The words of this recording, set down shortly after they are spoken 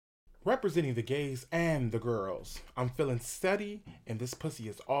Representing the gays and the girls. I'm feeling steady, and this pussy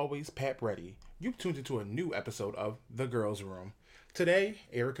is always pap ready. You've tuned into a new episode of The Girls Room. Today,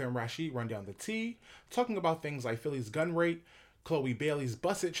 Erica and Rasheed run down the tea, talking about things like Philly's gun rate, Chloe Bailey's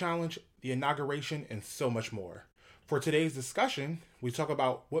Bust It Challenge, the inauguration, and so much more. For today's discussion, we talk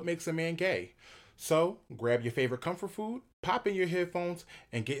about what makes a man gay. So, grab your favorite comfort food, pop in your headphones,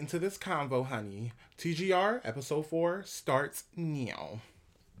 and get into this convo, honey. TGR, episode 4 starts now.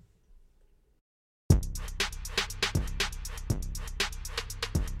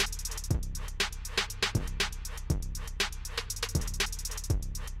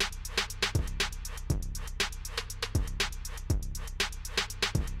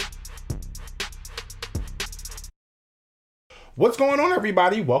 What's going on,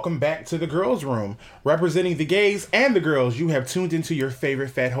 everybody? Welcome back to the Girls Room. Representing the gays and the girls, you have tuned into your favorite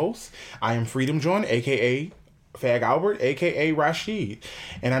fat host. I am Freedom John, a.k.a. Fag Albert, a.k.a. Rasheed.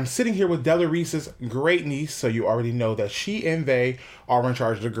 And I'm sitting here with Della Reese's great niece, so you already know that she and they are in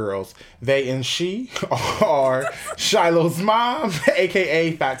charge of the girls. They and she are Shiloh's mom,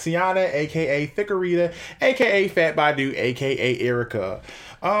 a.k.a. Fatiana, a.k.a. Thickerita, a.k.a. Fat Badu, a.k.a. Erica.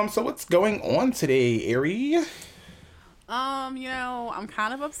 So what's going on today, Ari? I'm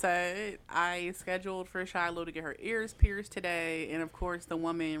kind of upset. I scheduled for Shiloh to get her ears pierced today, and of course, the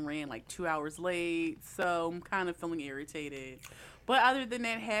woman ran like 2 hours late, so I'm kind of feeling irritated. But other than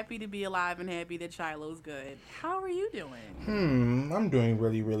that, happy to be alive and happy that Shiloh's good. How are you doing? I'm doing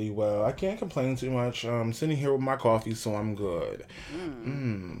really, really well. I can't complain too much. I'm sitting here with my coffee, so I'm good.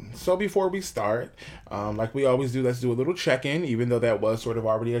 So before we start, like we always do, let's do a little check-in, even though that was sort of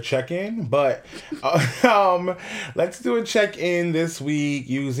already a check-in. But let's do a check-in this week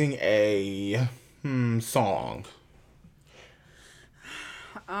using a song.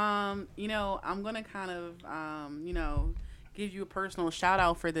 I'm gonna kind of, give you a personal shout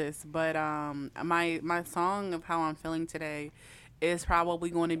out for this, but my song of how I'm feeling today is probably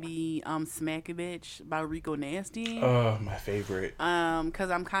going to be "Smack a Bitch" by Rico Nasty. My favorite.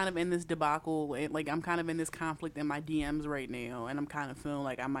 Because I'm kind of in this debacle, like I'm kind of in this conflict in my DMs right now, and I'm kind of feeling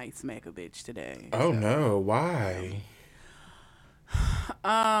like I might smack a bitch today. Oh no, why?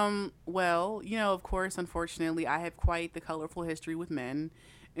 Well, of course, unfortunately, I have quite the colorful history with men.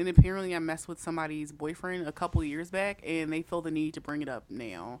 And apparently I messed with somebody's boyfriend a couple years back, and they feel the need to bring it up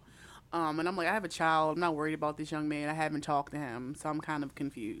now. And I'm like, I have a child. I'm not worried about this young man. I haven't talked to him, so I'm kind of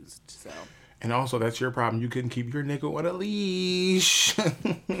confused. So. And also, that's your problem. You couldn't keep your nigga on a leash.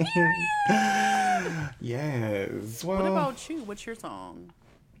 Yes. Well. What about you? What's your song?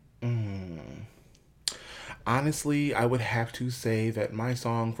 Honestly, I would have to say that my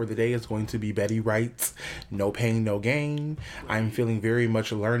song for the day is going to be Betty Wright's No Pain, No Gain. I'm feeling very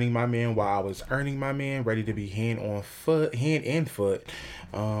much learning my man while I was earning my man, ready to be hand and foot,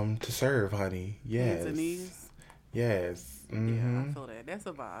 to serve, honey. Yes. Hands and knees? Yes. Yeah, I feel that. That's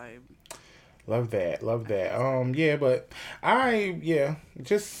a vibe. Love that. Yeah, but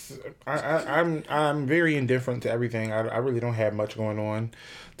I'm very indifferent to everything. I really don't have much going on,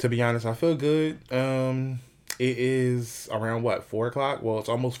 to be honest. I feel good. It is around 4 o'clock. Well, it's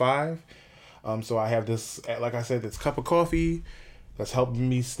almost 5. So I have this, like I said, this cup of coffee that's helping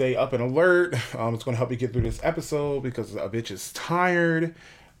me stay up and alert. It's going to help me get through this episode because a bitch is tired.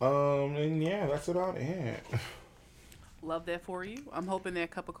 And yeah, that's about it. Love that for you. I'm hoping that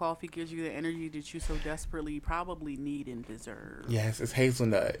cup of coffee gives you the energy that you so desperately probably need and deserve. Yes, it's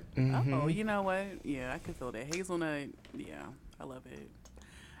hazelnut. Mm-hmm. Oh, you know what? Yeah, I can feel that. Hazelnut, yeah, I love it.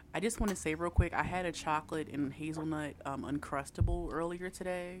 I just want to say real quick, I had a chocolate and hazelnut Uncrustable earlier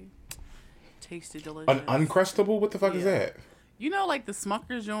today. Tasted delicious. An Uncrustable? What the fuck is that? You know, like the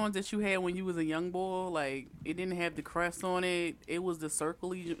Smucker's joints that you had when you was a young boy? Like, it didn't have the crust on it. It was the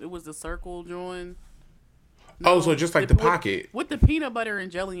circle joint. No, so just like the pocket. With the peanut butter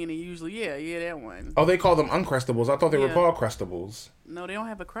and jelly in it usually. Yeah, that one. Oh, they call them Uncrustables. I thought they were called Crustables. No, they don't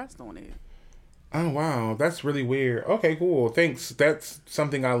have a crust on it. Oh, wow. That's really weird. Okay, cool. Thanks. That's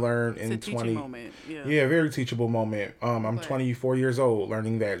something I learned in it's a teaching moment. Yeah, very teachable moment. I'm 24 years old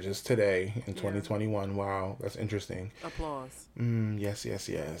learning that just today in 2021. Wow, that's interesting. Applause.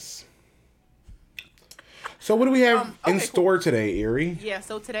 Yes. So what do we have in store today, Erie? Yeah,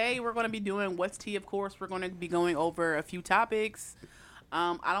 so today we're going to be doing What's Tea, of course. We're going to be going over a few topics.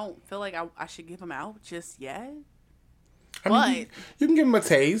 I don't feel like I should give them out just yet. I mean, you can give them a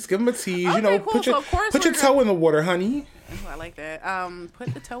taste. Give them a tease. Okay, cool. Put your toe in the water, honey. Oh, I like that.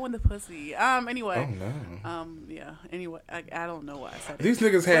 Put the toe in the pussy. Anyway. Oh no. Yeah. Anyway, I don't know why I said it. These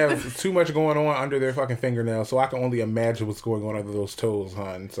niggas have too much going on under their fucking fingernails, so I can only imagine what's going on under those toes,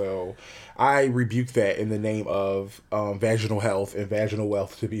 hon. So I rebuke that in the name of vaginal health and vaginal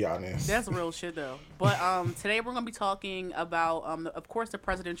wealth, to be honest. That's real shit though. But today we're gonna be talking about of course the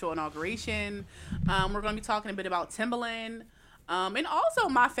presidential inauguration. We're gonna be talking a bit about Timbaland, and also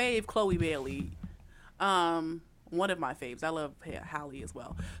my fave Chloe Bailey. One of my faves. I love Halle as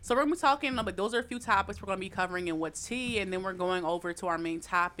well. So we're gonna be talking, but those are a few topics we're gonna be covering in What's Tea, and then we're going over to our main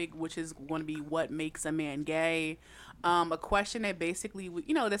topic, which is going to be what makes a man gay. A question that basically,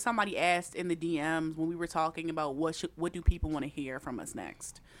 that somebody asked in the DMs when we were talking about what do people want to hear from us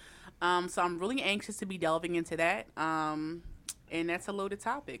next. So I'm really anxious to be delving into that. And that's a loaded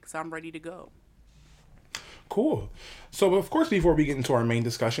topic, so I'm ready to go. Cool. So, of course, before we get into our main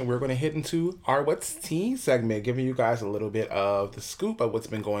discussion, we're going to hit into our What's Tea segment, giving you guys a little bit of the scoop of what's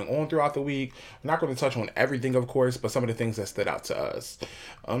been going on throughout the week. I'm not going to touch on everything, of course, but some of the things that stood out to us.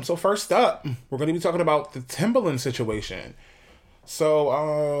 So first up, we're going to be talking about the Timbaland situation.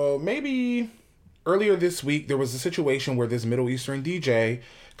 So, maybe earlier this week, there was a situation where this Middle Eastern DJ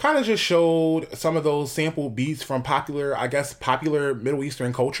kind of just showed some of those sample beats from popular Middle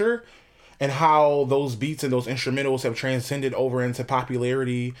Eastern culture, and how those beats and those instrumentals have transcended over into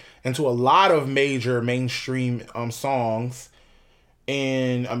popularity, into a lot of major mainstream songs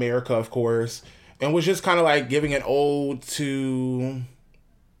in America, of course, and was just kind of like giving an ode to,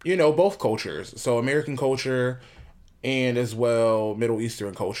 both cultures. So American culture and as well Middle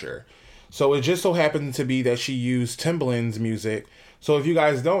Eastern culture. So it just so happened to be that she used Timbaland's music. So if you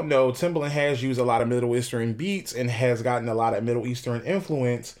guys don't know, Timbaland has used a lot of Middle Eastern beats and has gotten a lot of Middle Eastern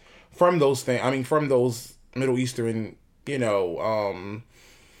influence from those things. From those Middle Eastern, a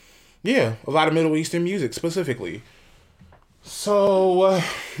lot of Middle Eastern music specifically. So,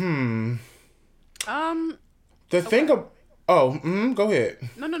 the thing of, go ahead.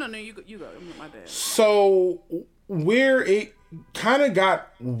 No, you go. My bad. So, where it kind of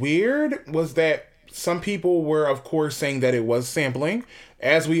got weird was that some people were, of course, saying that it was sampling,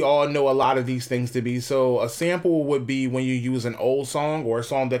 as we all know a lot of these things to be. So a sample would be when you use an old song or a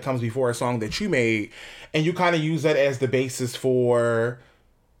song that comes before a song that you made, and you kind of use that as the basis for,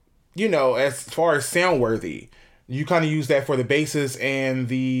 as far as sound worthy. You kind of use that for the basis and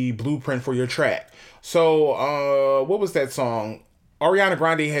the blueprint for your track. So what was that song? Ariana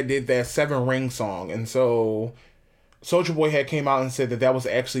Grande had did that 7 Ring song, and so Soulja Boy had came out and said that was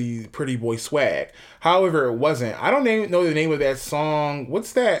actually Pretty Boy Swag. However, it wasn't. I don't know the name of that song.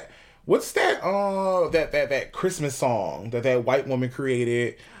 What's that that Christmas song that white woman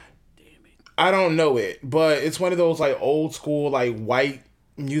created? God damn it. I don't know it, but it's one of those like old school like white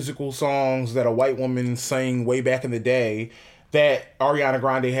musical songs that a white woman sang way back in the day that Ariana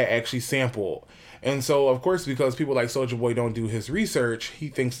Grande had actually sampled. And so, of course, because people like Soulja Boy don't do his research, he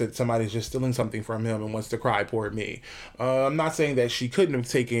thinks that somebody's just stealing something from him and wants to cry, poor me. I'm not saying that she couldn't have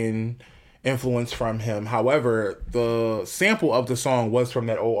taken influence from him. However, the sample of the song was from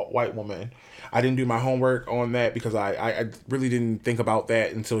that old white woman. I didn't do my homework on that because I really didn't think about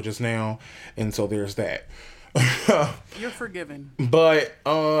that until just now. And so there's that. You're forgiven. But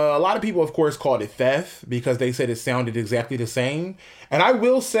a lot of people, of course, called it theft because they said it sounded exactly the same. And I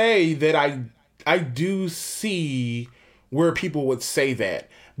will say that I do see where people would say that.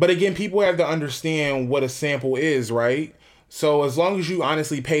 But again, people have to understand what a sample is, right? So as long as you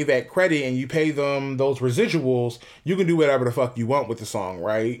honestly pay that credit and you pay them those residuals, you can do whatever the fuck you want with the song,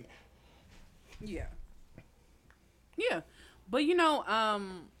 right? Yeah. Yeah. But,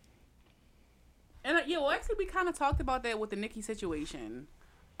 actually we kind of talked about that with the Nicki situation,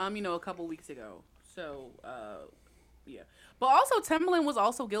 a couple weeks ago. So, yeah. But also, Timbaland was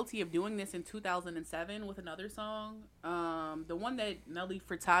also guilty of doing this in 2007 with another song. The one that Nelly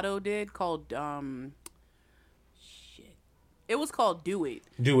Furtado did called, It was called Do It.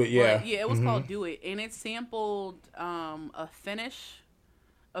 Do It, yeah. But, yeah, it was called Do It. And it sampled a Finnish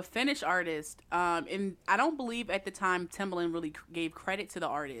artist. And I don't believe at the time Timbaland really gave credit to the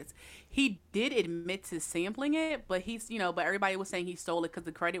artist. He did admit to sampling it, but but everybody was saying he stole it because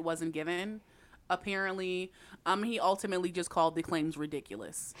the credit wasn't given. Apparently, he ultimately just called the claims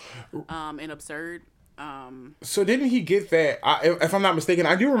ridiculous and absurd. So didn't he get that? If I'm not mistaken,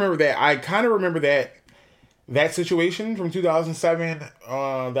 I do remember that. I kind of remember that situation from 2007.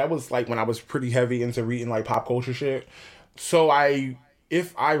 That was like when I was pretty heavy into reading like pop culture shit. So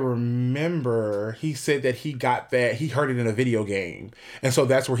if I remember, he said that he heard it in a video game, and so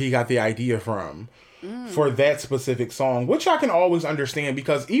that's where he got the idea from. For that specific song, which I can always understand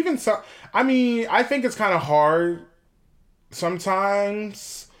because I think it's kind of hard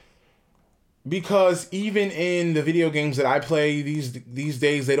sometimes, because even in the video games that I play these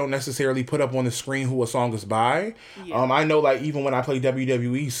days, they don't necessarily put up on the screen who a song is by. Yeah. I know, like, even when I play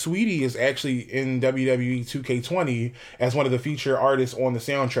WWE, Sweetie is actually in WWE 2K20 as one of the featured artists on the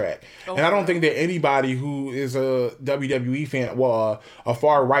soundtrack. Oh, and I don't wow. think that anybody who is a WWE fan, well, a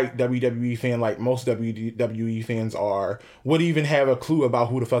far right WWE fan, like most WWE fans are, would even have a clue about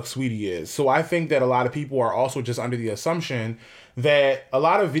who the fuck Sweetie is. So I think that a lot of people are also just under the assumption that a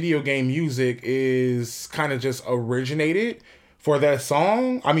lot of video game music is kind of just originated for that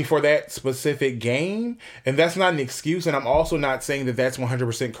song. I mean, for that specific game. And that's not an excuse. And I'm also not saying that that's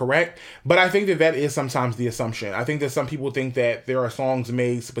 100% correct. But I think that that is sometimes the assumption. I think that some people think that there are songs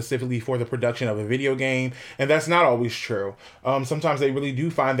made specifically for the production of a video game. And that's not always true. Sometimes they really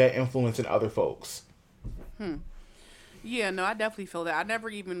do find that influence in other folks. Yeah, no, I definitely feel that. I never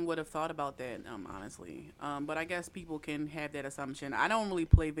even would have thought about that, honestly. But I guess people can have that assumption. I don't really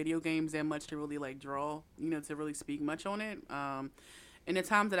play video games that much to really like draw, to really speak much on it. And the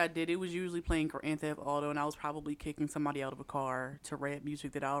times that I did, it was usually playing Grand Theft Auto, and I was probably kicking somebody out of a car to rap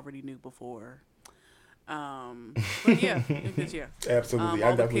music that I already knew before. But yeah, because yeah, Absolutely.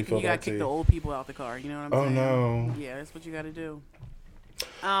 I definitely feel you gotta that kick too. the old people out the car. You know what I'm Oh saying? no. Yeah, that's what you got to do.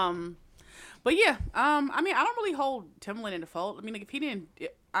 But yeah, I mean, I don't really hold Timbaland in default. I mean, like if he didn't,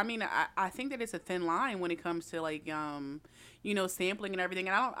 I mean, I think that it's a thin line when it comes to like, sampling and everything.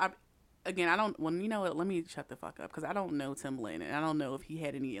 And I don't. Well, you know what? Let me shut the fuck up because I don't know Timbaland, and I don't know if he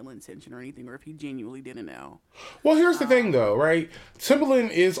had any ill intention or anything, or if he genuinely didn't know. Well, here's the thing, though, right?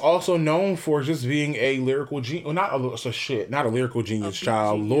 Timbaland is also known for just being a lyrical genius. Well, not a lyrical genius, beat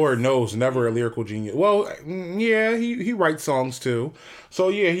child. genius. Lord knows, never a lyrical genius. Well, yeah, he writes songs too, so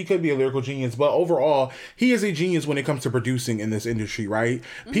yeah, he could be a lyrical genius. But overall, he is a genius when it comes to producing in this industry, right?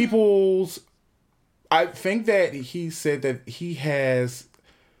 I think that he said that he has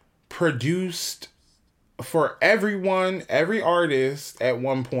produced for everyone, every artist at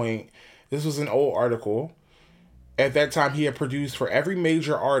one point. This was an old article. At that time, he had produced for every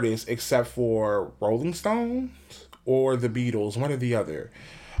major artist except for Rolling Stones or the Beatles, one or the other.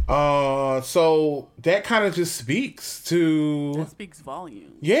 So that kind of just speaks to... That speaks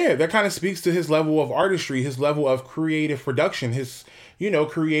volume. Yeah, that kind of speaks to his level of artistry, his level of creative production, his,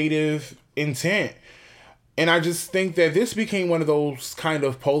 creative intent. And I just think that this became one of those kind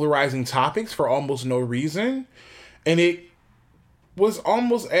of polarizing topics for almost no reason. And it was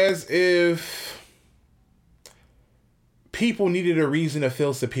almost as if people needed a reason to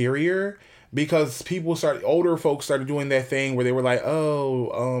feel superior because older folks started doing that thing where they were like,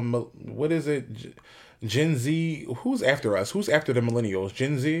 what is it? Gen Z? Who's after us? Who's after the millennials?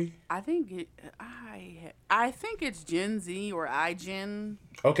 Gen Z? I think it's Gen Z or iGen.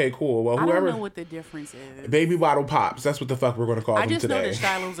 Okay, cool. Well, I whoever. don't know what the difference is. Baby bottle pops. That's what the fuck we're going to call them today. I just know that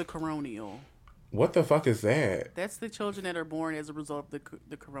Shiloh's a coronial. What the fuck is that? That's the children that are born as a result of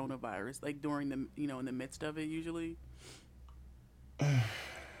the coronavirus, like during the in the midst of it usually.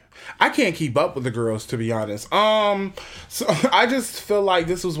 I can't keep up with the girls, to be honest. So I just feel like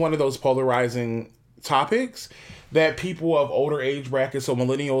this was one of those polarizing topics that people of older age brackets, so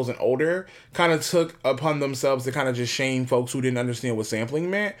millennials and older, kind of took upon themselves to kind of just shame folks who didn't understand what sampling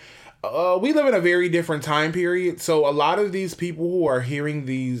meant. We live in a very different time period, so a lot of these people who are hearing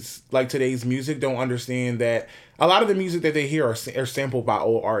today's music don't understand that a lot of the music that they hear are sampled by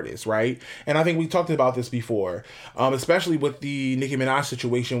old artists, right? And I think we talked about this before, especially with the Nicki Minaj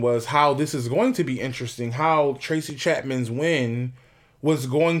situation, was how this is going to be interesting, how Tracy Chapman's win was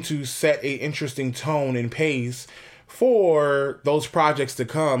going to set a interesting tone and pace for those projects to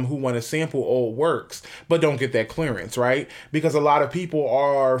come who want to sample old works but don't get that clearance, right? Because a lot of people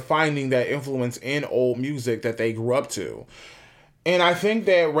are finding that influence in old music that they grew up to. And I think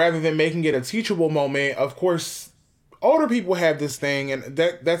that rather than making it a teachable moment, of course, older people have this thing, and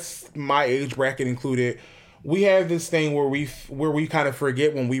that's my age bracket included. We have this thing where we kind of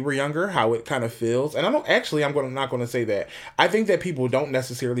forget when we were younger how it kind of feels. And I'm not going to say that. I think that people don't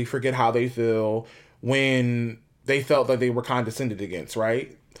necessarily forget how they feel when they felt that they were condescended against,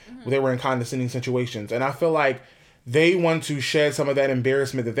 right? Mm-hmm. They were in condescending situations. And I feel like they want to shed some of that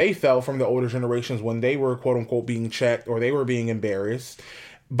embarrassment that they felt from the older generations when they were quote unquote being checked or they were being embarrassed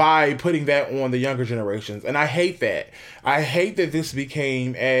by putting that on the younger generations. And I hate that. I hate that this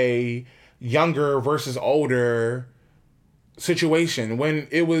became a younger versus older situation when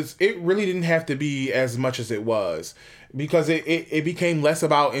it really didn't have to be as much as it was, because it became less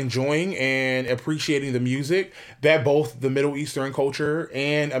about enjoying and appreciating the music that both the Middle Eastern culture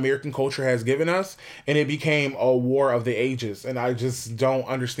and American culture has given us, and it became a war of the ages. And I just don't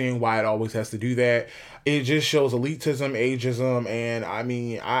understand why it always has to do that. It just shows elitism, ageism, and I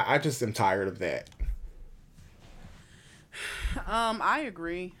mean, I just am tired of that. I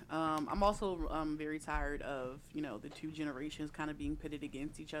agree. I'm also very tired of the two generations kind of being pitted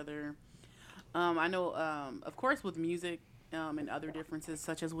against each other. I know, of course, with music and other differences,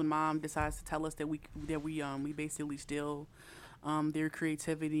 such as when mom decides to tell us that we basically steal their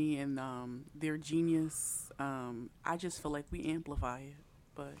creativity and their genius. I just feel like we amplify it,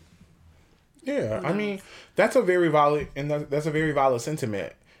 but Yeah, who I knows? mean, that's a very valid and that's a very valid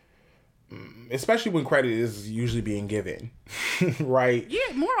sentiment, especially when credit is usually being given, right?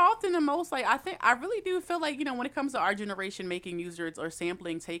 Yeah, more often than most, like I really do feel like when it comes to our generation making music or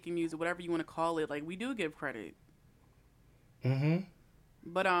sampling, taking music, whatever you want to call it, like we do give credit. Mm-hmm.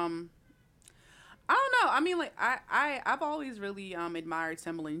 But I don't know. I mean, like I've always really admired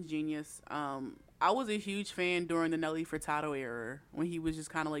Timbaland's genius. I was a huge fan during the Nelly Furtado era when he was just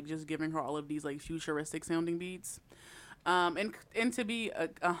kind of like just giving her all of these like futuristic sounding beats. And to be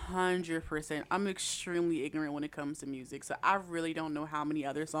 100%, I'm extremely ignorant when it comes to music, so I really don't know how many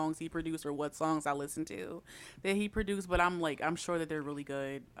other songs he produced or what songs I listened to that he produced. But I'm sure that they're really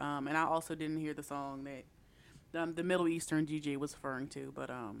good. And I also didn't hear the song that the Middle Eastern DJ was referring to, but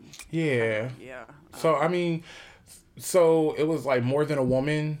Yeah. yeah. So I mean, so it was like More Than a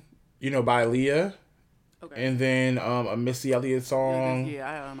Woman, by Leah, Okay. and then a Missy Elliott song.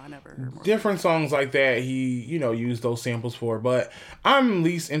 Yeah, I never heard more than a Different woman. songs like that he used those samples for, but I'm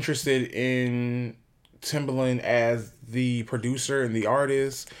least interested in Timbaland as the producer and the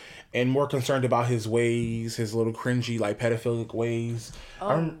artist, and more concerned about his ways, his little cringy like pedophilic ways.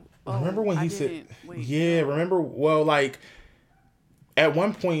 Remember when I he said, didn't. Wait, yeah, no. remember, well, like at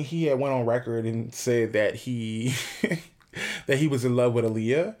one point he had went on record and said that he that he was in love with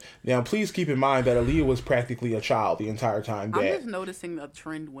Aaliyah. Now please keep in mind that Aaliyah was practically a child the entire time I'm just that, noticing a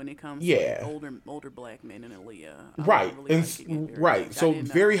trend when it comes to like yeah. older black men in Aaliyah. I'm Right. not really And liking it very right. much. I So didn't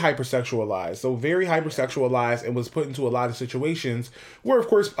know. very hypersexualized. So very Yeah. hypersexualized, and was put into a lot of situations where of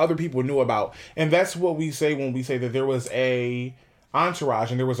course other people knew about. And that's what we say when we say that there was a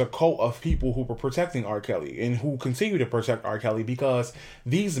entourage and there was a cult of people who were protecting R. Kelly and who continue to protect R. Kelly, because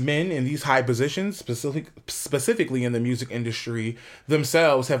these men in these high positions, specifically in the music industry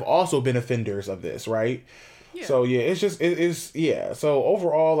themselves, have also been offenders of this, right? Yeah. So yeah, it is, yeah. So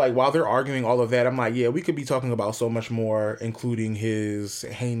overall, like while they're arguing all of that, I'm like, yeah, we could be talking about so much more, including his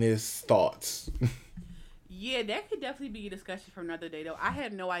heinous thoughts. Yeah, that could definitely be a discussion for another day though. I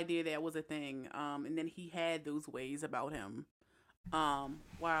had no idea that was a thing. And then he had those ways about him.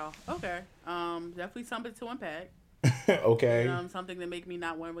 Wow. Okay. Definitely something to unpack. And Okay, something that make me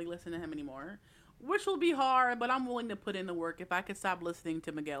not want to really listen to him anymore. Which will be hard, but I'm willing to put in the work. If I could stop listening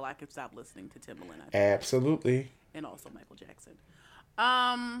to Miguel, I could stop listening to Timbaland, I think. absolutely. And also Michael Jackson.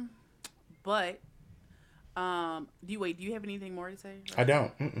 Um, but do you have anything more to say? I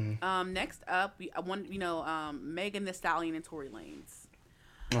don't. Mm-mm. Next up, I want Megan Thee Stallion and Tory Lanez.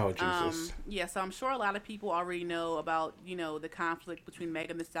 Oh Jesus. Yeah, so I'm sure a lot of people already know about the conflict between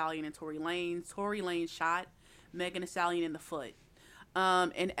Megan Thee Stallion and Tory Lanez. Tory Lanez shot Megan Thee Stallion in the foot.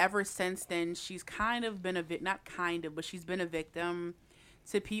 And ever since then, she's kind of been not kind of, but she's been a victim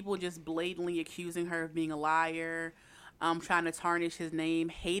to people just blatantly accusing her of being a liar, trying to tarnish his name,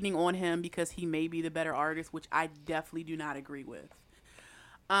 hating on him because he may be the better artist, which I definitely do not agree with.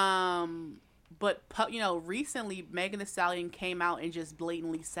 But recently Megan Thee Stallion came out and just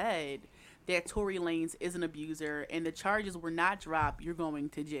blatantly said that Tory Lanez is an abuser and the charges were not dropped. You're going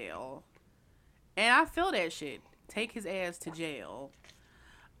to jail, and I feel that shit. Take his ass to jail.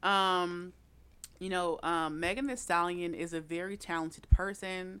 Um, Megan Thee Stallion is a very talented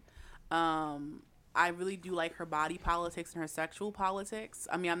person. I really do like her body politics and her sexual politics.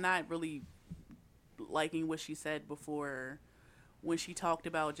 I mean, I'm not really liking what she said before when she talked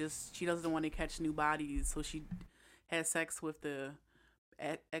about just she doesn't want to catch new bodies, so she has sex with the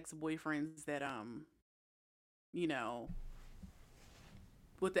ex boyfriends that you know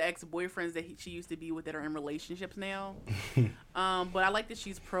with the ex boyfriends that she used to be with that are in relationships now. But I like that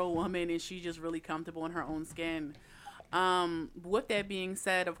she's pro woman and she's just really comfortable in her own skin. With that being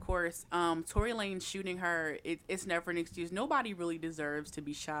said, of course, Tory Lane shooting her, it's never an excuse. Nobody really deserves to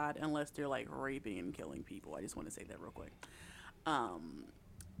be shot unless they're like raping and killing people. I just want to say that real quick. Um,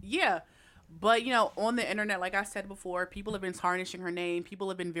 yeah. But on the internet, like I said before, people have been tarnishing her name. People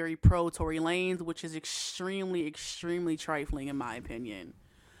have been very pro Tory Lanez, which is extremely, extremely trifling in my opinion.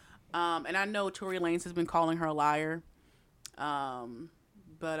 And I know Tory Lanez has been calling her a liar. Um,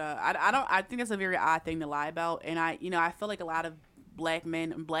 but I don't. I think that's a very odd thing to lie about. And I feel like a lot of black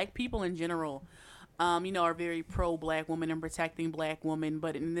men and black people in general are very pro black women and protecting black women,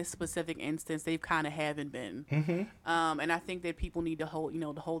 but in this specific instance, they've kind of haven't been. And I think that people need to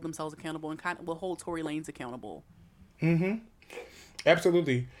hold themselves accountable and kind of will hold Tory Lanez accountable.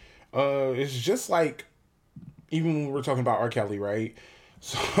 Absolutely. It's just like, even when we're talking about R. Kelly, right?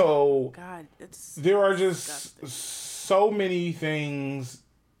 So God, it's there are just disgusting. so many things,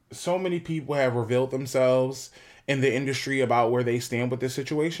 so many people have revealed themselves in the industry about where they stand with this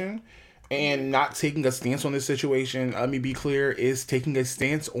situation. And not taking a stance on this situation, let me be clear, is taking a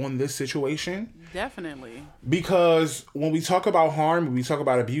stance on this situation. Definitely. Because when we talk about harm, when we talk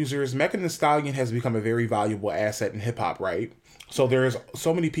about abusers, Megan Thee Stallion has become a very valuable asset in hip hop, right? So there's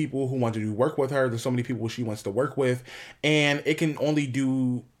so many people who want to do work with her. There's so many people she wants to work with. And it can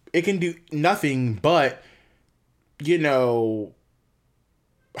do nothing but,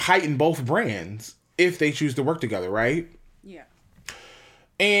 heighten both brands if they choose to work together, right? Yeah.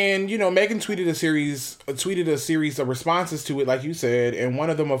 And Megan tweeted a series of responses to it, like you said, and one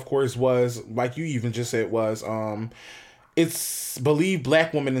of them, of course, was like you even just said was, it's believe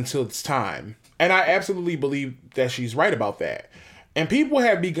black women until it's time, and I absolutely believe that she's right about that. And people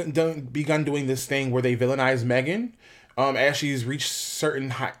have begun doing this thing where they villainize Megan, as she's reached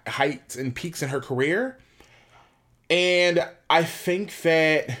certain heights and peaks in her career, and I think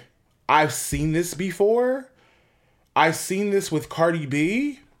that I've seen this before. I've seen this with Cardi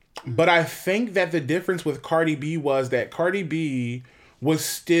B, but I think that the difference with Cardi B was that Cardi B was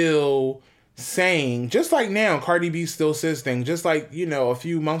still saying, just like now, Cardi B still says things, just like, a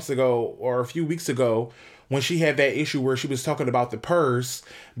few months ago or a few weeks ago when she had that issue where she was talking about the purse,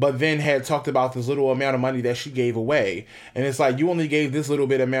 but then had talked about this little amount of money that she gave away. And it's like, you only gave this little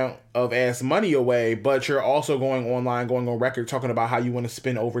bit amount of ass money away, but you're also going online, going on record, talking about how you want to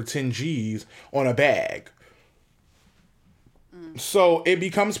spend over 10 G's on a bag. So it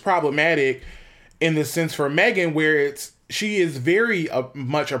becomes problematic in the sense for Megan where she is very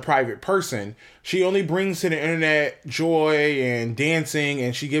much a private person. She only brings to the internet joy and dancing,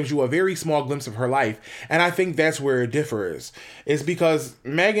 and she gives you a very small glimpse of her life. And I think that's where it differs. It's because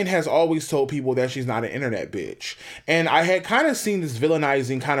Megan has always told people that she's not an internet bitch. And I had kind of seen this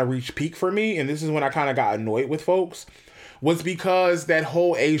villainizing kind of reach peak for me, and this is when I kind of got annoyed with folks. Was because that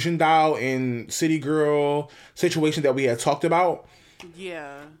whole Asian doll and city girl situation that we had talked about.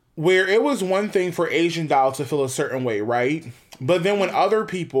 Yeah. Where it was one thing for Asian doll to feel a certain way, right? But then when other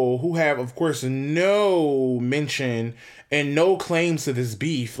people who have, of course, no mention and no claims to this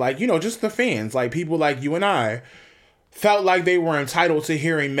beef, like, just the fans, like people like you and I, felt like they were entitled to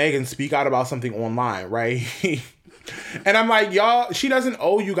hearing Megan speak out about something online, right? And I'm like, y'all, she doesn't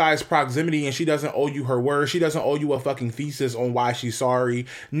owe you guys proximity, and she doesn't owe you her word. She doesn't owe you a fucking thesis on why she's sorry.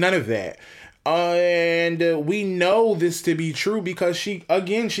 None of that. And we know this to be true because she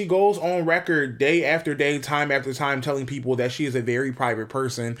goes on record day after day, time after time, telling people that she is a very private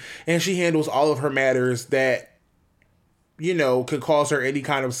person and she handles all of her matters that, could cause her any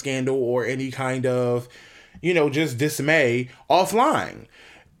kind of scandal or any kind of, just dismay offline.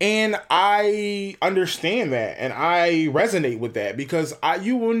 And I understand that, and I resonate with that because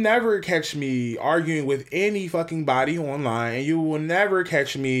you will never catch me arguing with any fucking body online, and you will never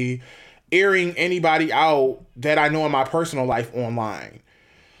catch me airing anybody out that I know in my personal life online.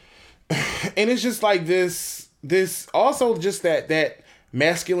 And it's just like this also just that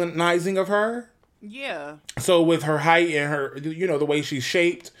masculinizing of her. Yeah. So with her height and her, the way she's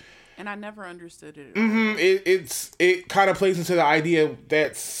shaped. And I never understood it. It kind of plays into the idea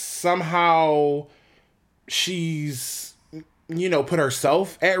that somehow she's, put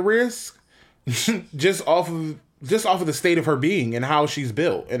herself at risk just off of the state of her being and how she's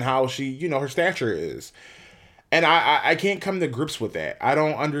built and how she, her stature is. And I can't come to grips with that. I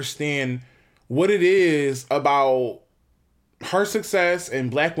don't understand what it is about her success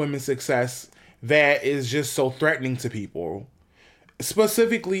and black women's success that is just so threatening to people.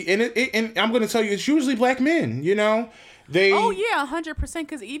 Specifically, and I'm going to tell you, it's usually black men, They. Oh yeah, 100%.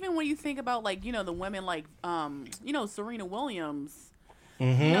 Because even when you think about the women like Serena Williams,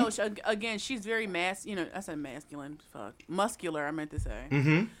 Mm-hmm. she's very I said masculine, muscular. I meant to say.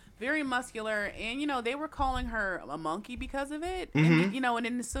 Mm-hmm. Very muscular, and they were calling her a monkey because of it. Mm-hmm. And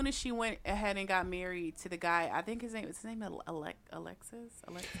then as soon as she went ahead and got married to the guy, I think his name Alexis.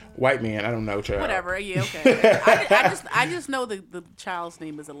 White man, I don't know, child. Whatever. Yeah, okay. I just know the child's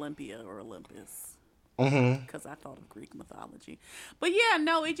name is Olympia or Olympus. Because I thought of Greek mythology. But yeah,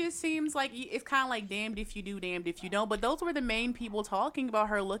 no, it just seems like it's kind of like damned if you do, damned if you don't. But those were the main people talking about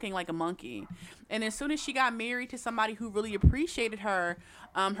her looking like a monkey. And as soon as she got married to somebody who really appreciated her,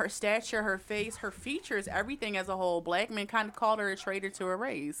 her stature, her face, her features, everything as a whole, black men kind of called her a traitor to her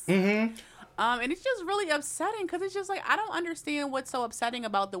race. Mm-hmm. And it's just really upsetting because it's just like I don't understand what's so upsetting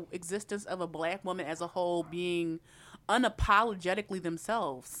about the existence of a black woman as a whole being unapologetically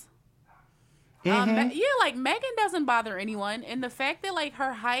themselves. Yeah, like Megan doesn't bother anyone, and the fact that like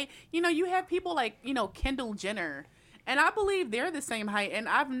her height, you have people like Kendall Jenner, and I believe they're the same height, and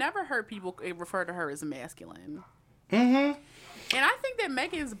I've never heard people refer to her as masculine. And I think that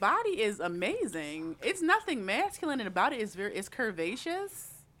Megan's body is amazing. It's nothing masculine about it. It's curvaceous.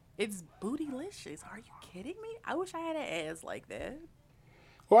 It's bootylicious. Are you kidding me? I wish I had an ass like that.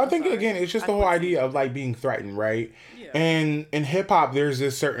 Well, I think again, it's just the whole idea of like being threatened, right? Yeah. And in hip hop, there's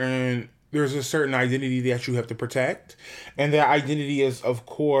a certain identity that you have to protect, and that identity is, of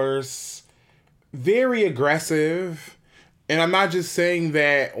course, very aggressive. And I'm not just saying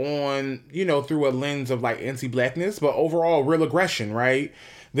that on through a lens of like anti-blackness, but overall real aggression, right?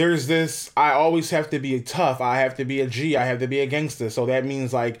 There's this, I always have to be tough. I have to be a G. I have to be a gangster. So that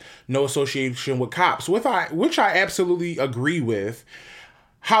means like no association with cops, which I absolutely agree with.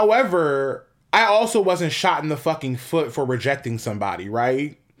 However, I also wasn't shot in the fucking foot for rejecting somebody,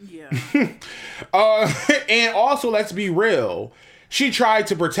 right? Yeah. And also, let's be real. She tried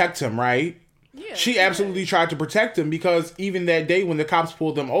to protect him, right? Yeah, she absolutely tried to protect him, because even that day when the cops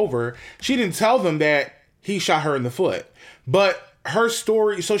pulled them over, she didn't tell them that he shot her in the foot. But her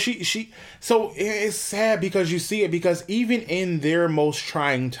story, so so it's sad because you see it, because even in their most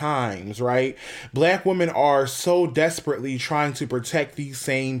trying times, right, black women are so desperately trying to protect these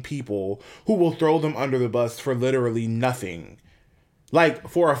same people who will throw them under the bus for literally nothing. Like,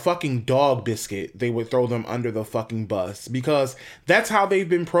 for a fucking dog biscuit, they would throw them under the fucking bus, because that's how they've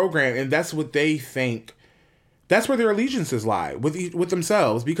been programmed, and that's what they think. That's where their allegiances lie, with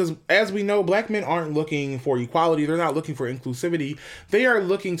themselves. Because, as we know, black men aren't looking for equality. They're not looking for inclusivity. They are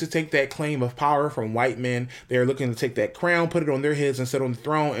looking to take that claim of power from white men. They are looking to take that crown, put it on their heads, and sit on the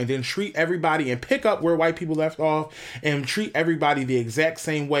throne, and then treat everybody and pick up where white people left off and treat everybody the exact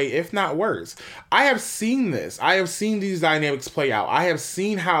same way, if not worse. I have seen this. I have seen these dynamics play out. I have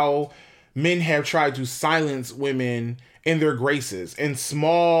seen how men have tried to silence women in their graces in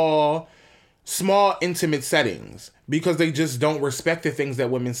small intimate settings, because they just don't respect the things that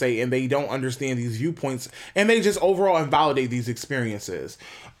women say, and they don't understand these viewpoints, and they just overall invalidate these experiences.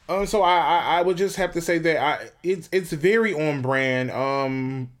 So I would just have to say that it's very on brand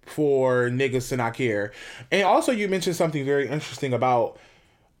for niggas to not care. And also, you mentioned something very interesting about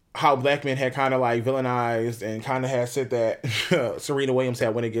how black men had kind of like villainized and kind of had said that Serena Williams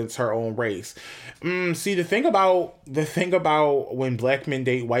had went against her own race. See, the thing about when black men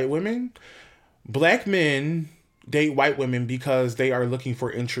date white women, black men date white women because they are looking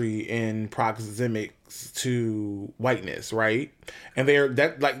for entry in proxemics to whiteness, right? And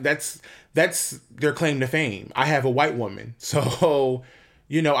that's their claim to fame. I have a white woman, so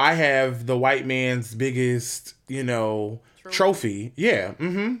I have the white man's biggest trophy. Yeah,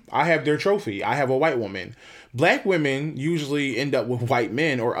 I have their trophy. I have a white woman. Black women usually end up with white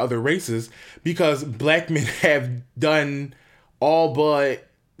men or other races because black men have done all but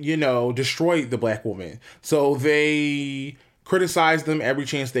destroyed the black woman. So they criticize them every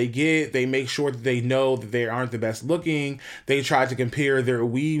chance they get. They make sure that they know that they aren't the best looking. They try to compare their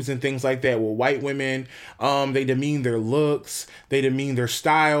weaves and things like that with white women. They demean their looks. They demean their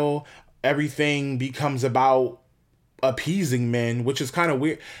style. Everything becomes about appeasing men, which is kind of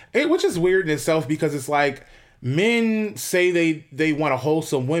weird. Which is weird in itself, because it's like men say they want a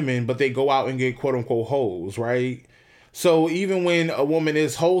wholesome women, but they go out and get quote unquote hoes, right? So even when a woman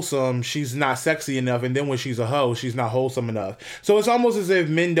is wholesome, she's not sexy enough, and then when she's a hoe, she's not wholesome enough. So it's almost as if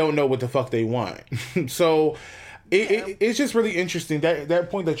men don't know what the fuck they want. So it's just really interesting. That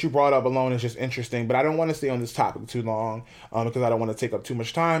point that you brought up alone is just interesting. But I don't want to stay on this topic too long because I don't want to take up too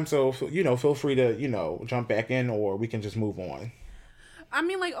much time. So feel free to jump back in, or we can just move on. I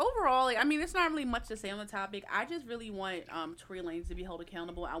mean, like, overall, it's not really much to say on the topic. I just really want Tory Lanez to be held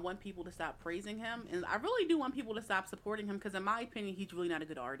accountable. I want people to stop praising him, and I really do want people to stop supporting him, because in my opinion, he's really not a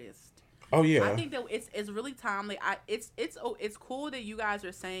good artist. Oh yeah. I think that it's really timely. It's cool that you guys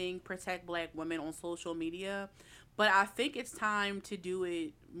are saying protect black women on social media, but I think it's time to do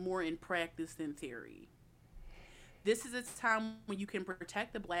it more in practice than theory. This is a time when you can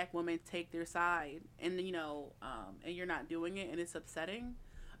protect the black woman, take their side, and and you're not doing it, and it's upsetting.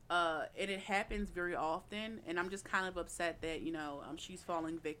 And it happens very often, and I'm just kind of upset that she's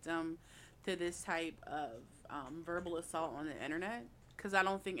falling victim to this type of verbal assault on the internet, because I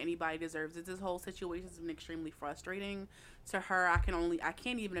don't think anybody deserves it. This whole situation has been extremely frustrating to her. I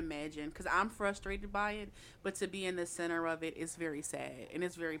can't even imagine, because I'm frustrated by it, but to be in the center of it is very sad, and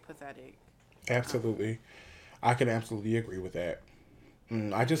it's very pathetic. Absolutely. I can absolutely agree with that.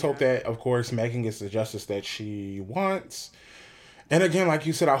 I just hope that, of course, Megan gets the justice that she wants. And again, like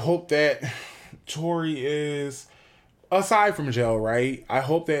you said, I hope that Tory is, aside from jail, right? I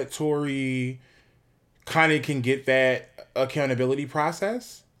hope that Tory kind of can get that accountability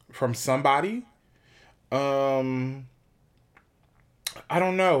process from somebody. I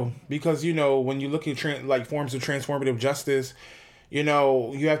don't know, because when you look at like forms of transformative justice, you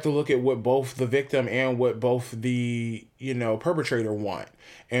have to look at what both the victim and what both the perpetrator want,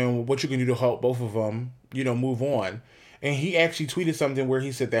 and what you can do to help both of them move on. And he actually tweeted something where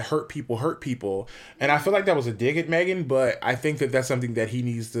he said that hurt people, and I feel like that was a dig at Megan, but I think that that's something that he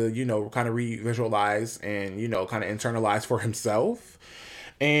needs to kind of revisualize and kind of internalize for himself.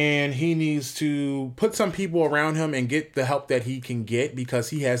 And he needs to put some people around him and get the help that he can get, because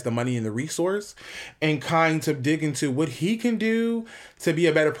he has the money and the resource, and kind of dig into what he can do to be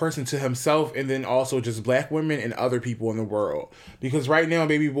a better person to himself, and then also just black women and other people in the world. Because right now,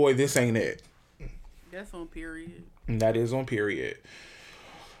 baby boy, this ain't it. That's on period. And that is on period.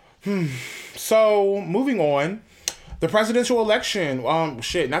 So, moving on. The presidential election,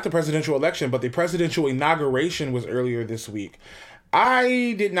 not the presidential election, but the presidential inauguration was earlier this week.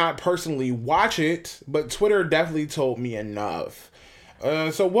 I did not personally watch it, but Twitter definitely told me enough.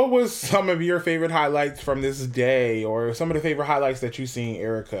 So what was some of your favorite highlights from this day, or some of the favorite highlights that you've seen,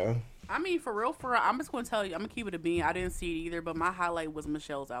 Erica? I mean, for real, I'm just going to tell you, I'm going to keep it a bean. I didn't see it either, but my highlight was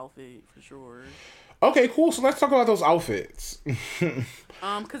Michelle's outfit, for sure. Okay, cool. So let's talk about those outfits.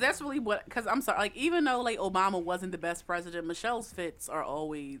 Because that's really because I'm sorry, like, even though, like, Obama wasn't the best president, Michelle's fits are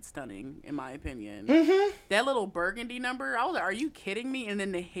always stunning, in my opinion. Mm-hmm. That little burgundy number, I was like, are you kidding me? And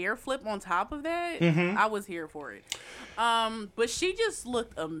then the hair flip on top of that, I was here for it. But she just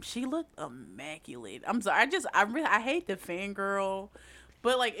looked, she looked immaculate. I'm sorry, I hate the fangirl,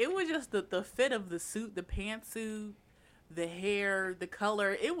 but, like, it was just the fit of the suit, the pantsuit, the hair, the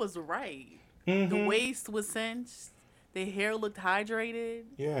color, it was right. Mm-hmm. The waist was cinched. The hair looked hydrated.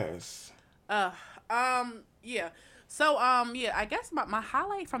 Yes. Yeah. So, yeah, I guess my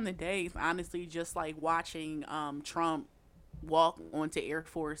highlight from the day is honestly just, like, watching Trump walk onto Air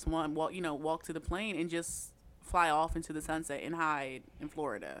Force One, walk to the plane and just fly off into the sunset and hide in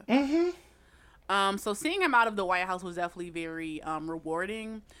Florida. Mm-hmm. So seeing him out of the White House was definitely very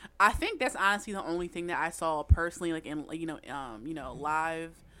rewarding. I think that's honestly the only thing that I saw personally, like, in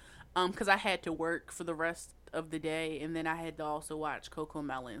live. Because I had to work for the rest of the day, and then I had to also watch Coco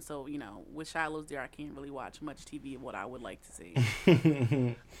Melon. So, with Shiloh's there, I can't really watch much TV of what I would like to see.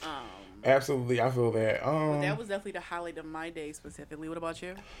 Absolutely, I feel that. But that was definitely the highlight of my day specifically. What about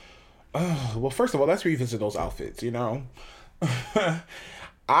you? Well, first of all, let's revisit those outfits,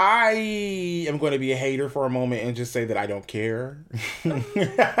 I am going to be a hater for a moment and just say that I don't care.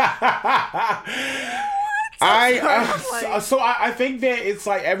 I think that it's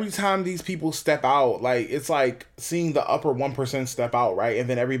like every time these people step out, like, it's like seeing the upper 1% step out, right? And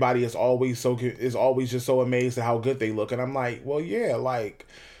then everybody is always just so amazed at how good they look. And I'm like, well, yeah, like,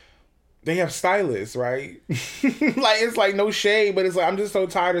 they have stylists, right? Like, it's like no shade, but it's like I'm just so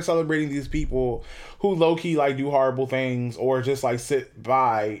tired of celebrating these people who low-key, like, do horrible things, or just, like, sit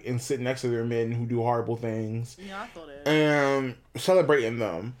by and sit next to their men who do horrible things. Yeah, I thought it. And celebrating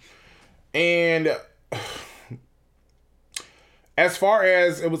them. And as far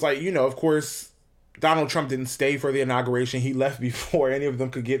as it was like, of course, Donald Trump didn't stay for the inauguration. He left before any of them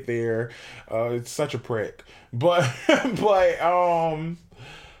could get there. It's such a prick. But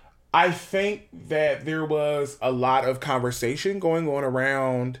I think that there was a lot of conversation going on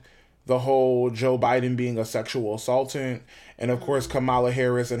around the whole Joe Biden being a sexual assaultant. And, of course, Kamala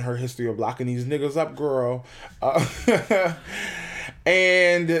Harris and her history of locking these niggas up, girl.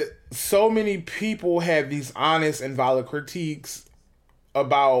 And so many people had these honest and valid critiques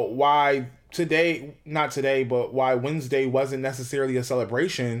about why why Wednesday wasn't necessarily a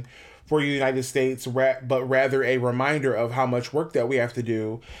celebration for the United States, but rather a reminder of how much work that we have to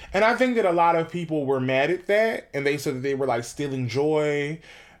do. And I think that a lot of people were mad at that, and they said that they were, like, stealing joy.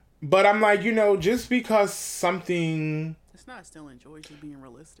 But I'm like, just because something... It's not stealing joy, it's just being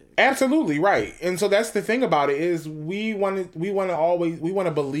realistic. Absolutely, right. And so that's the thing about it, is we want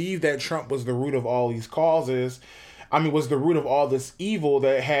to believe that Trump was the root of all these causes. Was the root of all this evil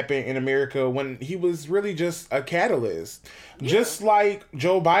that happened in America, when he was really just a catalyst. Yeah. Just like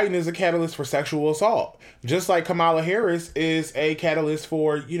Joe Biden is a catalyst for sexual assault. Just like Kamala Harris is a catalyst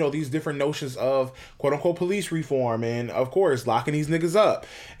for, these different notions of quote unquote police reform, and of course locking these niggas up.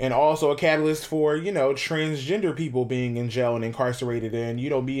 And also a catalyst for, transgender people being in jail and incarcerated and,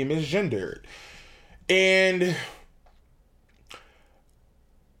 being misgendered. And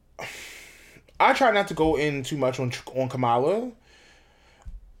I try not to go in too much on Kamala,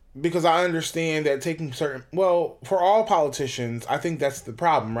 because I understand that taking certain, well, for all politicians, I think that's the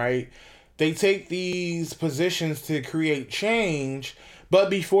problem, right? They take these positions to create change, but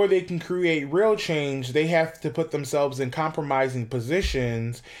before they can create real change, they have to put themselves in compromising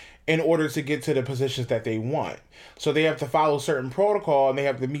positions in order to get to the positions that they want. So they have to follow certain protocol, and they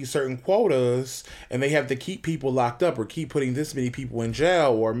have to meet certain quotas, and they have to keep people locked up or keep putting this many people in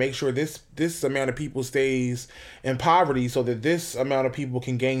jail or make sure this amount of people stays in poverty so that this amount of people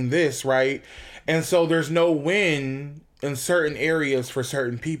can gain this, right? And so there's no win in certain areas for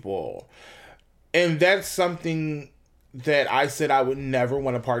certain people. And that's something that I said I would never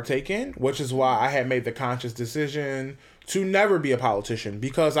want to partake in, which is why I had made the conscious decision to never be a politician,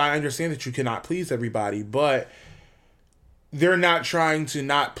 because I understand that you cannot please everybody, but they're not trying to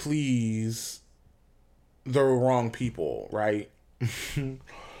not please the wrong people, right?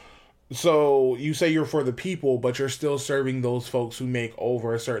 So you say you're for the people, but you're still serving those folks who make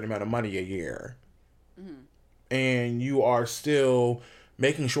over a certain amount of money a year. Mm-hmm. And you are still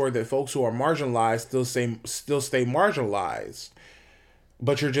making sure that folks who are marginalized still stay marginalized.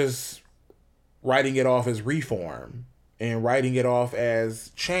 But you're just writing it off as reform and writing it off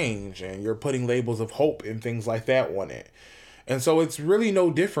as change, and you're putting labels of hope and things like that on it. And so it's really no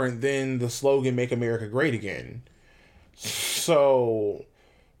different than the slogan, "Make America Great Again." So,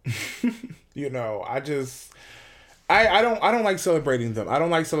 you know, I don't like celebrating them. I don't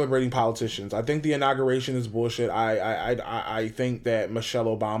like celebrating politicians. I think the inauguration is bullshit. I think that Michelle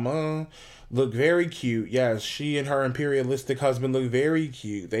Obama looked very cute. Yes, she and her imperialistic husband look very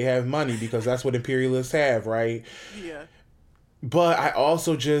cute. They have money because that's what imperialists have, right? Yeah. But I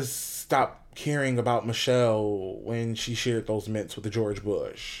also just stopped caring about Michelle when she shared those mints with the George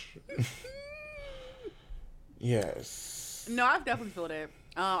Bush. Yes. No, I definitely feel that.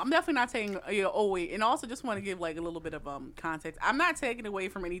 I'm definitely not taking. And also just want to give like a little bit of context. I'm not taking away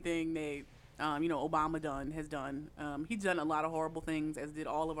from anything that Obama has done. He's done a lot of horrible things, as did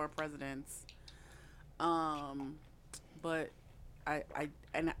all of our presidents. But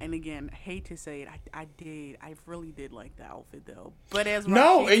and again, hate to say it, I really did like the outfit though. But as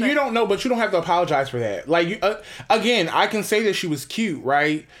no, and you don't know, but you don't have to apologize for that. Like again, I can say that she was cute,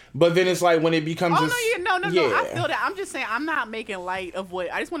 right? But then it's like when it becomes. No. I feel that. I'm just saying I'm not making light of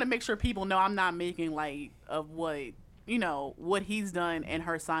what. I just want to make sure people know I'm not making light of what he's done and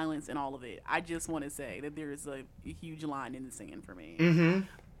her silence and all of it. I just want to say that there is a huge line in the sand for me. Mm-hmm.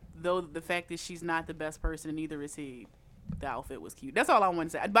 Though the fact that she's not the best person, and neither is he. The outfit was cute. That's all I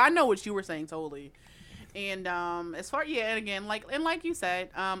want to say. But I know what you were saying totally. And as far and again, like you said,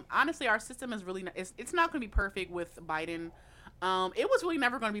 honestly, our system is really it's not going to be perfect with Biden. It was really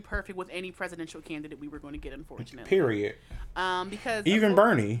never going to be perfect with any presidential candidate we were going to get, unfortunately. Period. Because even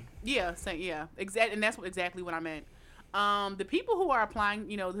Bernie. Yeah, and that's exactly what I meant. The people who are applying,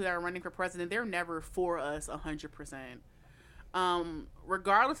 who are running for president, they're never for us 100%.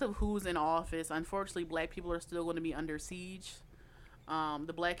 Regardless of who's in office, unfortunately, black people are still going to be under siege.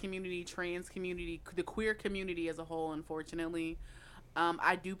 The black community, trans community, the queer community as a whole, unfortunately.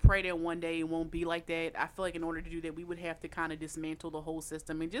 I do pray that one day it won't be like that. I feel like in order to do that, we would have to kind of dismantle the whole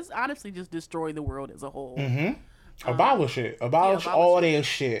system and just honestly just destroy the world as a whole. Mm-hmm. Abolish it. Abolish all that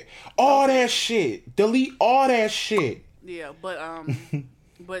shit. All that shit. Delete all that shit. Yeah, but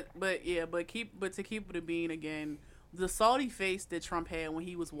to keep it being again. The salty face that Trump had when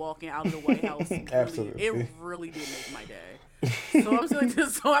he was walking out of the White House, absolutely, it really did make my day. So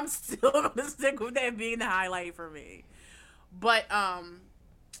I'm still gonna stick with that being the highlight for me. But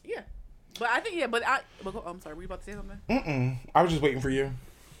yeah. But I think I'm sorry. Were you about to say something? I was just waiting for you.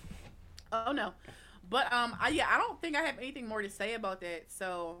 Oh no, but I don't think I have anything more to say about that.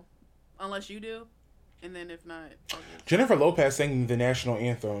 So unless you do. And then if not... Jennifer Lopez singing the national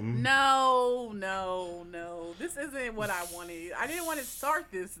anthem. No. This isn't what I wanted. I didn't want to start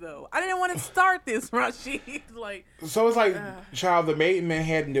this, though. I didn't want to start this, Rasheed. So it's like, child, the maiden man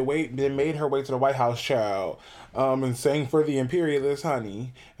had to made her way to the White House, child, and sang for the imperialist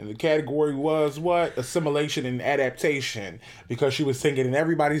honey. And the category was what? Assimilation and adaptation. Because she was singing in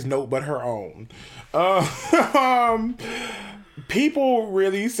everybody's note but her own. People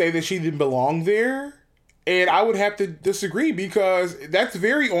really say that she didn't belong there. And I would have to disagree because that's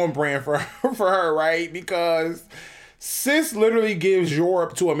very on brand for her, right? Because sis literally gives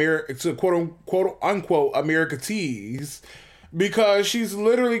Europe to America, to quote unquote America tease, because she's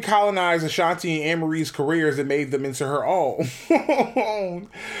literally colonized Ashanti and Anne-Marie's careers and made them into her own.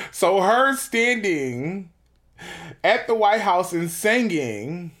 So her standing at the White House and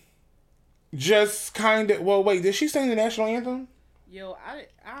singing just kind of, well, wait, did she sing the national anthem? Yo,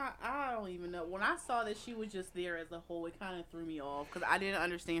 I don't even know. When I saw that she was just there as a whole, it kind of threw me off because I didn't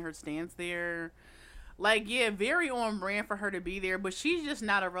understand her stance there. Like, yeah, very on brand for her to be there, but she's just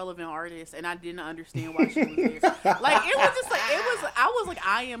not a relevant artist, and I didn't understand why she was there. Like, it was just like I was like,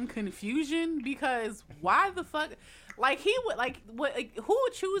 I am confusion because why the fuck? Like, he would like what? Like, who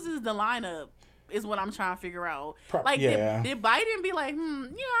chooses the lineup? Is what I'm trying to figure out. Like, Yeah. did Biden be like, I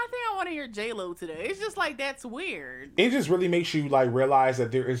think I want to hear J-Lo today? It's just like, that's weird. It just really makes you like realize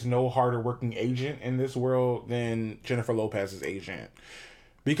that there is no harder working agent in this world than Jennifer Lopez's agent.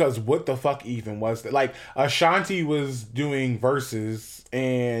 Because what the fuck even was that? Like, Ashanti was doing verses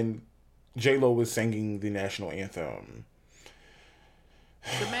and J-Lo was singing the national anthem.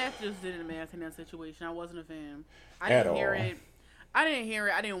 The math just didn't math in that situation. I wasn't a fan. I At didn't hear all. it. I didn't hear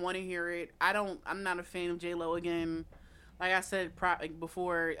it. I didn't want to hear it. I'm not a fan of J Lo again. Like I said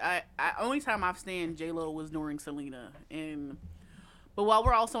before, I only time I've seen J Lo was during Selena. But while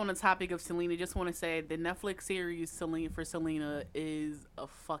we're also on the topic of Selena, just want to say the Netflix series Selena is a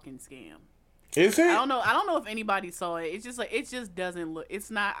fucking scam. Is it? I don't know if anybody saw it. It's just like it just doesn't look. It's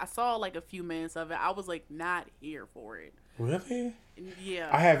not. I saw like a few minutes of it. I was like not here for it. Really? Yeah.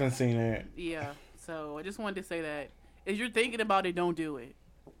 I haven't seen it. Yeah. So I just wanted to say that if you're thinking about it, don't do it.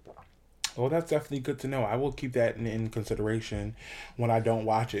 Well, that's definitely good to know. I will keep that in consideration when I don't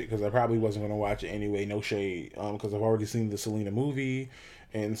watch it because I probably wasn't going to watch it anyway. No shade, because I've already seen the Selena movie,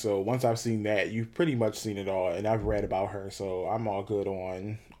 and so once I've seen that, you've pretty much seen it all, and I've read about her, so I'm all good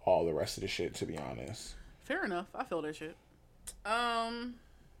on all the rest of the shit. To be honest. Fair enough. I feel that shit.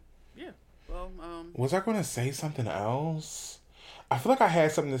 Yeah. Well. Was I going to say something else? I feel like I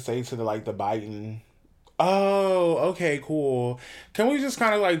had something to say to the Biden. Oh, okay, cool. Can we just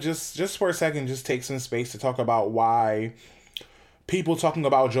kind of like just for a second just take some space to talk about why people talking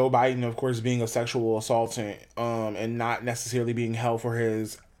about Joe Biden, of course, being a sexual assaultant, and not necessarily being held for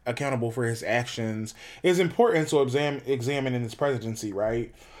his accountable for his actions is important to examine in his presidency,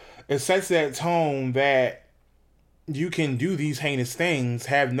 right? It sets that tone that you can do these heinous things,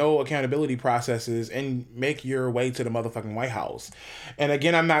 have no accountability processes, and make your way to the motherfucking White House. And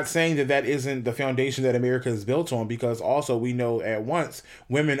again, I'm not saying that that isn't the foundation that America is built on, because also we know at once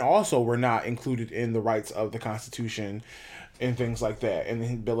women also were not included in the rights of the Constitution and things like that, and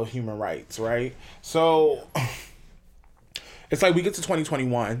the Bill of Human Rights, right? So it's like we get to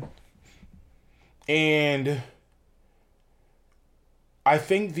 2021, and I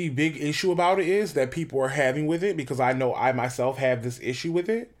think the big issue about it is that people are having with it, because I know I myself have this issue with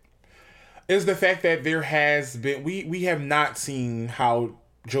it, is the fact that there has been, we have not seen how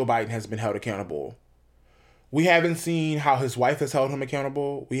Joe Biden has been held accountable. We haven't seen how his wife has held him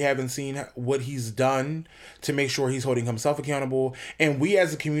accountable. We haven't seen what he's done to make sure he's holding himself accountable. And we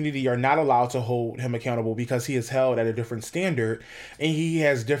as a community are not allowed to hold him accountable because he is held at a different standard and he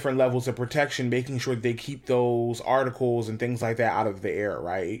has different levels of protection, making sure they keep those articles and things like that out of the air,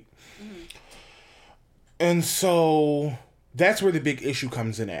 right? Mm-hmm. And so that's where the big issue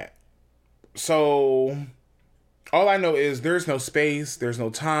comes in at. So all I know is there's no space, there's no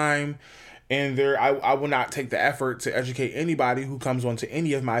time. And I will not take the effort to educate anybody who comes onto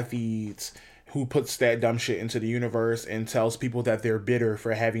any of my feeds who puts that dumb shit into the universe and tells people that they're bitter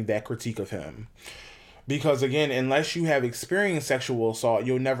for having that critique of him. Because again, unless you have experienced sexual assault,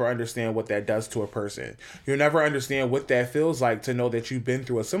 you'll never understand what that does to a person. You'll never understand what that feels like to know that you've been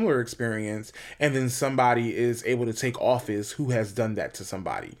through a similar experience and then somebody is able to take office who has done that to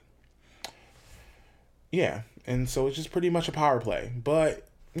somebody. Yeah, and so it's just pretty much a power play. But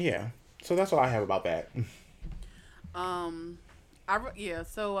yeah. So that's all I have about that. I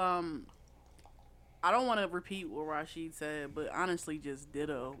don't want to repeat what Rasheed said, but honestly, just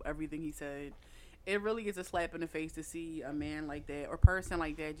ditto everything he said. It really is a slap in the face to see a man like that or person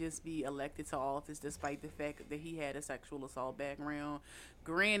like that just be elected to office despite the fact that he had a sexual assault background.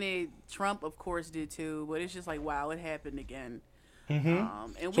 Granted, Trump, of course, did too, but it's just like, wow, it happened again. And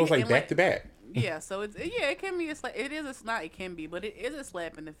so it's like back to back. Yeah, so it can be a slap. It is it can be, but it is a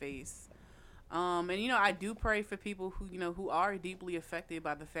slap in the face. And I do pray for people who are deeply affected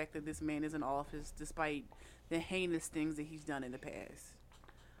by the fact that this man is in office, despite the heinous things that he's done in the past.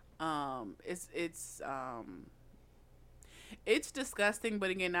 It's disgusting,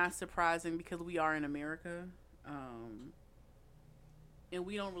 but again, not surprising because we are in America, and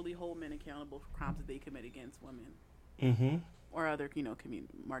we don't really hold men accountable for crimes that they commit against women, or other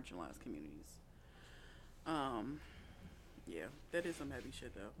marginalized communities. Yeah, that is some heavy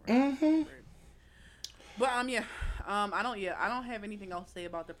shit though. Right? But I don't have anything else to say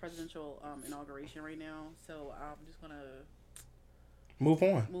about the presidential inauguration right now. So I'm just gonna Move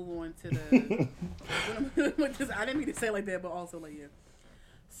on. Move on to the. I didn't mean to say it like that, but also like yeah.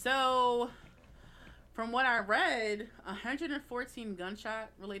 So, from what I read, 114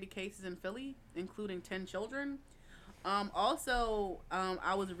 gunshot-related cases in Philly, including 10 children. I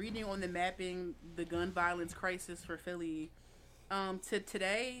was reading on the mapping the gun violence crisis for Philly. To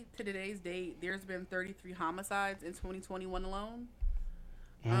today's date, there's been 33 homicides in 2021 alone,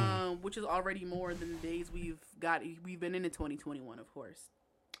 which is already more than the days we've been in 2021, of course.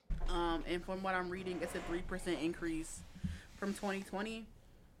 And from what I'm reading, it's a 3% increase from 2020.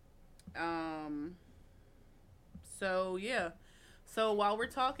 So yeah. So while we're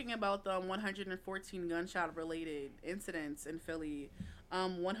talking about the 114 gunshot related incidents in Philly,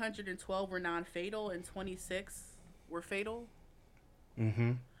 112 were non-fatal and 26 were fatal.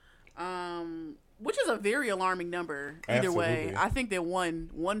 Mm-hmm. Which is a very alarming number. Either Absolutely. way, I think that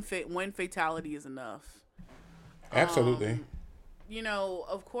one fatality is enough. Absolutely.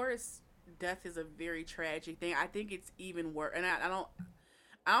 Of course, death is a very tragic thing. I think it's even worse, and I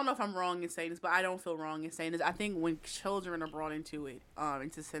don't know if I'm wrong in saying this, but I don't feel wrong in saying this. I think when children are brought into it,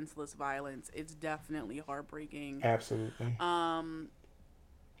 into senseless violence, it's definitely heartbreaking. Absolutely.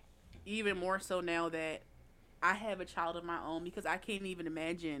 Even more so now that I have a child of my own, because I can't even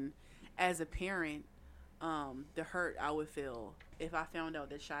imagine as a parent the hurt I would feel if I found out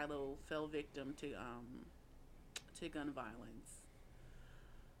that Shiloh fell victim to gun violence.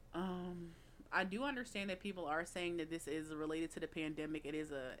 I do understand that people are saying that this is related to the pandemic. It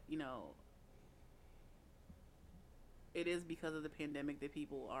is it is because of the pandemic that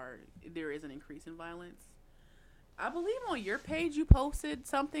there is an increase in violence. I believe on your page you posted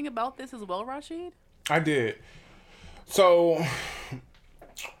something about this as well, Rasheed? I did. So,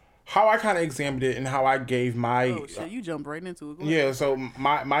 how I kind of examined it and how I gave my... Oh, shit, you jumped right into it. Yeah, so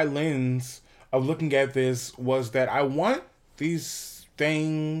my lens of looking at this was that I want these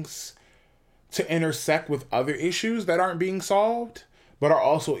things to intersect with other issues that aren't being solved, but are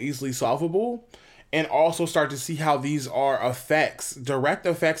also easily solvable, and also start to see how these are direct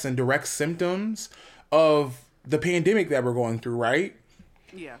effects and direct symptoms of the pandemic that we're going through, right?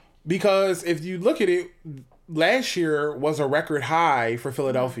 Yeah. Because if you look at it, last year was a record high for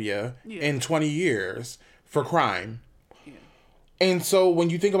Philadelphia in 20 years for crime. Yeah. And so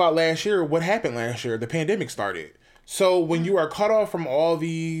when you think about last year, what happened last year? The pandemic started. So when you are cut off from all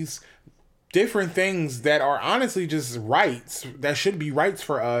these different things that are honestly just rights, that should be rights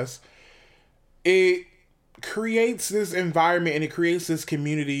for us, it creates this environment and it creates this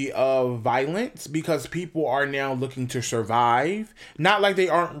community of violence because people are now looking to survive. Not like they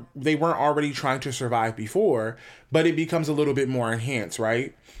weren't already trying to survive before, but it becomes a little bit more enhanced,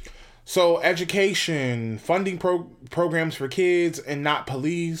 right? So education, funding programs for kids and not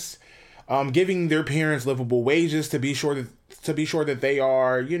police, giving their parents livable wages to be sure that they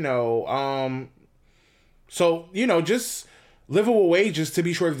are, just livable wages to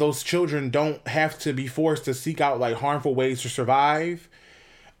be sure that those children don't have to be forced to seek out like harmful ways to survive,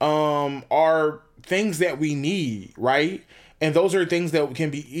 are things that we need, right? And those are things that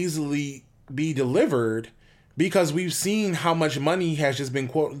can be easily be delivered because we've seen how much money has just been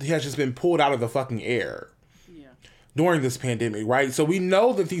pulled out of the fucking air during this pandemic, right? So we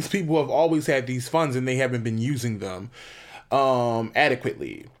know that these people have always had these funds and they haven't been using them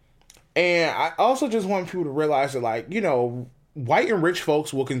adequately. And I also just want people to realize that, white and rich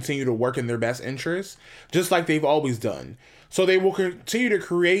folks will continue to work in their best interests, just like they've always done. So they will continue to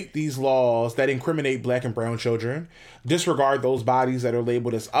create these laws that incriminate black and brown children, disregard those bodies that are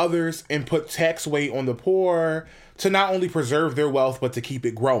labeled as others, and put tax weight on the poor to not only preserve their wealth, but to keep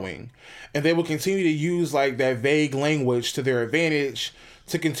it growing. And they will continue to use that vague language to their advantage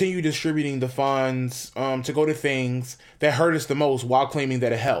to continue distributing the funds to go to things that hurt us the most while claiming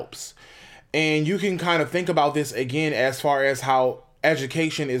that it helps. And you can kind of think about this again as far as how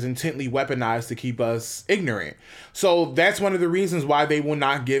education is intently weaponized to keep us ignorant. So that's one of the reasons why they will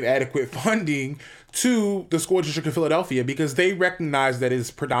not give adequate funding to the school district of Philadelphia, because they recognize that it's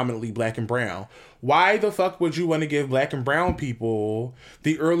predominantly black and brown. Why the fuck would you want to give black and brown people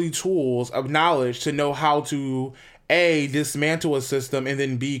the early tools of knowledge to know how to A, dismantle a system, and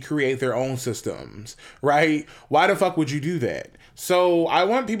then B, create their own systems, right? Why the fuck would you do that? So I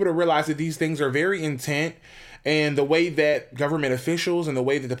want people to realize that these things are very intent, and the way that government officials and the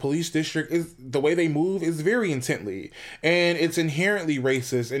way that the police district is, the way they move is very intently, and it's inherently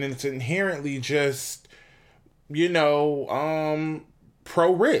racist, and it's inherently just,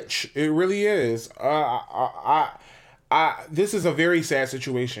 pro-rich. It really is. This is a very sad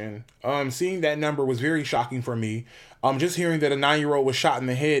situation. Seeing that number was very shocking for me. Just hearing that a 9-year-old was shot in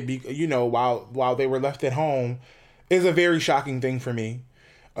the head, while they were left at home, is a very shocking thing for me.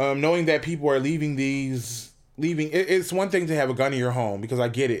 Knowing that people are it's one thing to have a gun in your home because I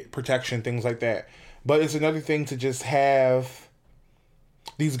get it, protection, things like that. But it's another thing to just have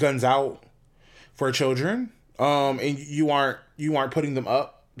these guns out for children, and you aren't putting them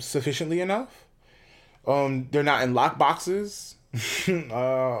up sufficiently enough. They're not in lock boxes, and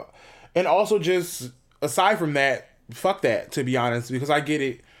also just aside from that, fuck that. To be honest, because I get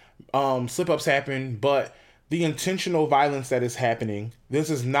it, slip ups happen, but the intentional violence that is happening, this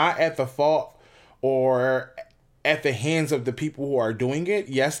is not at the fault or at the hands of the people who are doing it.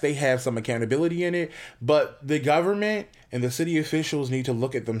 Yes, they have some accountability in it, but the government and the city officials need to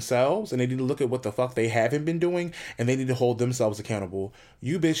look at themselves, and they need to look at what the fuck they haven't been doing, and they need to hold themselves accountable.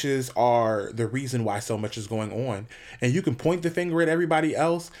 You bitches are the reason why so much is going on. And you can point the finger at everybody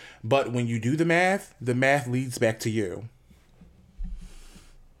else, but when you do the math leads back to you.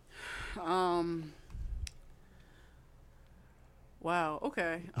 Wow.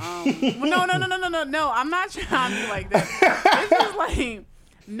 Okay. Well, no. I'm not trying to be like that. It's just like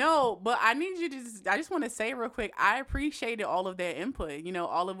no, but I need you to. I just want to say real quick. I appreciated all of that input. You know,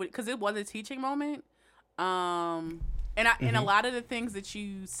 all of it because it was a teaching moment. And a lot of the things that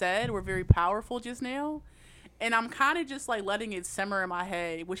you said were very powerful just now, and I'm kind of just like letting it simmer in my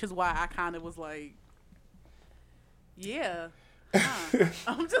head, which is why I kind of was like, yeah. I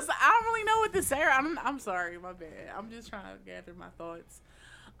don't really know what to say. I'm sorry, my bad. I'm just trying to gather my thoughts.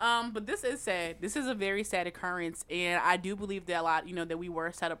 But this is sad. This is a very sad occurrence, and I do believe that a lot, that we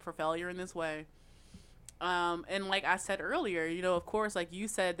were set up for failure in this way. And like I said earlier, of course, like you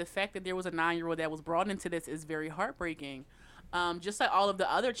said, the fact that there was a 9-year-old that was brought into this is very heartbreaking. Just like all of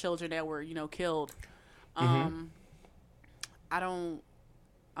the other children that were, killed. I'm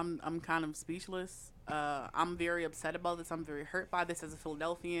kind of speechless. I'm very upset about this. I'm very hurt by this as a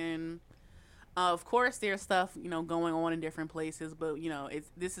Philadelphian. Of course, there's stuff, going on in different places, but,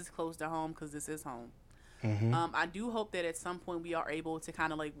 this is close to home because this is home. I do hope that at some point we are able to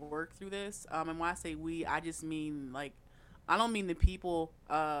kind of like work through this. And when I say we, I just mean like, I don't mean the people.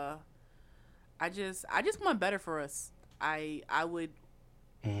 I just want better for us. I would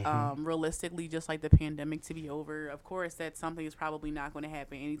realistically just like the pandemic to be over. Of course, that's something that's probably not going to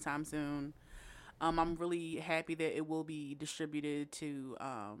happen anytime soon. I'm really happy that it will be distributed to,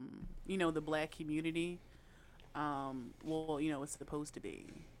 the Black community. It's supposed to be.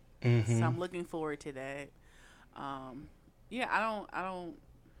 So I'm looking forward to that. I don't know.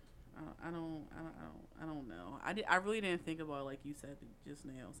 I really didn't think about it like you said just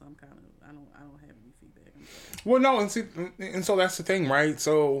now. So I'm kind of, I don't have any feedback. I'm sorry. Well, no, and so that's the thing, right?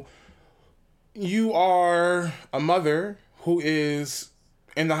 So you are a mother who is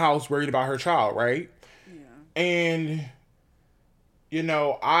in the house worried about her child, right? Yeah. And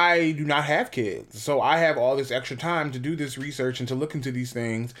I do not have kids, so I have all this extra time to do this research and to look into these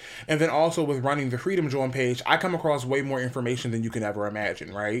things. And then also with running the Freedom Join page, I come across way more information than you can ever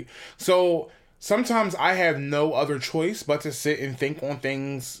imagine, right? So sometimes I have no other choice but to sit and think on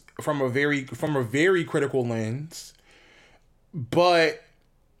things from a very critical lens. But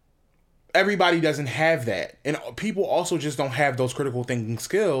everybody doesn't have that, and people also just don't have those critical thinking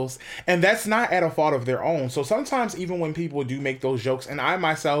skills, and that's not at a fault of their own. So sometimes even when people do make those jokes, and I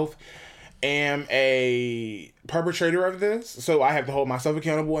myself am a perpetrator of this, so I have to hold myself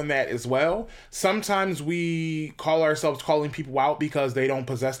accountable in that as well. Sometimes we call ourselves calling people out because they don't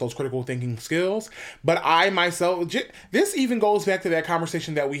possess those critical thinking skills. But I myself, this even goes back to that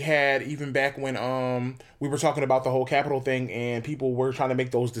conversation that we had even back when we were talking about the whole Capitol thing, and people were trying to make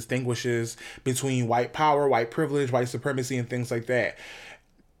those distinguishes between white power, white privilege, white supremacy, and things like that.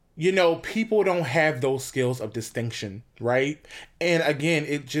 People don't have those skills of distinction, right? And again,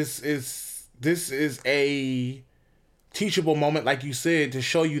 it just is. This is a teachable moment, like you said, to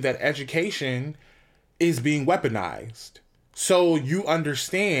show you that education is being weaponized. So you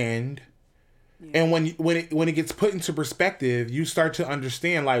understand, and when it gets put into perspective, you start to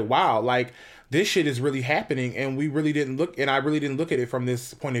understand, like, wow, like this shit is really happening, and I really didn't look at it from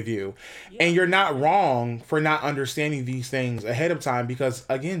this point of view. Yeah. And you're not wrong for not understanding these things ahead of time, because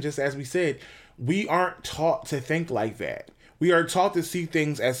again, just as we said, we aren't taught to think like that. We are taught to see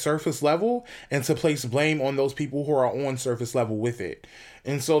things at surface level and to place blame on those people who are on surface level with it.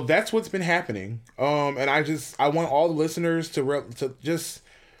 And so that's what's been happening. And I want all the listeners to just,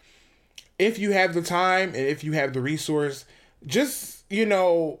 if you have the time and if you have the resource, just,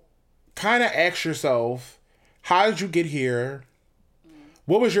 kind of ask yourself, how did you get here?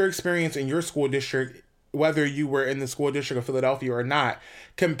 What was your experience in your school district, whether you were in the school district of Philadelphia or not?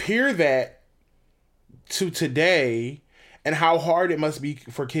 Compare that to today and how hard it must be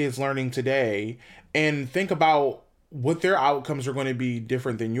for kids learning today, and think about what their outcomes are going to be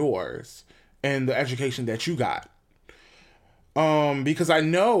different than yours and the education that you got. Because I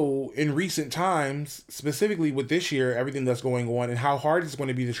know in recent times, specifically with this year, everything that's going on and how hard it's going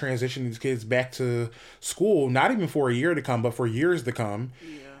to be to transition these kids back to school, not even for a year to come, but for years to come.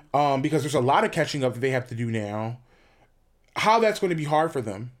 Yeah. Because there's a lot of catching up that they have to do now. How that's going to be hard for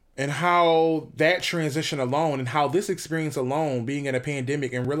them, and how that transition alone, and how this experience alone, being in a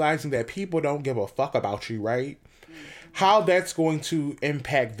pandemic and realizing that people don't give a fuck about you, right? How that's going to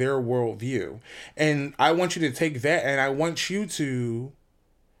impact their worldview. And I want you to take that and I want you to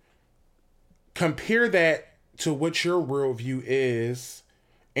compare that to what your worldview is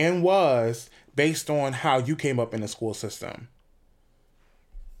and was based on how you came up in the school system.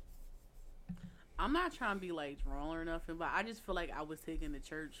 I'm not trying to be like wrong or nothing, but I just feel like I was taken to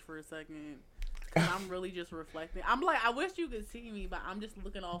church for a second. Cause I'm really just reflecting. I'm like, I wish you could see me, but I'm just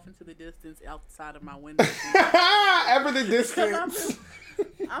looking off into the distance outside of my window. Ever the distance.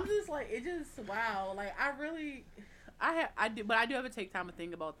 I'm just like, it just, wow. Like, I do have to take time to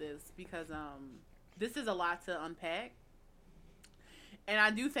think about this because this is a lot to unpack. And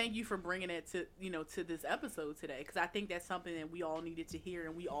I do thank you for bringing it to this episode today, because I think that's something that we all needed to hear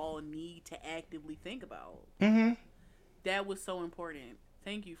and we all need to actively think about. Mm-hmm. That was so important.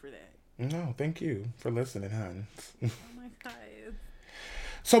 Thank you for that. No, thank you for listening, hon. Oh my God.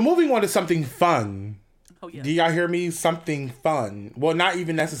 So moving on to something fun. Oh, yeah. Do y'all hear me? Something fun. Well, not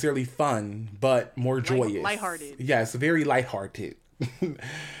even necessarily fun, but more joyous. Lighthearted. Yes, very lighthearted. The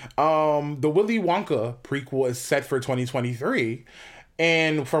Willy Wonka prequel is set for 2023.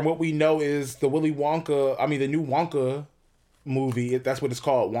 And from what we know is the new Wonka movie, that's what it's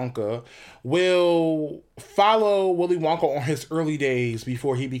called, Wonka, will follow Willy Wonka on his early days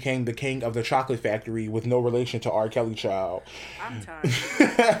before he became the king of the chocolate factory with no relation to R. Kelly child. I'm tired. I'm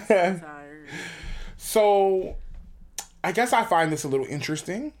so tired. So, I guess I find this a little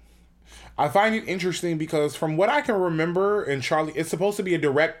interesting. I find it interesting because from what I can remember in Charlie, it's supposed to be a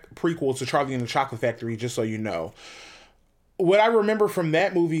direct prequel to Charlie and the Chocolate Factory, just so you know. What I remember from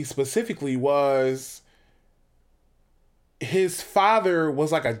that movie specifically was his father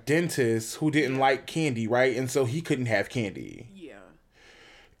was like a dentist who didn't like candy, right? And so he couldn't have candy. Yeah.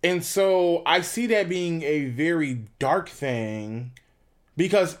 And so I see that being a very dark thing,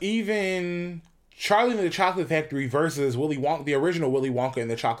 because even Charlie and the Chocolate Factory versus Willy Wonka, the original Willy Wonka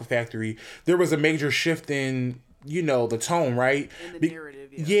and the Chocolate Factory, there was a major shift in, the tone, right? In the narrative,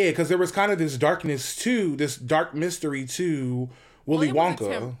 yeah. Yeah, because there was kind of this darkness too, this dark mystery to Willy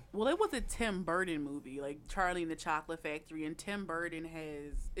Wonka. It was a Tim Burton movie, like Charlie and the Chocolate Factory, and Tim Burton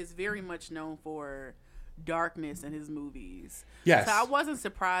is very much known for darkness in his movies. Yes. So I wasn't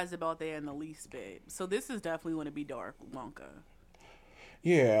surprised about that in the least bit. So this is definitely going to be dark Wonka.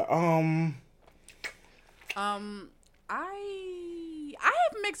 Yeah. I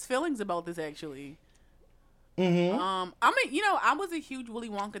have mixed feelings about this actually. Mm-hmm. I was a huge Willy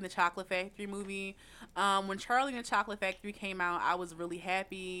Wonka and the Chocolate Factory movie. When Charlie and the Chocolate Factory came out, I was really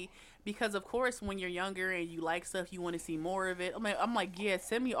happy because, of course, when you're younger and you like stuff, you want to see more of it. I'm like, yeah,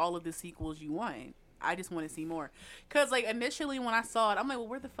 send me all of the sequels you want. I just want to see more. Because, like, initially when I saw it, I'm like, well,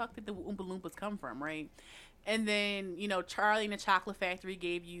 where the fuck did the Oompa Loompas come from, right? And then, Charlie and the Chocolate Factory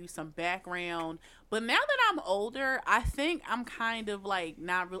gave you some background. But now that I'm older, I think I'm kind of like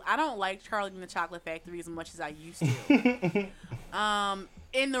not really. I don't like Charlie and the Chocolate Factory as much as I used to.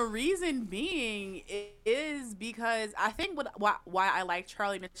 And the reason being is because I think why I like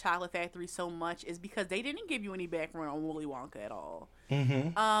Charlie and the Chocolate Factory so much is because they didn't give you any background on Willy Wonka at all.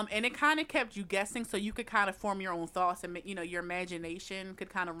 Mm-hmm. And it kind of kept you guessing, so you could kind of form your own thoughts and your imagination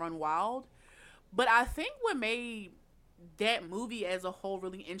could kind of run wild. But I think what made that movie as a whole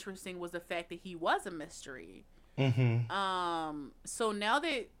really interesting was the fact that he was a mystery. Mm-hmm. So now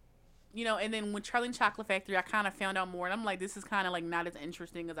that, and then with Charlie and Chocolate Factory, I kind of found out more. And I'm like, this is kind of like not as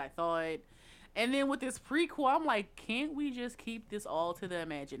interesting as I thought. And then with this prequel, I'm like, can't we just keep this all to the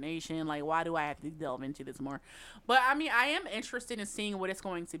imagination? Like, why do I have to delve into this more? But, I mean, I am interested in seeing what it's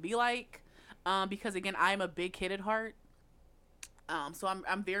going to be like. Because, again, I'm a big kid at heart. So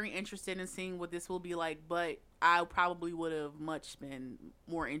I'm very interested in seeing what this will be like, but I probably would have much been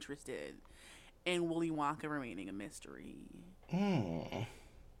more interested in Willy Wonka remaining a mystery. I'm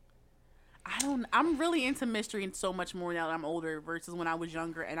really into mystery and so much more now that I'm older versus when I was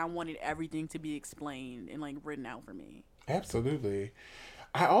younger and I wanted everything to be explained and like written out for me. Absolutely.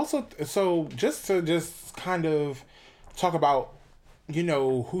 I also, so just to kind of talk about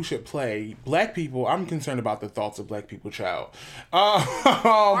who should play Black people. I'm concerned about the thoughts of Black people, child.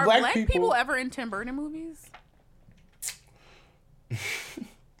 Are Black people ever in Tim Burton movies?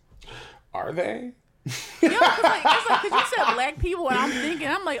 Are they? Yo, cause you said black people, and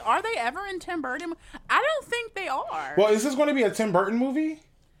I'm like, are they ever in Tim Burton? I don't think they are. Well, is this going to be a Tim Burton movie?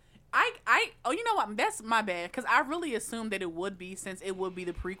 Oh, you know what? That's my bad, because I really assumed that it would be, since it would be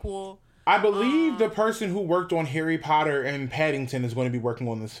the prequel. I believe the person who worked on Harry Potter and Paddington is going to be working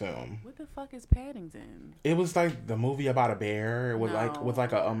on this film. What the fuck is Paddington? It was like the movie about a bear with No. with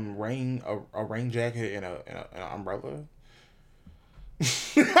like a rain jacket and an umbrella.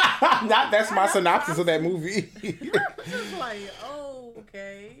 That's my synopsis of that movie. Just like, oh,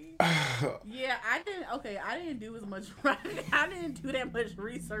 okay. Yeah, I didn't do as much. I didn't do that much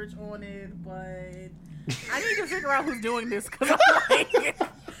research on it, but I need to figure out who's doing this, because I'm like,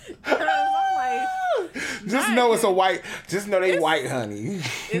 just know it's a white. Just know they white, honey.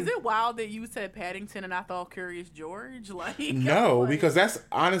 Is it wild that you said Paddington and I thought Curious George? Like, no, because that's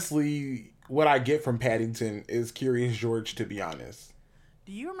honestly what I get from Paddington is Curious George. To be honest.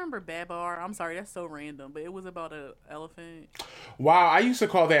 Do you remember Babar? I'm sorry, that's so random, but it was about an elephant. Wow, I used to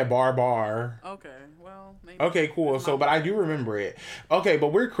call that Bar. Okay, well, maybe. Okay, cool. So, but I do remember it. Okay,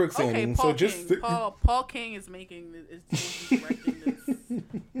 but we're quicksanding. Okay, so just King. Paul King is making is directing this.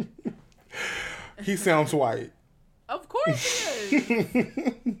 He sounds white. Of course he is.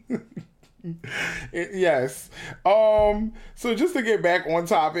 Yes. So just to get back on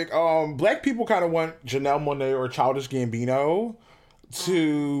topic, black people kind of want Janelle Monáe or Childish Gambino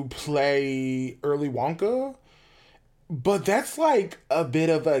to play Early Wonka, but that's like a bit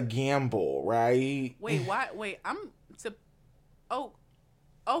of a gamble, right? Wait, why? Wait,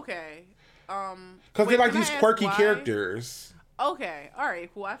 okay. Because they're like these quirky characters. Okay, all right,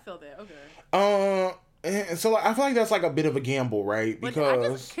 cool. I feel that. Okay. And so I feel like that's like a bit of a gamble, right?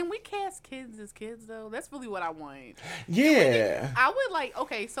 Because can we cast kids as kids though? That's really what I want. Yeah. I would like.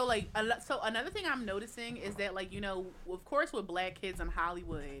 Okay, so like, so another thing I'm noticing is that, like, you know, of course with black kids in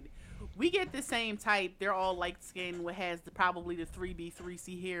Hollywood, we get the same type. They're all light skinned, what has probably the 3B,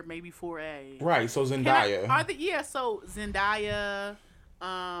 3C hair, maybe 4A. Right. So Zendaya. So Zendaya,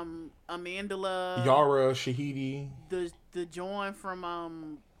 Amandla, Yara Shahidi, the John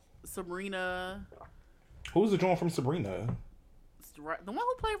from Sabrina. Who's the John from Sabrina? The one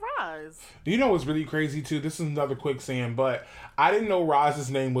who played Roz. Do you know what's really crazy too? This is another quicksand, but I didn't know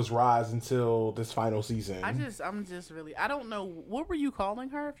Roz's name was Roz until this final season. I don't know. What were you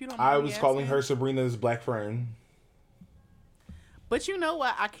calling her? If you don't know. I was calling her Sabrina's black friend. But you know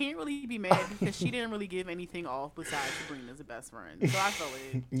what? I can't really be mad because she didn't really give anything off besides Sabrina's the best friend. So I feel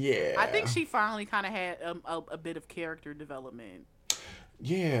it. Yeah. I think she finally kind of had a bit of character development.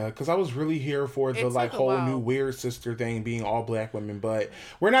 Yeah, because I was really here for the like whole new Weird Sister thing being all black women, but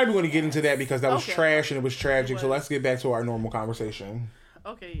we're not even going to get into that because that was trash and it was tragic. So let's get back to our normal conversation.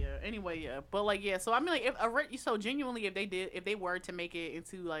 Okay, yeah. Anyway, yeah, but like, yeah. So I mean, like, so genuinely, if they were to make it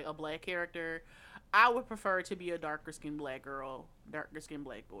into like a black character, I would prefer it to be a darker skinned black girl, darker skinned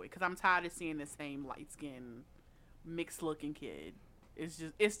black boy, because I'm tired of seeing the same light skinned, mixed looking kid.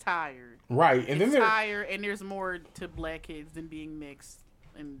 It's tired. Right, and it's tired, and there's more to black kids than being mixed.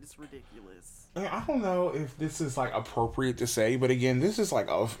 And it's ridiculous. I don't know if this is like appropriate to say, but again, this is like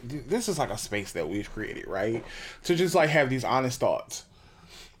a space that we've created, right? To just like have these honest thoughts.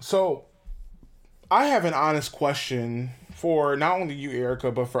 So, I have an honest question for not only you,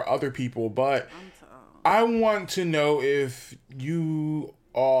 Erica, but for other people. But I want to know if you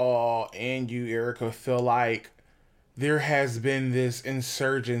all and you, Erica, feel like there has been this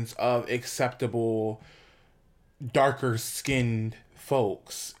insurgence of acceptable, darker skinned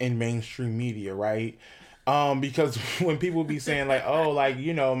folks in mainstream media, right? Because when people be saying like, oh, like,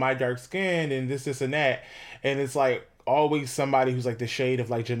 you know, my dark skin and this and that, and it's like always somebody who's like the shade of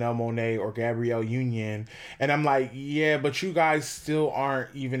like Janelle Monáe or Gabrielle Union, and I'm like, yeah, but you guys still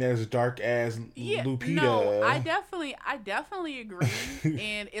aren't even as dark as Lupita. No, I definitely agree.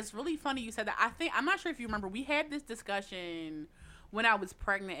 And it's really funny you said that. I'm not sure if you remember, we had this discussion when I was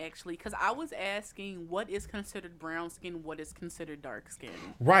pregnant, actually, because I was asking what is considered brown skin, what is considered dark skin.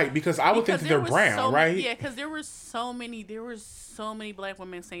 Right, because I would think that they're brown, right? Yeah, because there were so many black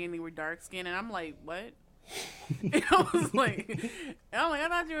women saying they were dark skin, and I'm like, what? And I was like, I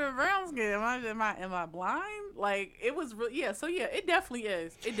thought you were brown skin. Am I blind? Like, it was really, yeah. So yeah, it definitely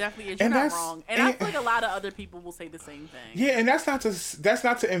is. It definitely is. You're not wrong. And I feel like a lot of other people will say the same thing. Yeah, and that's not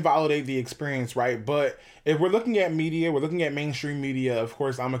to invalidate the experience, right? But if we're looking at media, we're looking at mainstream media. Of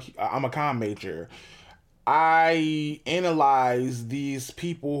course, I'm a comm major. I analyze these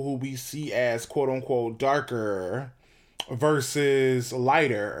people who we see as quote unquote darker versus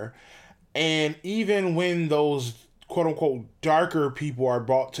lighter. And even when those quote-unquote darker people are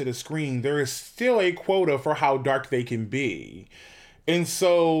brought to the screen, there is still a quota for how dark they can be. And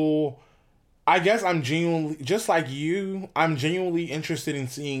so I guess I'm genuinely, just like you, I'm genuinely interested in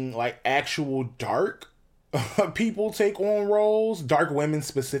seeing like actual dark people take on roles, dark women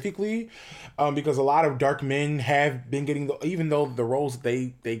specifically, because a lot of dark men have been getting even though the roles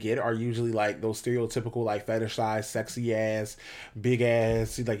they get are usually like those stereotypical like fetishized, sexy ass, big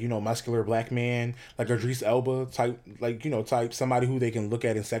ass, like muscular black man, like Idris Elba type, like type somebody who they can look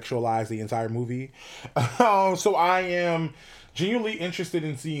at and sexualize the entire movie. So I am genuinely interested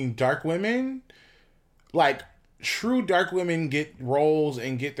in seeing dark women, like true dark women, get roles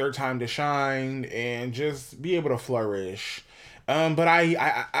and get their time to shine and just be able to flourish. But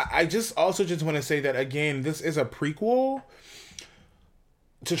I just also just want to say that again, this is a prequel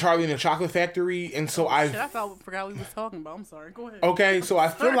to Charlie and the Chocolate Factory, and so I forgot we was talking about. I'm sorry. Go ahead. Okay, so I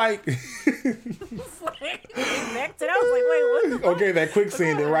feel like back to that. I was like, wait, what the fuck? Okay, that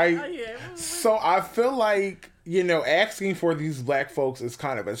quicksanding, right? Yeah. So I feel like asking for these black folks is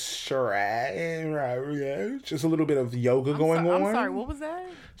kind of a stretch, right? Yeah, just a little bit of yoga going on. I'm sorry, what was that?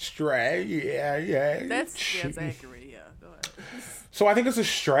 Stretch, yeah. That's accurate. Yeah, go ahead. So I think it's a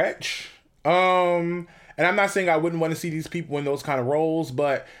stretch. And I'm not saying I wouldn't want to see these people in those kind of roles,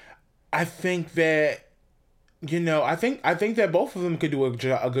 but I think that I think that both of them could do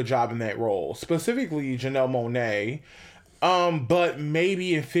a good job in that role. Specifically, Janelle Monáe. But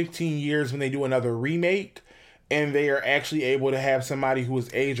maybe in 15 years when they do another remake and they are actually able to have somebody who is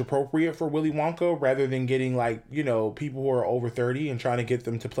age appropriate for Willy Wonka rather than getting like, people who are over 30 and trying to get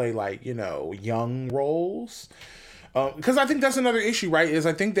them to play like, young roles. Because I think that's another issue, right? Is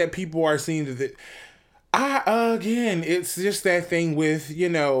I think that people are seeing that again, it's just that thing with,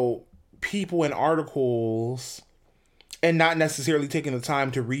 people in articles and not necessarily taking the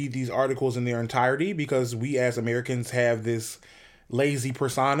time to read these articles in their entirety, because we as Americans have this lazy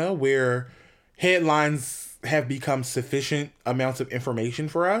persona where headlines have become sufficient amounts of information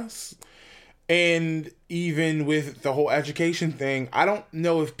for us. And even with the whole education thing, I don't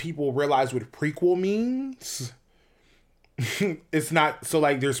know if people realize what prequel means. It's not, so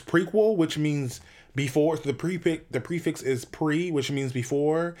like there's prequel, which means before, so the prefix is pre, which means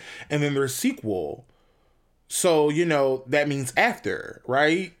before, and then there's sequel. So, that means after,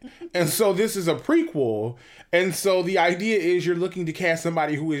 right? And so this is a prequel. And so the idea is you're looking to cast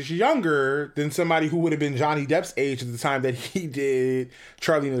somebody who is younger than somebody who would have been Johnny Depp's age at the time that he did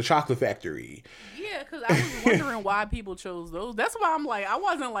Charlie and the Chocolate Factory. Yeah, because I was wondering why people chose those. That's why I'm like, I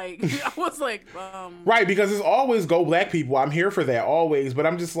was like... Right, because it's always go black people. I'm here for that, always. But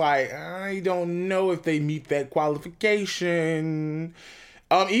I'm just like, I don't know if they meet that qualification.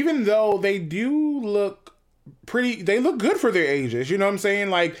 Even though they do look they look good for their ages. You know what I'm saying?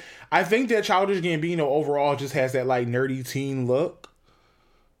 Like, I think that Childish Gambino overall just has that, like, nerdy teen look.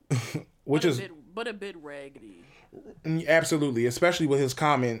 But a bit raggedy. Absolutely, especially with his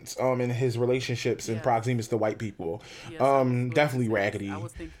comments and his relationships and proxemities to white people. Yes, definitely raggedy. I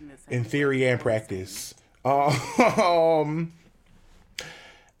was thinking the same in theory and practice. And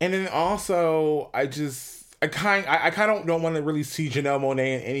then also, I kind of don't want to really see Janelle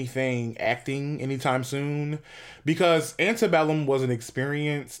Monáe in anything acting anytime soon, because Antebellum was an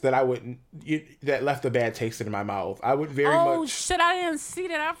experience that that left a bad taste in my mouth. I would very much. Oh shit! I didn't see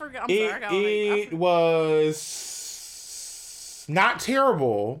that. I forgot. I'm sorry. It was not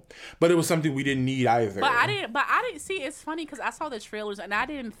terrible, but it was something we didn't need either. But I didn't see. It's funny because I saw the trailers and I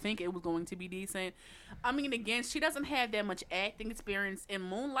didn't think it was going to be decent. I mean, again, she doesn't have that much acting experience. In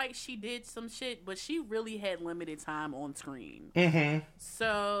Moonlight, she did some shit, but she really had limited time on screen. Mm-hmm.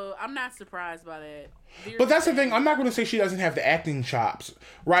 So I'm not surprised by that. But that's the thing. I'm not going to say she doesn't have the acting chops,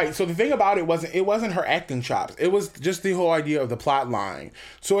 right? So the thing about it wasn't her acting chops. It was just the whole idea of the plot line.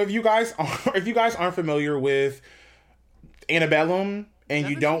 So if you guys aren't familiar with Antebellum, and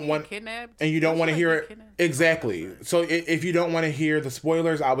you don't want to hear it exactly. So if you don't want to hear the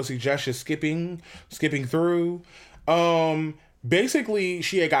spoilers, I would suggest just skipping through. Basically,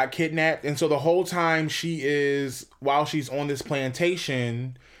 she had got kidnapped, and so the whole time while she's on this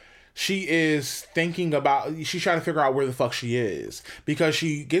plantation, she is she's trying to figure out where the fuck she is, because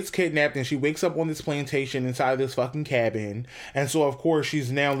she gets kidnapped and she wakes up on this plantation inside of this fucking cabin. And so of course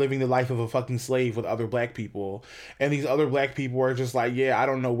she's now living the life of a fucking slave with other black people. And these other black people are just like, yeah, I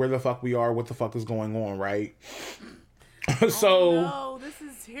don't know where the fuck we are, what the fuck is going on, right? So no, this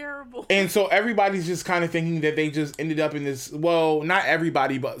is terrible. And so everybody's just kind of thinking that they just ended up in this, well, not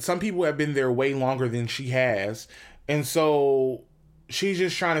everybody, but some people have been there way longer than she has. And so she's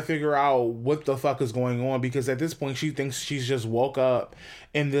just trying to figure out what the fuck is going on, because at this point she thinks she's just woke up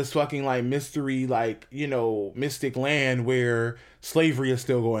in this fucking like mystery, like, mystic land where slavery is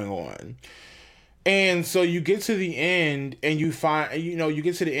still going on. And so you get to the end and you find, you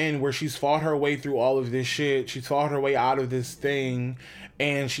get to the end where she's fought her way through all of this shit. She's fought her way out of this thing,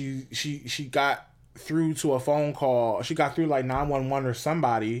 and she got through to a phone call. She got through like 911 or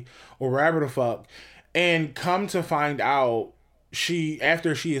somebody or wherever the fuck. And come to find out,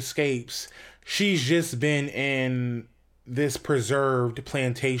 after she escapes, she's just been in this preserved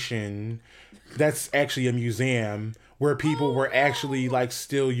plantation that's actually a museum where people were actually like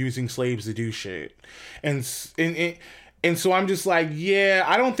still using slaves to do shit. And so I'm just like, yeah,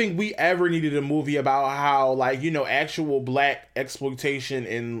 I don't think we ever needed a movie about how like, actual black exploitation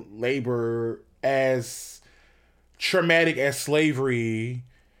and labor, as traumatic as slavery,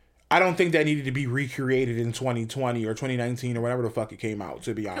 I don't think that needed to be recreated in 2020 or 2019 or whatever the fuck it came out,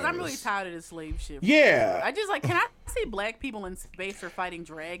 to be honest. Because I'm really tired of this slave shit. Yeah. I just like, can I see black people in space for fighting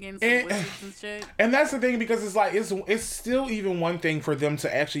dragons and wizards and shit? And that's the thing, because it's like, it's still even one thing for them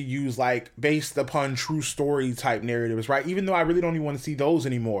to actually use like based upon true story type narratives, right? Even though I really don't even want to see those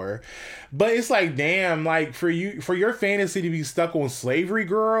anymore. But it's like, damn, like for your fantasy to be stuck on slavery,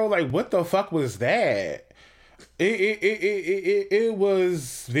 girl, like what the fuck was that? It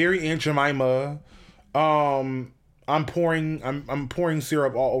was very Aunt Jemima. I'm pouring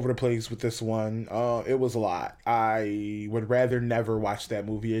syrup all over the place with this one. It was a lot. I would rather never watch that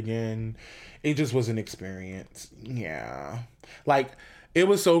movie again. It just was an experience. Yeah. Like, it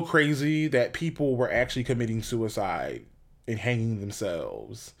was so crazy that people were actually committing suicide and hanging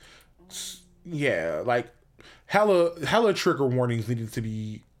themselves. Yeah, like hella trigger warnings needed to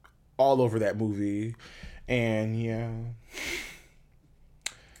be all over that movie. And yeah.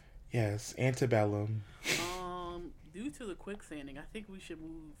 Yes, Antebellum. Due to the quicksanding, I think we should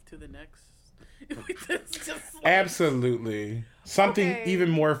move to the next. Absolutely. Something even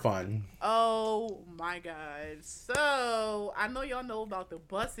more fun. Oh my god. So, I know y'all know about the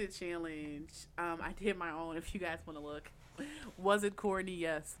Busted Challenge. I did my own if you guys want to look. Was it corny?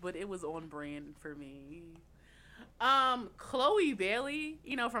 Yes, but it was on brand for me. Chloe Bailey,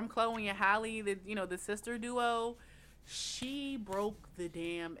 from Chloe and Halle, the sister duo, she broke the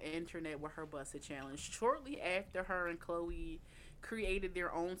damn internet with her Busted Challenge. Shortly after her and Chloe created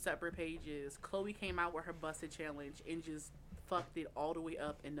their own separate pages, Chloe came out with her Busted Challenge and just fucked it all the way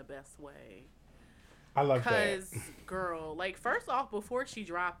up in the best way. I love that. Because, girl, like, first off, before she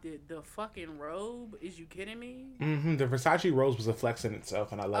dropped it, the fucking robe, is you kidding me? Mm-hmm. The Versace rose was a flex in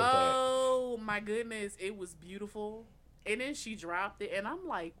itself, and I love that. Oh, my goodness. It was beautiful. And then she dropped it, and I'm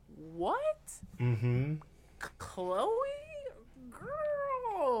like, what? Mm-hmm. Chloe?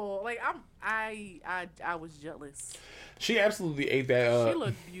 Girl. Like, I was jealous. She absolutely ate that. She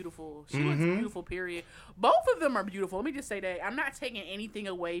looked beautiful. She looks beautiful, period. Both of them are beautiful. Let me just say that. I'm not taking anything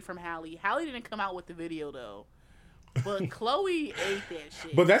away from Halle. Halle didn't come out with the video, though. But Chloe ate that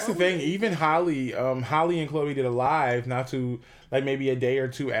shit. But that's Chloe the thing. Even Halle and Chloe did a live not too, like maybe a day or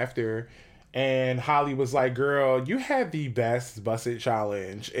two after. And Halle was like, girl, you had the best Busted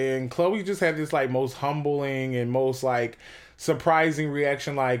Challenge. And Chloe just had this like most humbling and most like surprising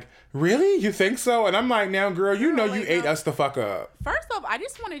reaction, like, really? You think so? And I'm like, now, girl, you ate us the fuck up. First off, I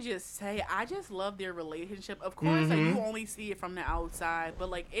just want to just say, I just love their relationship. Of course, like, you only see it from the outside,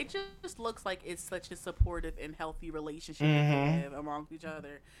 but like, it just looks like it's such a supportive and healthy relationship that they have amongst each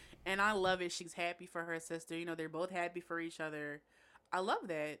other. And I love it. She's happy for her sister. They're both happy for each other. I love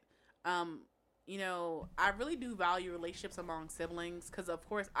that. I really do value relationships among siblings because, of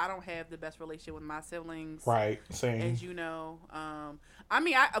course, I don't have the best relationship with my siblings. Right, same. As you know.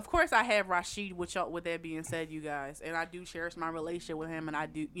 Of course, I have Rasheed, with that being said, you guys. And I do cherish my relationship with him, and I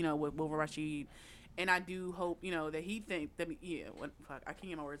do, with Rasheed. And I do hope, that he thinks that, I can't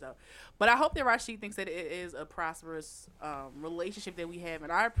get my words out. But I hope that Rasheed thinks that it is a prosperous relationship that we have.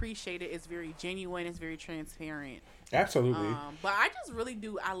 And I appreciate it. It's very genuine. It's very transparent. Absolutely. But I just really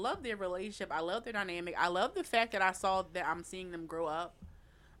do. I love their relationship. I love their dynamic. I love the fact that I'm seeing them grow up,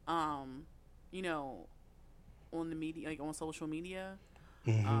 on the media, like on social media.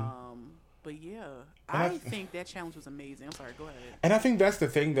 But yeah, I think that challenge was amazing. I'm sorry, go ahead. And I think that's the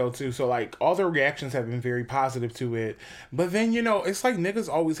thing though too. So like all the reactions have been very positive to it. But then, it's like niggas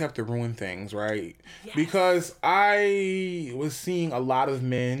always have to ruin things, right? Yes. Because I was seeing a lot of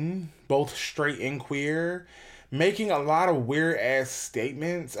men, both straight and queer, making a lot of weird ass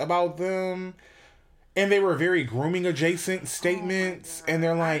statements about them. And they were very grooming adjacent statements. And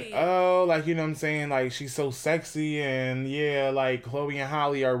they're like, oh, like, what I'm saying? Like, she's so sexy. And yeah, like, Chloe and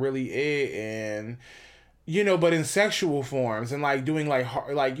Halle are really it. And, but in sexual forms. And like doing like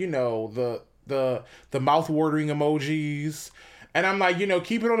the mouth-watering emojis. And I'm like,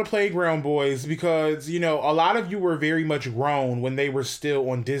 keep it on the playground, boys. Because, a lot of you were very much grown when they were still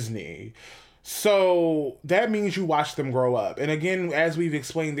on Disney. So that means you watch them grow up. And again, as we've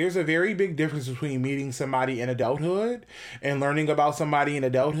explained, there's a very big difference between meeting somebody in adulthood and learning about somebody in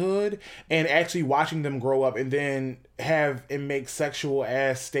adulthood and actually watching them grow up and then have and make sexual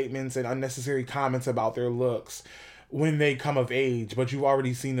ass statements and unnecessary comments about their looks when they come of age, but you've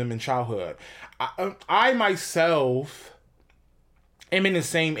already seen them in childhood. I myself am in the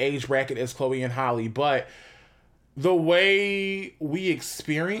same age bracket as Chloe and Holly, but the way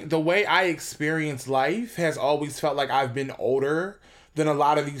I experience life has always felt like I've been older than a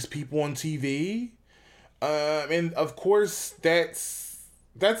lot of these people on TV. And of course that's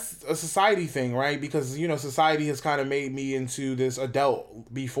a society thing, right? Because society has kind of made me into this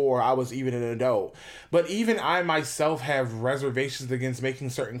adult before I was even an adult. But even I myself have reservations against making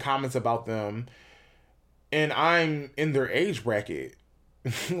certain comments about them, and I'm in their age bracket.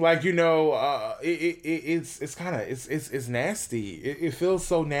 Like it's kind of it's nasty. It feels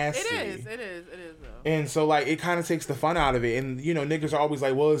so nasty. It is though. And so like it kind of takes the fun out of it. And niggas are always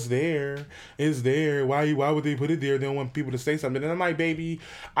like, well, it's there. Why would they put it there? They don't want people to say something. And I'm like, baby,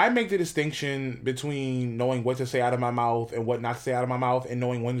 I make the distinction between knowing what to say out of my mouth and what not to say out of my mouth, and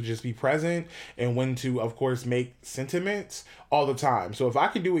knowing when to just be present and when to, of course, make sentiments all the time. So if I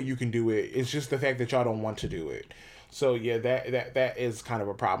can do it, you can do it. It's just the fact that y'all don't want to do it. So yeah, that is kind of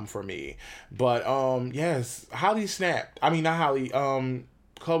a problem for me. But yes, Holly snapped. I mean, not Holly.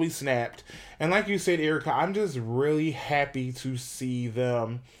 Chloe snapped. And like you said, Erica, I'm just really happy to see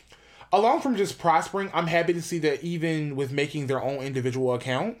them. Along from just prospering, I'm happy to see that even with making their own individual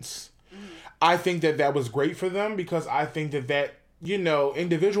accounts, I think that was great for them, because I think that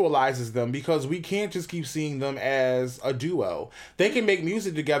individualizes them, because we can't just keep seeing them as a duo. They can make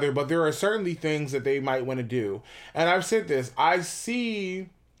music together, but there are certainly things that they might want to do. And I've said this, I see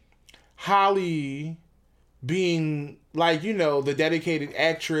Holly being like, the dedicated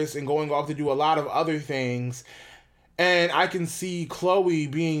actress and going off to do a lot of other things. And I can see Chloe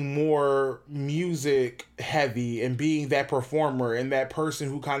being more music heavy and being that performer and that person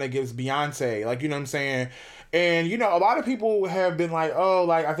who kind of gives Beyonce, like, what I'm saying? And, a lot of people have been like, oh,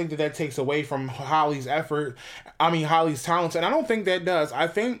 like, I think that takes away from Holly's Holly's talents. And I don't think that does. I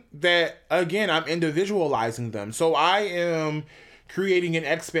think that, again, I'm individualizing them. So I am creating an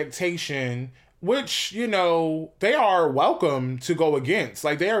expectation, which, they are welcome to go against.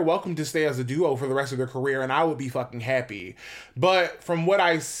 Like, they are welcome to stay as a duo for the rest of their career, and I would be fucking happy. But from what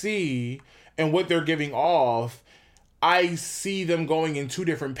I see and what they're giving off, I see them going in two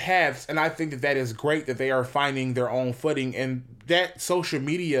different paths, and I think that is great that they are finding their own footing, and that social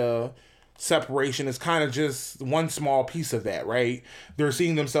media separation is kind of just one small piece of that, right? They're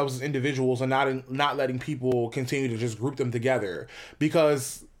seeing themselves as individuals and not letting people continue to just group them together,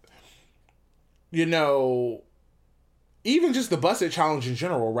 because even just the Busted Challenge in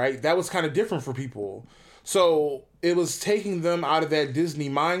general, right? That was kind of different for people. So it was taking them out of that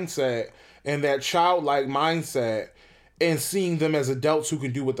Disney mindset and that childlike mindset and seeing them as adults who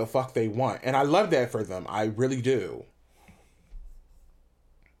can do what the fuck they want. And I love that for them. I really do.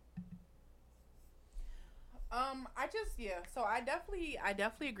 So I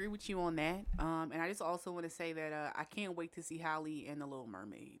definitely agree with you on that. And I just also want to say that I can't wait to see Holly and the Little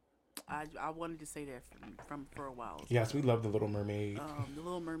Mermaid. I wanted to say that from for a while. Yes, we love the Little Mermaid. The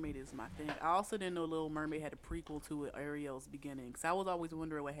Little Mermaid is my thing. I also didn't know Little Mermaid had a prequel to it, Ariel's beginning. So I was always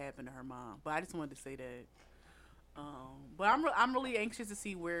wondering what happened to her mom. But I just wanted to say that. But I'm really anxious to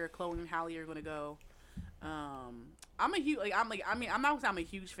see where Chloe and Holly are gonna go. I'm a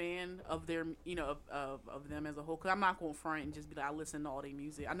huge fan of their, of them as a whole. Cause I'm not going to front and just be like, I listen to all their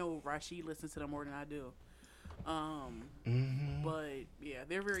music. I know Rasheed listens to them more than I do. But yeah,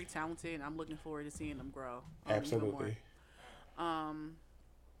 they're very talented, and I'm looking forward to seeing them grow. Absolutely.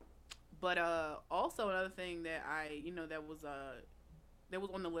 But also another thing that that was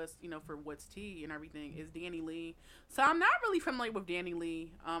on the list, for what's tea and everything, is Danny Lee. So I'm not really familiar with Danny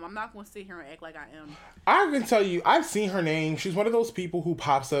Lee. I'm not going to sit here and act like I am. I can tell you, I've seen her name. She's one of those people who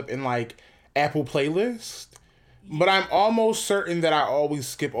pops up in like Apple playlist. Yeah. But I'm almost certain that I always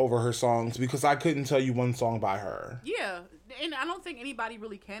skip over her songs because I couldn't tell you one song by her. Yeah, and I don't think anybody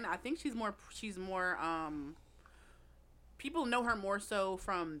really can. I think she's more people know her more so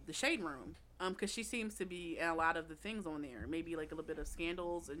from the Shade Room. Because she seems to be in a lot of the things on there. Maybe like a little bit of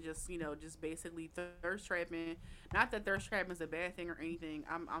scandals and just, just basically thirst trapping. Not that thirst trapping is a bad thing or anything.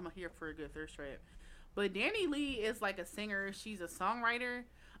 I'm here for a good thirst trap. But Danny Lee is like a singer. She's a songwriter.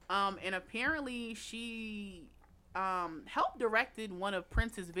 And apparently she helped directed one of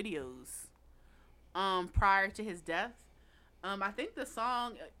Prince's videos prior to his death. I think the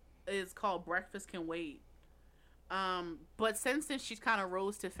song is called Breakfast Can Wait. But since then she's kind of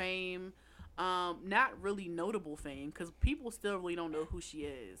rose to fame. Not really notable fame because people still really don't know who she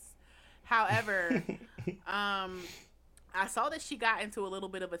is. However, I saw that she got into a little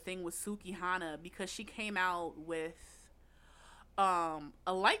bit of a thing with Suki Hana because she came out with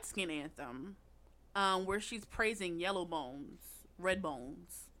a light skin anthem where she's praising yellow bones, red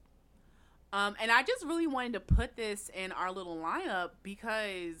bones. And I just really wanted to put this in our little lineup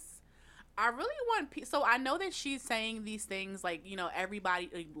because I really want. So I know that she's saying these things like, you know, everybody,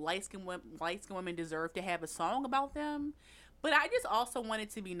 like, light skinned women deserve to have a song about them. But I just also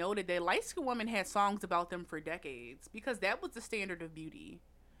wanted to be noted that light skinned women had songs about them for decades because that was the standard of beauty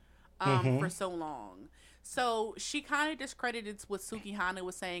Mm-hmm. for so long. So she kind of discredited what Suki Hana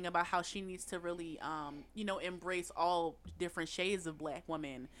was saying about how she needs to really, you know, embrace all different shades of black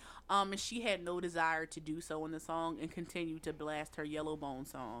women. And she had no desire to do so in the song and continued to blast her Yellow Bone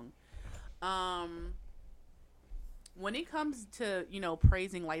song. Um, when it comes to, you know,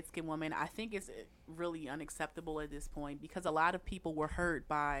 praising light skinned women, I think it's really unacceptable at this point because a lot of people were hurt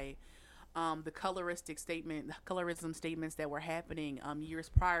by the colorism statements that were happening years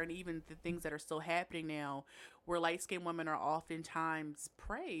prior, and even the things that are still happening now, where light skinned women are oftentimes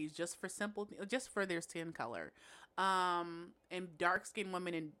praised just for their skin color, and dark skinned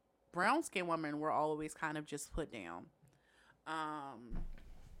women and brown skinned women were always kind of just put down. Um,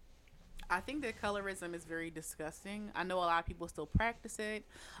 I think that colorism is very disgusting. I know a lot of people still practice it.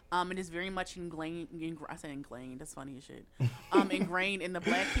 It is very much I said ingrained. That's funny as shit. Ingrained in the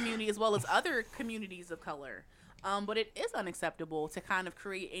black community as well as other communities of color. But it is unacceptable to kind of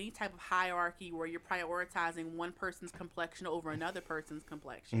create any type of hierarchy where you're prioritizing one person's complexion over another person's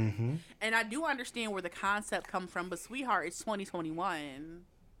complexion. Mm-hmm. And I do understand where the concept comes from, but sweetheart, it's 2021.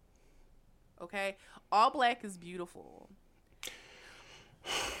 Okay, all black is beautiful.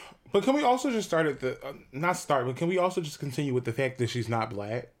 But can we also just start at the not start, but can we also just continue with the fact that she's not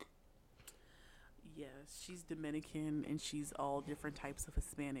black? Yes, she's Dominican and she's all different types of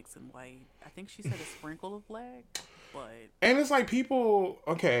Hispanics and white. I think she said a sprinkle of black, but And it's like people,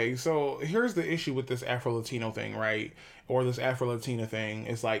 okay, so here's the issue with this Afro Latino thing, right? Or this Afro Latina thing.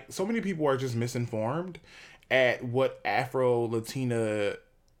 It's like so many people are just misinformed at what Afro Latino,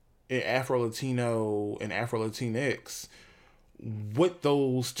 and Afro Latinx, what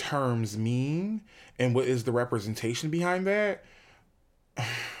those terms mean and what is the representation behind that.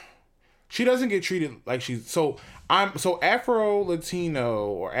 She doesn't get treated like she's so Afro Latino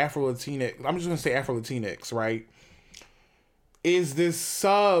or Afro Latinx. I'm just gonna say Afro Latinx, right? Is this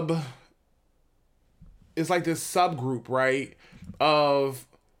it's like this subgroup, right, of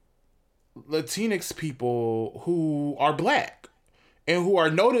Latinx people who are black and who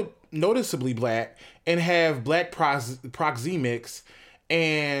are noticeably black and have black proxemics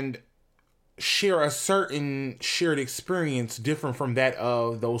and share a certain shared experience different from that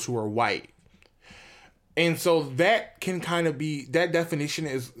of those who are white. And so that can kind of be, that definition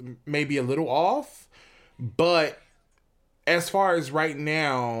is maybe a little off, but as far as right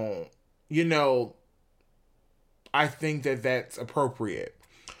now, you know, I think that that's appropriate.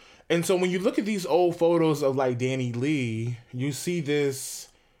 And so when you look at these old photos of like Danny Lee, you see this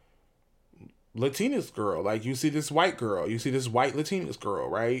Latinx girl, like you see this white girl, you see this white Latinx girl,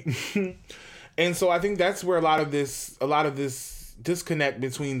 right? And so I think that's where a lot of this disconnect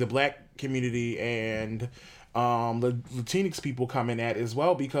between the black community and Latinx people come in at as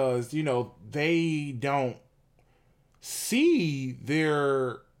well, because, you know, they don't see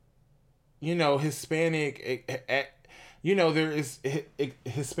their, you know, Hispanic, you know, there is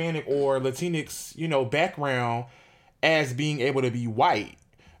Hispanic or Latinx, you know, background as being able to be white.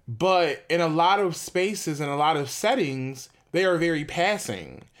 But in a lot of spaces and a lot of settings, they are very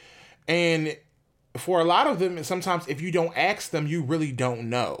passing. And for a lot of them, sometimes if you don't ask them, you really don't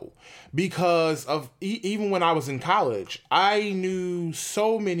know. Because of even when I was in college, I knew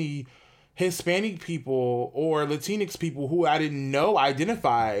so many Hispanic people or Latinx people who I didn't know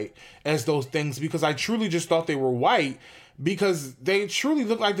identified as those things, because I truly just thought they were white, because they truly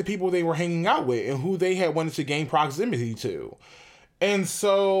looked like the people they were hanging out with and who they had wanted to gain proximity to. And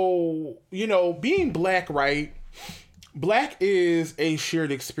so, you know, being black, right? Black is a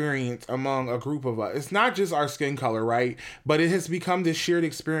shared experience among a group of us. It's not just our skin color, right? But it has become this shared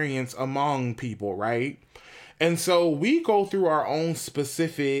experience among people, right? And so we go through our own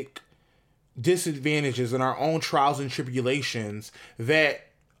specific disadvantages and our own trials and tribulations that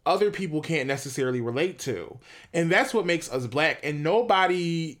other people can't necessarily relate to. And that's what makes us black. And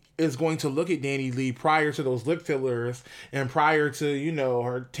nobody is going to look at Danny Lee prior to those lip fillers and prior to, you know,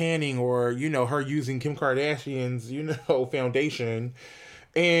 her tanning or, you know, her using Kim Kardashian's, you know, foundation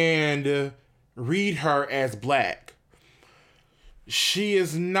and read her as black. she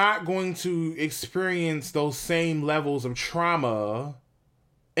is not going to experience those same levels of trauma.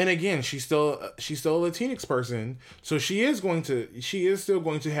 And again, she's still a Latinx person, so she is still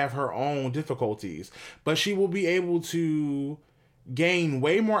going to have her own difficulties, but she will be able to gain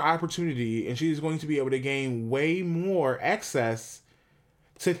way more opportunity, and she's going to be able to gain way more access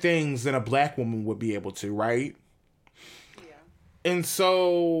to things than a black woman would be able to, right? Yeah. And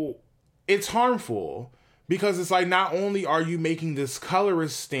so it's harmful because it's like not only are you making this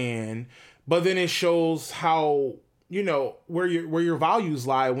colorist stand, but then it shows how where your values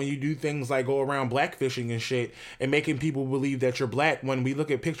lie when you do things like go around blackfishing and shit and making people believe that you're black when we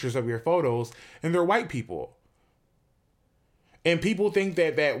look at pictures of your photos and they're white people. And people think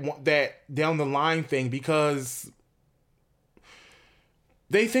that down the line thing because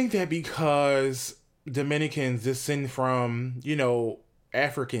they think that because Dominicans descend from,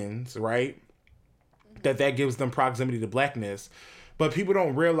 Africans, right? That gives them proximity to blackness. But people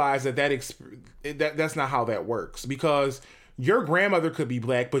don't realize that's not how that works. Because your grandmother could be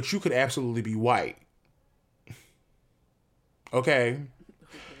black, but you could absolutely be white. Okay?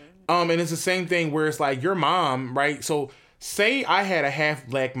 And it's the same thing where it's like your mom, right? So say I had a half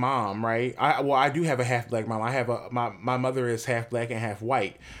black mom, right? I do have a half black mom. I have my mother is half black and half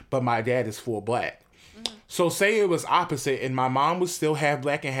white, but my dad is full black. So say it was opposite and my mom was still half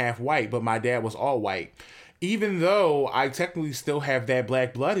black and half white, but my dad was all white. Even though I technically still have that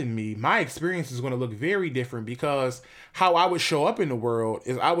black blood in me, my experience is going to look very different because how I would show up in the world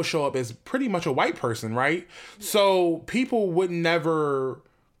is I would show up as pretty much a white person, right? Yeah. So people would never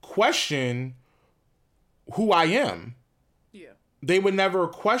question who I am. Yeah. They would never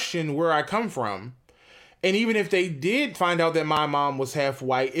question where I come from. And even if they did find out that my mom was half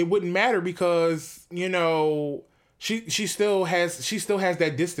white, it wouldn't matter because, she still has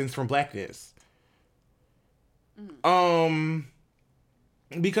that distance from blackness.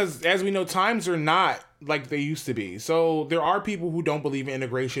 Because as we know, times are not like they used to be. So there are people who don't believe in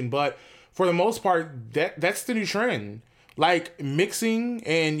integration, but for the most part, that's the new trend. Like mixing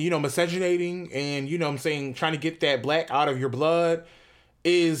and, miscegenating and, I'm saying, trying to get that black out of your blood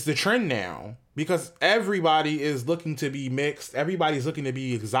is the trend now. Because everybody is looking to be mixed. Everybody's looking to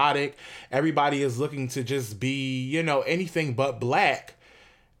be exotic. Everybody is looking to just be, anything but black.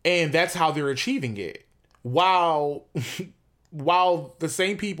 And that's how they're achieving it. While the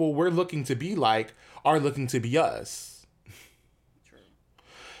same people we're looking to be like are looking to be us. True.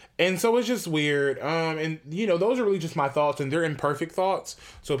 And so it's just weird. And those are really just my thoughts, and they're imperfect thoughts.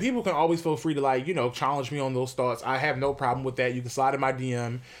 So people can always feel free to challenge me on those thoughts. I have no problem with that. You can slide in my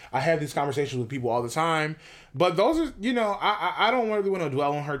DM. I have these conversations with people all the time. But those are, I don't really want to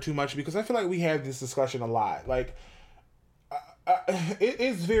dwell on her too much because I feel like we have this discussion a lot. Like,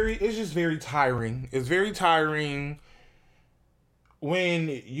 it's just very tiring. It's very tiring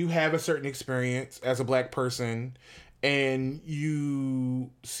when you have a certain experience as a black person and you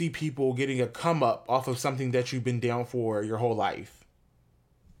see people getting a come up off of something that you've been down for your whole life.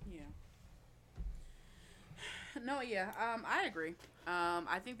 Yeah. No, yeah. I agree.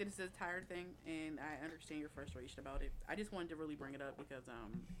 I think that it's a tired thing, and I understand your frustration about it. I just wanted to really bring it up because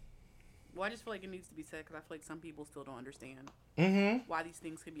I just feel like it needs to be said because I feel like some people still don't understand why these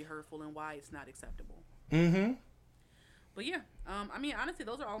things can be hurtful and why it's not acceptable. But yeah, honestly,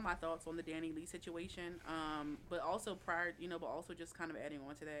 those are all my thoughts on the Danny Lee situation. But also but also just kind of adding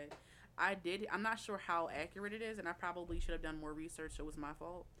on to that, I'm not sure how accurate it is, and I probably should have done more research, so it was my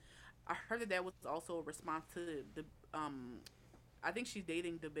fault. I heard that was also a response to the, I think she's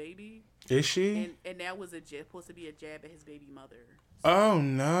dating the baby. Is she? And that was supposed to be a jab at his baby mother. So, oh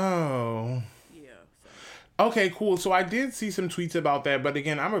no. Yeah. So. Okay, cool. So I did see some tweets about that, but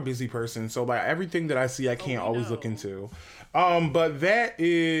again, I'm a busy person, so like everything that I see, I can't always look into. But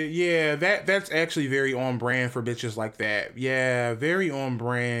that's actually very on brand for bitches like that. Yeah, very on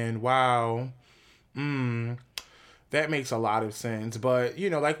brand. Wow. That makes a lot of sense. But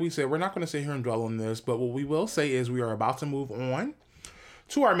like we said, we're not going to sit here and dwell on this. But what we will say is we are about to move on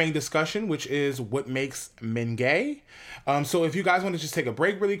to our main discussion, which is what makes men gay. So if you guys want to just take a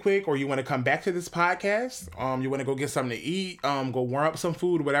break really quick, or you want to come back to this podcast, you want to go get something to eat, go warm up some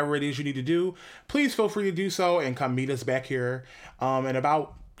food, whatever it is you need to do, please feel free to do so and come meet us back here in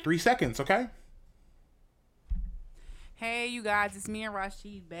about 3 seconds, okay? Hey, you guys, it's me and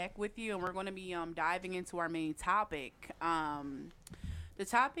Rasheed back with you, and we're going to be diving into our main topic. The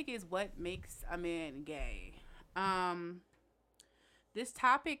topic is what makes a man gay. This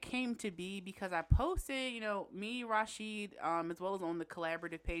topic came to be because I posted, me, Rasheed, as well as on the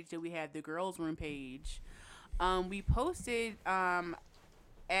collaborative page that we have, the Girls Room page. We posted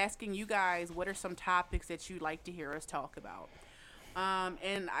asking you guys what are some topics that you'd like to hear us talk about.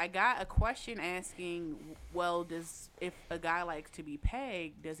 And I got a question asking, well, does if a guy likes to be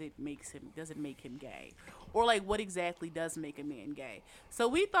pegged, does it make him gay, or like what exactly does make a man gay? So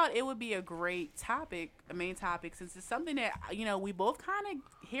we thought it would be a great topic, a main topic, since it's something that we both kind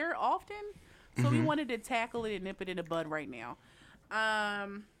of hear often. So we wanted to tackle it and nip it in the bud right now.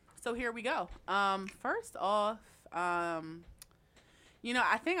 So here we go. First off, I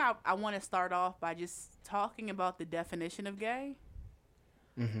think I want to start off by just talking about the definition of gay.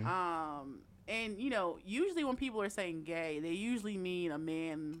 And usually when people are saying gay, they usually mean a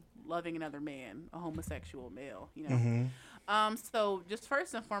man loving another man, a homosexual male. So just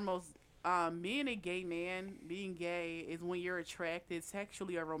first and foremost, being a gay man, being gay is when you're attracted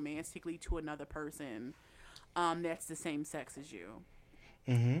sexually or romantically to another person, that's the same sex as you.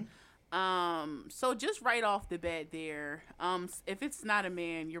 So just right off the bat there, if it's not a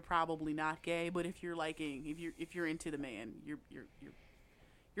man, you're probably not gay. But if you're if you're into the man,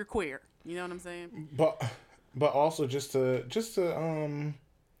 you're queer. You know what I'm saying? But also just to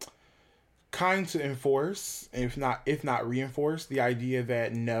kind to enforce, if not reinforce, the idea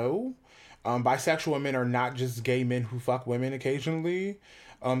that no, bisexual men are not just gay men who fuck women occasionally.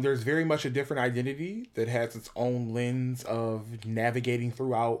 There's very much a different identity that has its own lens of navigating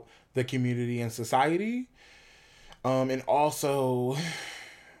throughout the community and society. And also,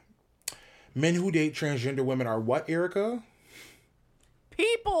 men who date transgender women are what, Erica?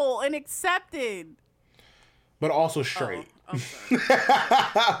 People and accepted. But also straight. Oh, I'm sorry.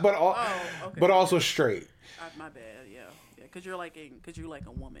 Okay. But also straight. My bad. Yeah. Because you're like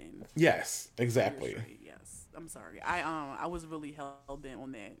a woman. Yes, exactly. Yes. I'm sorry. I was really hell bent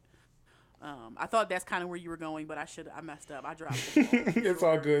on that. I thought that's kind of where you were going, but I messed up. I dropped it. It's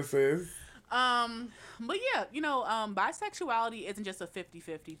all good, sis. But yeah, bisexuality isn't just a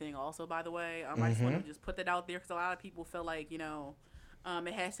 50-50 thing also, by the way. I just want to just put that out there because a lot of people feel like,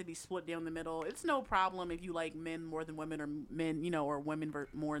 it has to be split down the middle. It's no problem if you like men more than women, or men, or women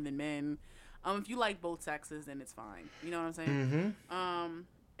more than men. If you like both sexes, then it's fine. You know what I'm saying?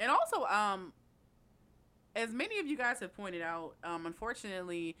 And also, as many of you guys have pointed out,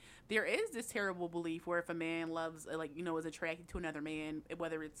 unfortunately, there is this terrible belief where if a man loves, is attracted to another man,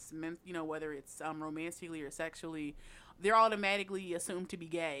 whether it's romantically or sexually, they're automatically assumed to be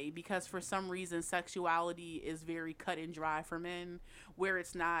gay because for some reason sexuality is very cut and dry for men, where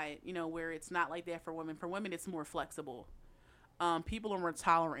it's not, where it's not like that for women. For women, it's more flexible. People are more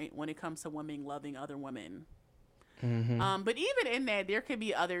tolerant when it comes to women loving other women. But even in that, there could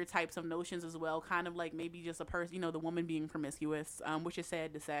be other types of notions as well, kind of like maybe just a person, the woman being promiscuous, which is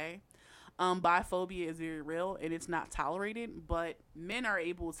sad to say. Biphobia is very real and it's not tolerated, but men are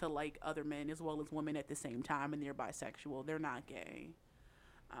able to like other men as well as women at the same time, and they're bisexual. They're not gay.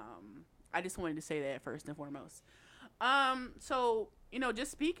 I just wanted to say that first and foremost. So,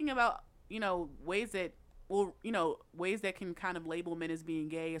 just speaking about, ways that can kind of label men as being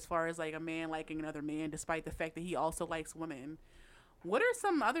gay, as far as like a man liking another man despite the fact that he also likes women. What are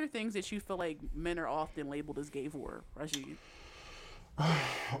some other things that you feel like men are often labeled as gay for, Rasheed?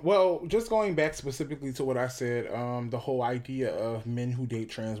 Well, just going back specifically to what I said, the whole idea of men who date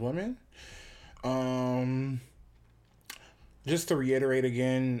trans women. Just to reiterate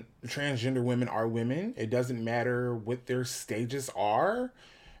again, transgender women are women. It doesn't matter what their stages are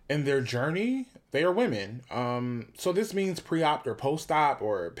in their journey, they are women. So this means pre-op or post-op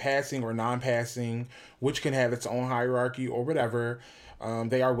or passing or non-passing, which can have its own hierarchy or whatever.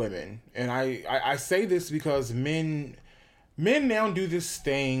 They are women. And I say this because men now do this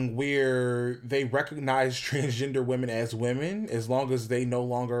thing where they recognize transgender women as women as long as they no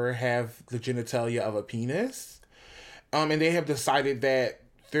longer have the genitalia of a penis. And they have decided that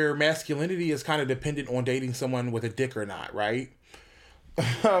their masculinity is kind of dependent on dating someone with a dick or not, right?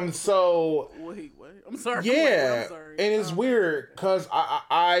 So wait, what? I'm sorry. Yeah, I'm sorry. And it's weird because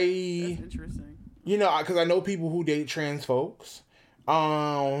I that's interesting. Because I know people who date trans folks,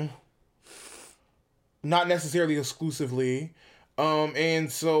 not necessarily exclusively,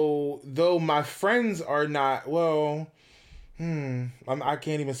 and so though my friends are not, well, I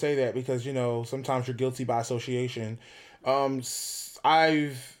can't even say that because sometimes you're guilty by association.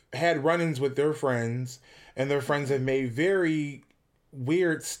 I've had run-ins with their friends, and their friends have made very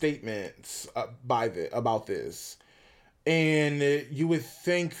weird statements about this, and you would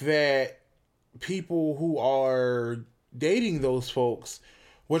think that people who are dating those folks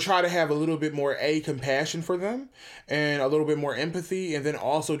would try to have a little bit more compassion for them and a little bit more empathy, and then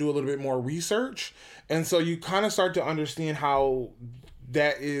also do a little bit more research. And so you kind of start to understand how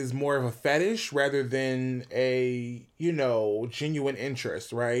that is more of a fetish rather than a genuine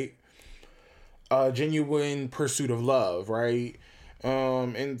interest, right? A genuine pursuit of love, right?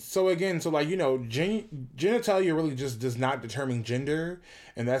 And so again, so like, genitalia really just does not determine gender,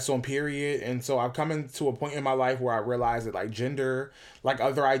 and that's on period. And so I've come into a point in my life where I realize that like gender, like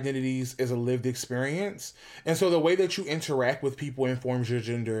other identities, is a lived experience. And so the way that you interact with people informs your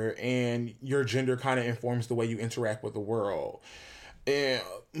gender, and your gender kind of informs the way you interact with the world. And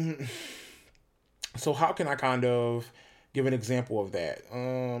so how can I kind of give an example of that?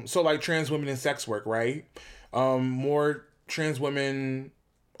 So like trans women in sex work, right? More trans women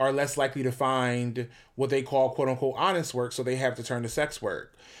are less likely to find what they call quote unquote honest work, so they have to turn to sex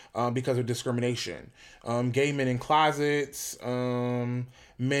work because of discrimination. Gay men in closets, men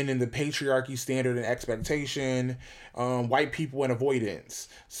in the patriarchy standard and expectation, white people in avoidance.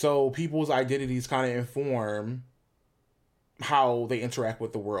 So people's identities kind of inform how they interact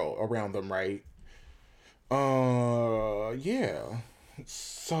with the world around them, right? Yeah.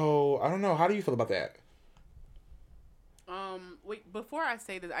 So I don't know. How do you feel about that? Wait, before I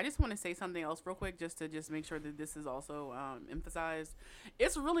say this, I just want to say something else real quick, just to make sure that this is also emphasized.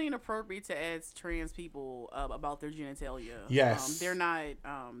 It's really inappropriate to ask trans people about their genitalia. Yes. They're not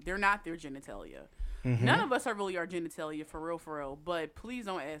their genitalia. Mm-hmm. None of us are really our genitalia, for real. But please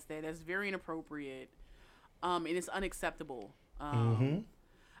don't ask that. That's very inappropriate, and it's unacceptable. Mm-hmm.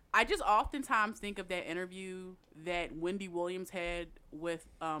 I just oftentimes think of that interview that Wendy Williams had with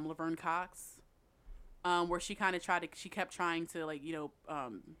Laverne Cox, where she kept trying to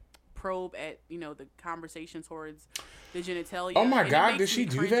probe at the conversation towards the genitalia. Oh my God, did she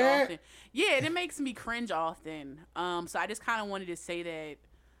do that? Often. Yeah, and it makes me cringe often. So I just kind of wanted to say that,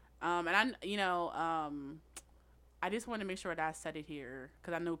 and I just want to make sure that I said it here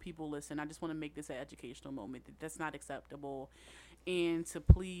because I know people listen. I just want to make this an educational moment. That's not acceptable, and to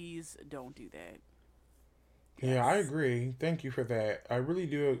please don't do that. Yes. Yeah, I agree. Thank you for that. I really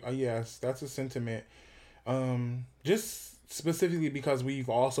do. Yes, that's a sentiment. Just specifically because we've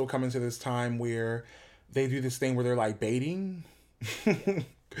also come into this time where they do this thing where they're like baiting.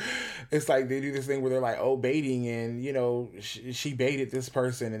 It's like they do this thing where they're like, oh, baiting, and she baited this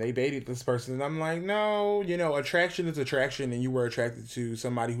person and they baited this person, and I'm like, no, attraction is attraction, and you were attracted to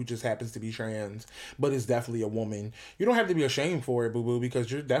somebody who just happens to be trans but is definitely a woman. You don't have to be ashamed for it, boo boo,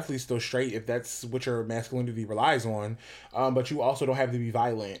 because you're definitely still straight if that's what your masculinity relies on. But you also don't have to be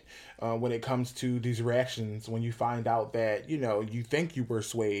violent when it comes to these reactions when you find out that you think you were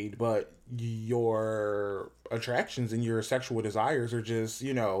swayed, but your attractions and your sexual desires are just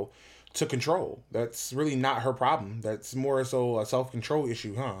to control. That's really not her problem. That's more so a self-control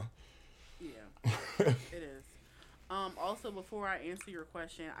issue, huh? Yeah, it is. Also, before I answer your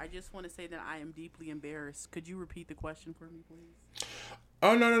question, I just want to say that I am deeply embarrassed. Could you repeat the question for me, please?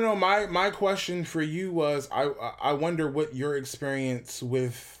 Oh, no. My question for you was, I wonder what your experience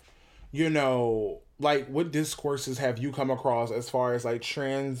with, like what discourses have you come across as far as like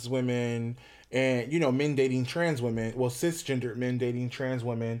trans women and, men dating trans women, well, cisgendered men dating trans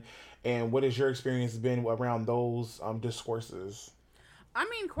women, and what has your experience been around those discourses? I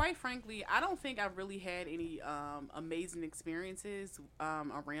mean, quite frankly, I don't think I've really had any amazing experiences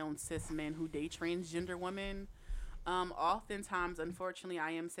around cis men who date transgender women. Oftentimes, unfortunately,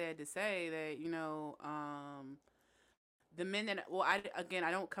 I am sad to say that, the men that, well, I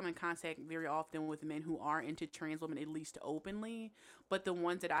don't come in contact very often with men who are into trans women, at least openly, but the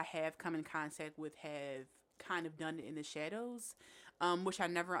ones that I have come in contact with have kind of done it in the shadows, which I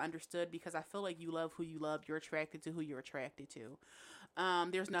never understood, because I feel like you love who you love, you're attracted to who you're attracted to.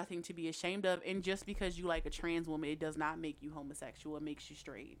 There's nothing to be ashamed of, and just because you like a trans woman, it does not make you homosexual. It makes you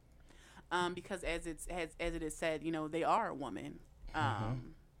straight. Because as it is said, they are a woman.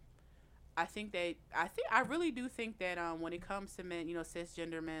 I really do think that when it comes to men,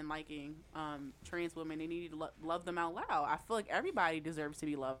 cisgender men liking trans women, they need to love them out loud. I feel like everybody deserves to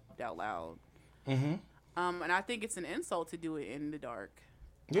be loved out loud. Mm-hmm. And I think it's an insult to do it in the dark.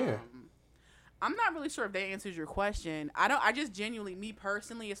 Yeah. I'm not really sure if that answers your question. I just genuinely, me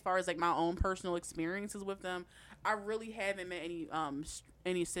personally, as far as like my own personal experiences with them, I really haven't met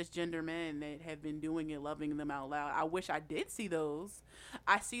any cisgender men that have been doing it, loving them out loud. I wish I did see those.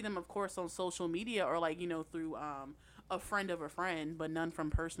 I see them, of course, on social media or through a friend of a friend, but none from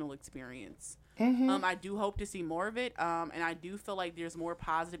personal experience. Mm-hmm. I do hope to see more of it, and I do feel like there's more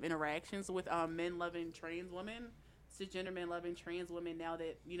positive interactions with men loving trans women, cisgender men loving trans women, now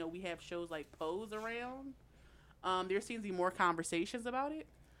that we have shows like Pose around. There seems to be more conversations about it.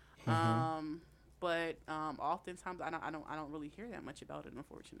 Mm-hmm. But oftentimes I don't really hear that much about it,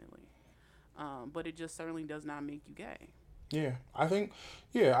 unfortunately. But it just certainly does not make you gay. Yeah, I think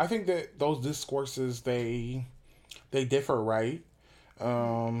that those discourses, they differ, right?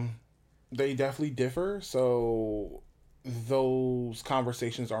 They definitely differ. So those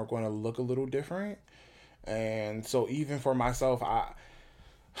conversations are going to look a little different. And so even for myself,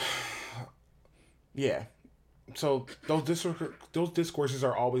 yeah. So those discourses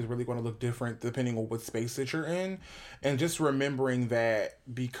are always really going to look different depending on what space that you're in, and just remembering that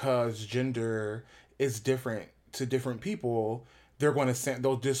because gender is different to different people, they're going to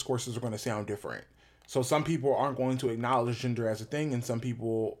those discourses are going to sound different. So some people aren't going to acknowledge gender as a thing, and some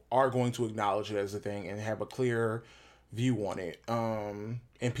people are going to acknowledge it as a thing and have a clear view on it.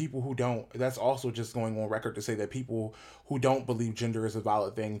 And people who don't, that's also just going on record to say that people who don't believe gender is a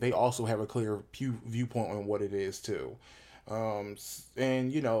valid thing, they also have a clear viewpoint on what it is too.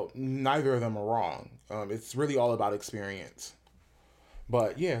 And you know, neither of them are wrong. It's really all about experience.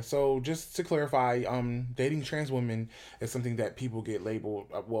 But yeah, so just to clarify, dating trans women is something that people get labeled.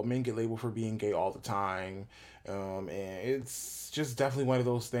 Well, men get labeled for being gay all the time, and it's just definitely one of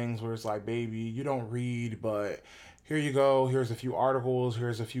those things where it's like, baby, you don't read, but here you go. Here's a few articles.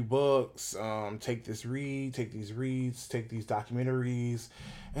 Here's a few books. Take this read. Take these reads. Take these documentaries,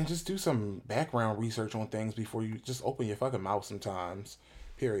 and just do some background research on things before you just open your fucking mouth. Sometimes,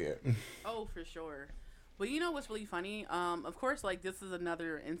 period. Oh, for sure. But you know what's really funny? Of course, like this is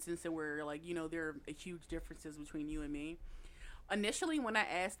another instance where, like, you know, there are huge differences between you and me. Initially, when I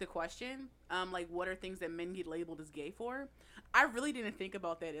asked the question, like, what are things that men get labeled as gay for? I really didn't think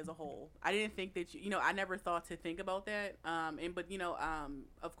about that as a whole. I didn't think that you know, I never thought to think about that. But you know,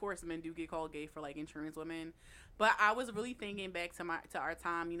 of course, men do get called gay for like trans women. But I was really thinking back to our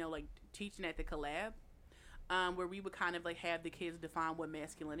time, you know, like teaching at the collab, where we would kind of like have the kids define what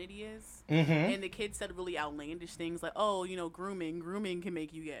masculinity is, and the kids said really outlandish things like, "Oh, you know, grooming can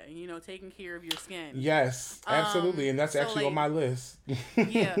make you gay. You know, taking care of your skin." Yes, absolutely, and that's so actually like, on my list.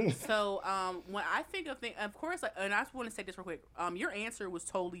 yeah. So when I think of things, of course, like, and I just want to say this real quick. Your answer was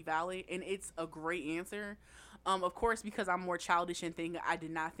totally valid, and it's a great answer. Of course, because I'm more childish and think I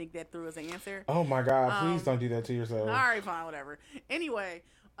did not think that through as an answer. Oh my God! Please don't do that to yourself. All right, fine, whatever. Anyway,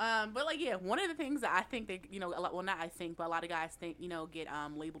 but like, yeah, one of the things that I think that, you know, a lot, well, not I think, but a lot of guys think, you know, get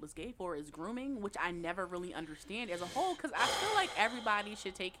labeled as gay for is grooming, which I never really understand as a whole, because I feel like everybody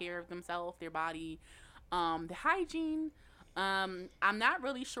should take care of themselves, their body, the hygiene. I'm not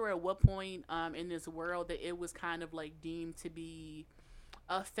really sure at what point in this world that it was kind of like deemed to be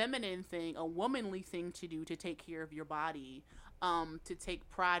a feminine thing, a womanly thing to do, to take care of your body, to take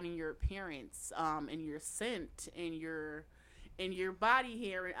pride in your appearance, and your scent, and your body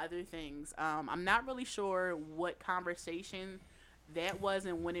hair and other things. I'm not really sure what conversation that was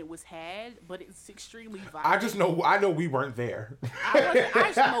and when it was had, but it's extremely violent. I know we weren't there.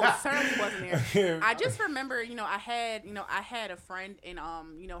 I just most certainly wasn't there. I just remember, I had a friend, and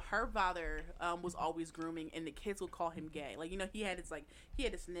her father was always grooming, and the kids would call him gay. Like, he had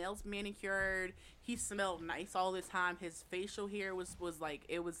his nails manicured. He smelled nice all the time. His facial hair was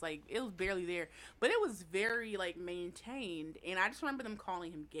barely there, but it was very like maintained. And I just remember them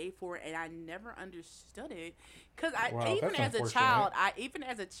calling him gay for it, and I never understood it, because even as a child,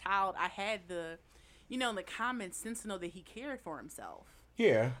 I had the common sense to know that he cared for himself.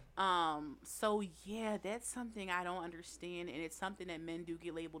 Yeah. So yeah, that's something I don't understand, and it's something that men do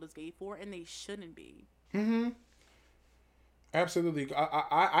get labeled as gay for, and they shouldn't be. Mm-hmm. Absolutely.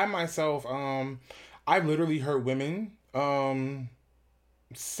 I myself, I've literally heard women,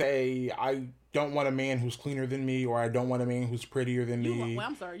 say, I don't want a man who's cleaner than me, or I don't want a man who's prettier than me.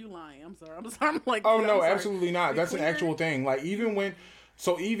 I'm sorry, you lying. I'm sorry. I'm like, oh, I'm no, sorry. absolutely not. That's an actual thing. Like, even when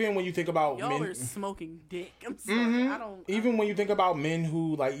you think about y'all men, are smoking dick. I'm sorry. Mm-hmm. When you think about men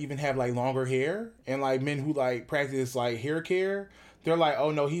who like even have like longer hair, and like men who like practice like hair care, they're like, oh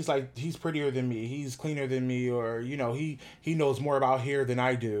no, he's prettier than me, he's cleaner than me, or he knows more about hair than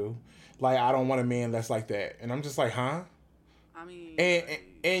I do. Like, I don't want a man that's like that. And I'm just like, huh? I mean, and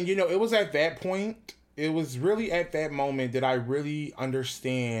it was at that point, it was really at that moment that I really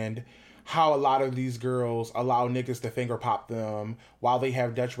understand how a lot of these girls allow niggas to finger pop them while they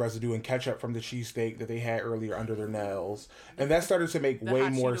have Dutch residue and ketchup from the cheesesteak that they had earlier under their nails. And that started to make way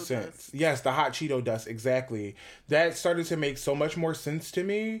more sense. Dust. Yes, the hot Cheeto dust, exactly. That started to make so much more sense to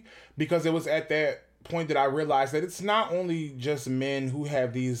me, because it was at that point that I realized that it's not only just men who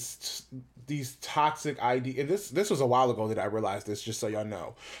have these toxic ideas. And this was a while ago that I realized this, just so y'all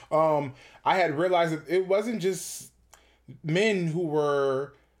know. I had realized that it wasn't just men who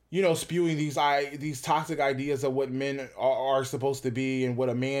were spewing these toxic ideas of what men are supposed to be and what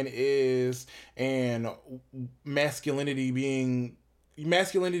a man is, and masculinity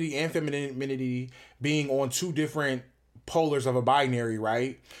and femininity being on two different polars of a binary,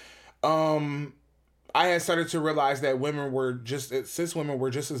 right? I had started to realize that cis women were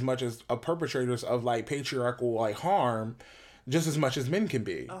just as much as perpetrators of like patriarchal like harm, just as much as men can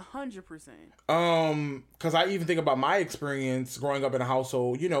be. 100%. Because I even think about my experience growing up in a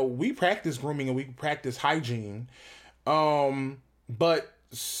household. We practice grooming and we practice hygiene, but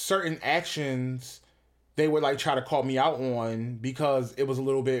certain actions they would like try to call me out on because it was a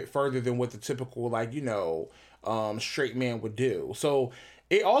little bit further than what the typical like straight man would do. So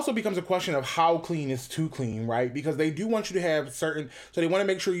it also becomes a question of how clean is too clean, right? Because they do want you to have so they want to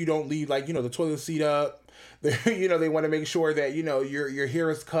make sure you don't leave like the toilet seat up. They want to make sure that your hair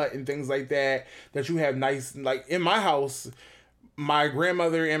is cut and things like that. That you have nice, like in my house, my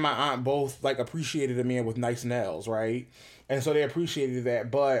grandmother and my aunt both like appreciated a man with nice nails, right? And so they appreciated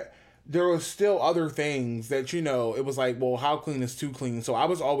that, but there was still other things that it was like, well, how clean is too clean? So I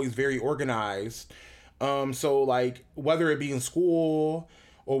was always very organized. So like whether it be in school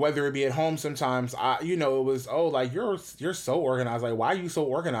or whether it be at home, sometimes it was, oh, like you're so organized. Like, why are you so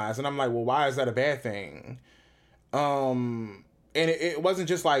organized? And I'm like, well, why is that a bad thing? And it wasn't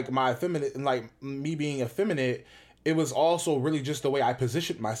just like my effeminate, like me being effeminate. It was also really just the way I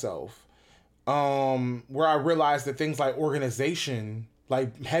positioned myself. Where I realized that things like organization,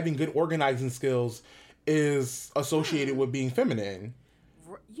 like having good organizing skills, is associated with being feminine.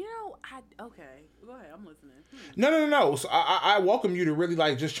 Okay, go ahead. I'm listening. No. So I welcome you to really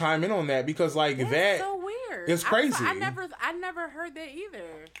like just chime in on that because like that's so weird. It's crazy. I never heard that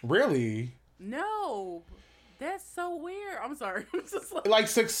either. Really? No, that's so weird. I'm sorry. Just like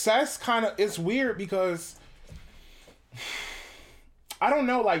success kind of, it's weird because I don't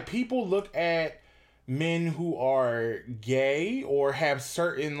know, like people look at men who are gay or have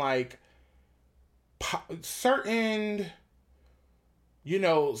certain like certain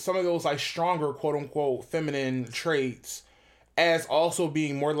some of those like stronger quote unquote feminine traits as also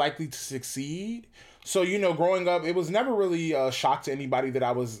being more likely to succeed. So growing up, it was never really a shock to anybody that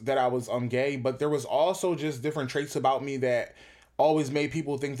I was gay, but there was also just different traits about me that always made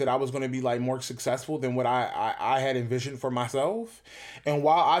people think that I was going to be like more successful than what I had envisioned for myself. And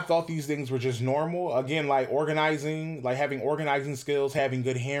while I thought these things were just normal, again, like organizing, like having organizing skills, having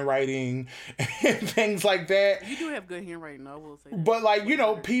good handwriting and things like that. You do have good handwriting, I will say. But like,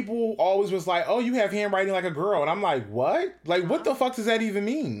 people always was like, oh, you have handwriting like a girl. And I'm like, what? Like, what the fuck does that even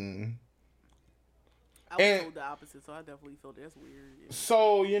mean? I was told the opposite, so I definitely feel that's weird. Yeah.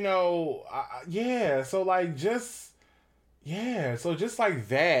 So, so like so just like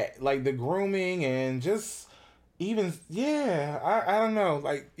that, like the grooming and just even, I don't know,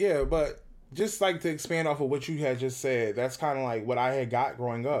 like, but just like to expand off of what you had just said, that's kind of like what I had got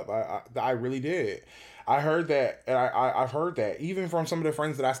growing up. I really did. I heard that, and I've heard that even from some of the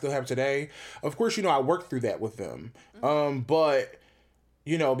friends that I still have today. Of course, I worked through that with them. But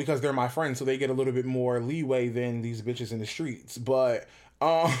because they're my friends, so they get a little bit more leeway than these bitches in the streets. But,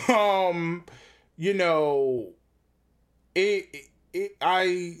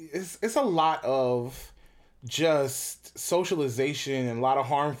 it's a lot of just socialization and a lot of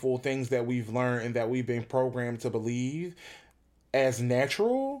harmful things that we've learned and that we've been programmed to believe as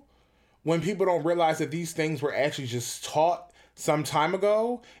natural, when people don't realize that these things were actually just taught some time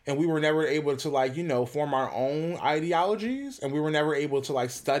ago, and we were never able to like form our own ideologies, and we were never able to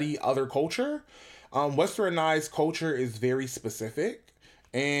like study other culture. Westernized culture is very specific,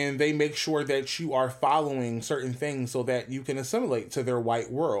 and they make sure that you are following certain things so that you can assimilate to their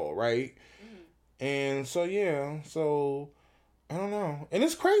white world, right? And so so I don't know, and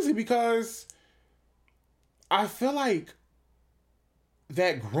it's crazy because I feel like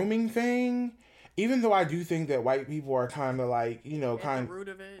that grooming thing, even though I do think that white people are kind of like, at the root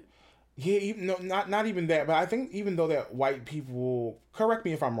of it. Yeah, not even that, but I think even though that white people, correct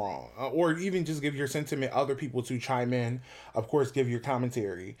me if I'm wrong, or even just give your sentiment, other people to chime in, of course, give your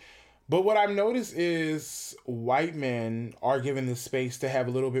commentary. But what I've noticed is white men are given the space to have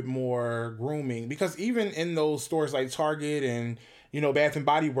a little bit more grooming, because even in those stores like Target and, Bath and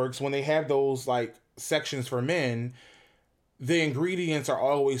Body Works, when they have those like sections for men, the ingredients are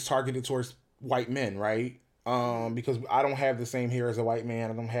always targeted towards white men, right? Because I don't have the same hair as a white man.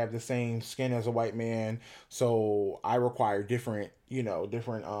 I don't have the same skin as a white man. So I require different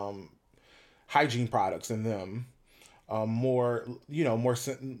hygiene products in them. More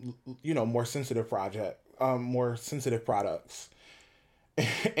sensitive more sensitive products.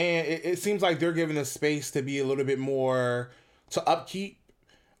 And it seems like they're given a space to be a little bit more to upkeep.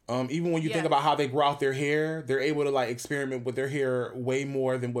 Even when you think about how they grow out their hair, they're able to like experiment with their hair way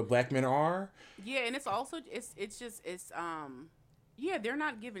more than what black men are. Yeah, and it's also they're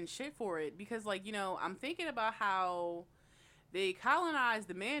not giving shit for it, because like I'm thinking about how they colonized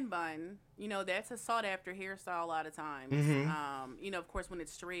the man bun. You know, that's a sought after hairstyle a lot of times. Mm-hmm. You know, of course, when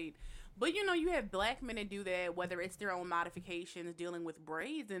it's straight. But, you know, you have black men that do that, whether it's their own modifications dealing with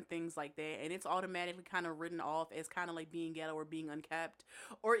braids and things like that. And it's automatically kind of written off as kind of like being ghetto or being unkept.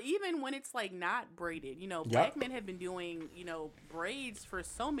 Or even when it's like not braided. You know, black Yep. men have been doing, you know, braids for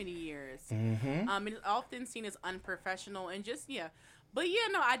so many years. Mm-hmm. It's often seen as unprofessional and just, yeah. But yeah,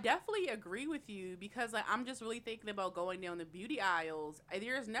 no, I definitely agree with you because like I'm just really thinking about going down the beauty aisles.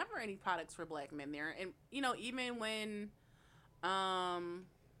 There's never any products for black men there, and you know even when, um,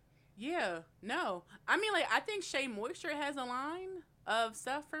 yeah, no, I mean like I think Shea Moisture has a line of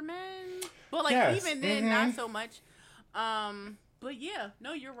stuff for men, but like Yes. even then Mm-hmm. not so much. But yeah,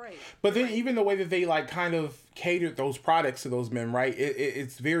 no, you're right. But You're then right. even the way that they like kind of catered those products to those men, right?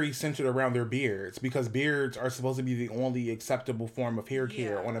 It's very centered around their beards because beards are supposed to be the only acceptable form of hair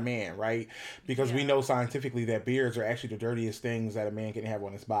care on a Yeah, man, right? Because we yeah. know scientifically that beards are actually the dirtiest things that a man can have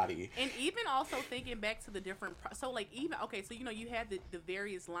on his body. And even also thinking back to the different, so like even okay, so you know you have the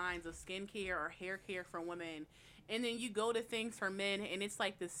various lines of skincare or hair care for women, and then you go to things for men, and it's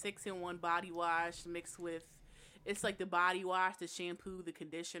like the 6-in-1 body wash mixed with, it's like the body wash, the shampoo, the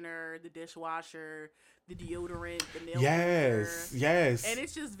conditioner, the dishwasher, the deodorant, the nail Yes, polish, and yes.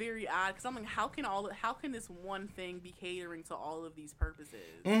 it's just very odd because I'm like, how can this one thing be catering to all of these purposes?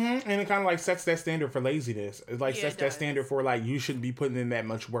 And it kind of like sets that standard for laziness. It like Yeah, sets it that standard does. for like you shouldn't be putting in that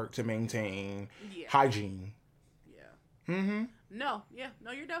much work to maintain Yeah, hygiene. yeah. No, yeah, no,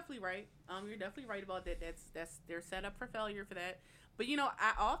 you're definitely right. You're definitely right about that. That's they're set up for failure for that. But you know,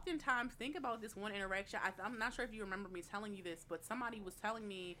 I oftentimes think about this one interaction. I'm not sure if you remember me telling you this, but somebody was telling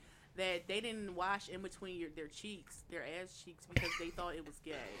me that they didn't wash in between their cheeks, their ass cheeks, because they thought it was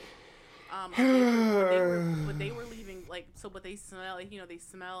gay. But they were leaving like so, but they smell, you know, they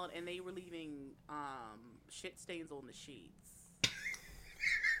smelled and they were leaving shit stains on the sheets.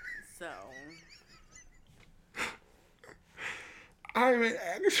 So I'm in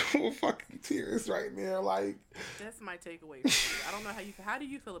actual fucking tears right now. Like, that's my takeaway from you. I don't know how do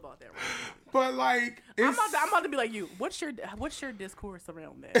you feel about that, right? but like, I'm about to be like you. What's your discourse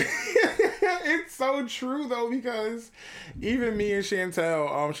around that? it's so true though because even me and Chantel,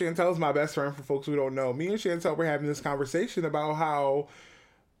 Chantel's my best friend for folks who don't know. Me and Chantel were having this conversation about how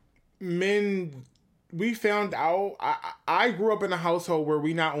men we found out I grew up in a household where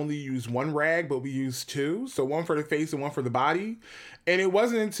we not only use one rag but we use two, so one for the face and one for the body. And it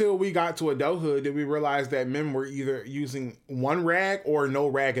wasn't until we got to adulthood that we realized that men were either using one rag or no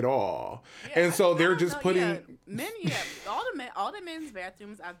rag at all. Yeah, And so I they're don't just know. Yeah, putting men. Yeah, all the men's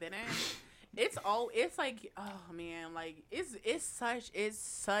bathrooms I've been in. It's like, oh man, like it's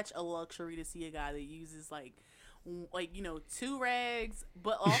such a luxury to see a guy that uses like you know two rags,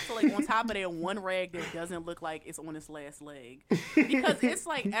 but also like on top of that one rag that doesn't look like it's on its last leg, because it's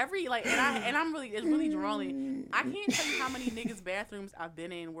like every like I'm really it's really drawing. I can't tell you how many niggas bathrooms I've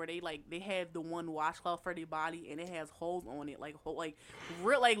been in where they have the one washcloth for their body and it has holes on it like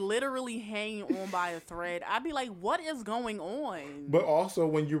literally hanging on by a thread. I'd be like, what is going on? but also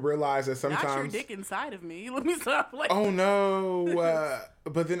when you realize that Not your sometimes dick inside of me. Let me stop. Like, oh no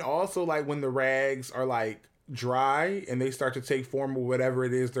but then also like when the rags are like dry and they start to take form of whatever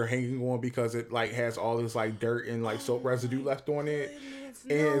it is they're hanging on because it like has all this like dirt and like soap residue left on it goodness,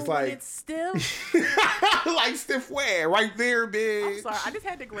 and no, it's when like it's stiff. like stiff wear right there bitch. I'm sorry. I just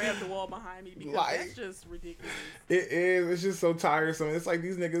had to grab the wall behind me because Like, that's just ridiculous. it is. It's just so tiresome. It's like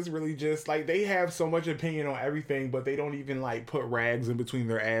these niggas really just like they have so much opinion on everything, but they don't even like put rags in between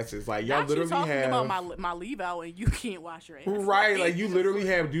their asses. Like y'all Not you literally talking have about my leave out and you can't wash your ass. right. Like you literally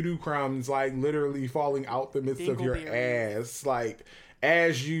have doo doo crumbs like literally falling out the midst of your Dingleberries. ass. Like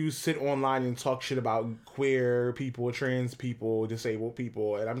as you sit online and talk shit about queer people, trans people, disabled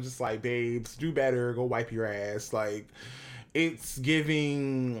people, and I'm just like, babes, do better. Go wipe your ass. Like it's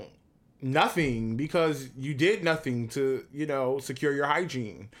giving nothing because you did nothing to secure your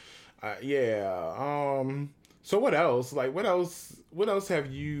hygiene. Yeah. So what else? Like what else? What else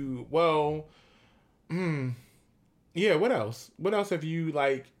have you? Well, yeah. What else? What else have you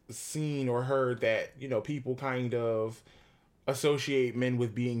like seen or heard that people kind of associate men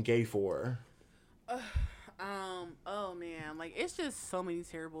with being gay for? Oh man, like it's just so many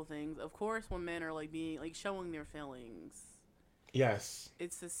terrible things. Of course, when men are like being like showing their feelings, Yes.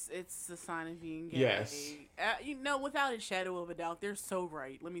 it's a sign of being Yes. gay. You know, without a shadow of a doubt, they're so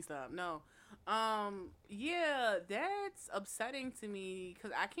right. Let me stop. No, yeah, that's upsetting to me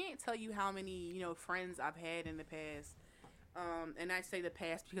because I can't tell you how many friends I've had in the past. And I say the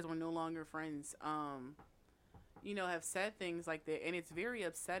past because we're no longer friends. Have said things like that, and it's very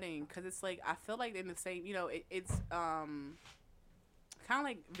upsetting because it's like I feel like in the same, it's kind of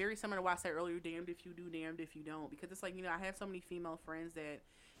like very similar to what I said earlier, damned if you do, damned if you don't. Because it's like, I have so many female friends that,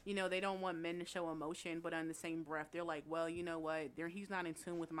 they don't want men to show emotion, but in the same breath, they're like, well, you know what? He's not in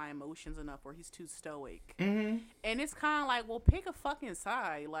tune with my emotions enough, or he's too stoic. Mm-hmm. And it's kind of like, well, pick a fucking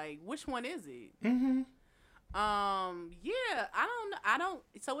side. Like, which one is it? Mm-hmm. Yeah, I don't.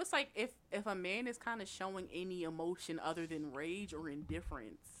 So it's like if a man is kind of showing any emotion other than rage or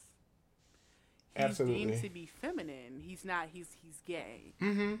indifference, he's Absolutely. deemed to be feminine. He's not. He's gay.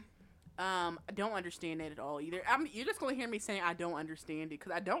 Mm-hmm. I don't understand that at all either. You're just gonna hear me saying I don't understand it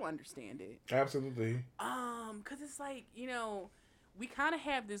because I don't understand it. Absolutely. Because it's like, we kind of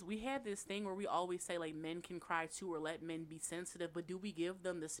have this. We have this thing where we always say like men can cry too, or let men be sensitive. But do we give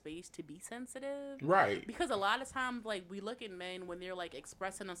them the space to be sensitive? Right. Because a lot of times, like, we look at men when they're like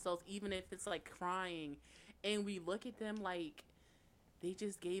expressing themselves, even if it's like crying, and we look at them like they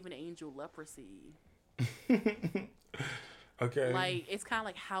just gave an angel leprosy. Okay. Like, it's kind of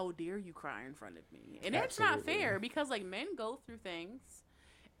like, how dare you cry in front of me? And that's not fair, because like men go through things.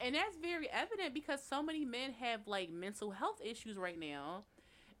 And that's very evident because so many men have like mental health issues right now.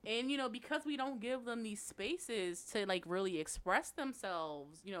 And, because we don't give them these spaces to like really express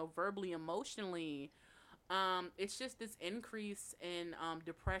themselves, verbally, emotionally, it's just this increase in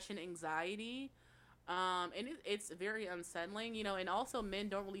depression, anxiety. And it's very unsettling, and also men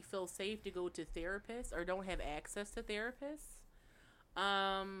don't really feel safe to go to therapists or don't have access to therapists.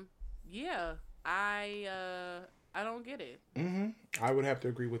 Yeah, I don't get it. Mm-hmm. I would have to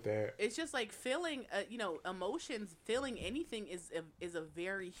agree with that. It's just like feeling, emotions, feeling anything is a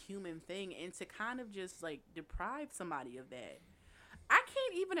very human thing, and to kind of just like deprive somebody of that, I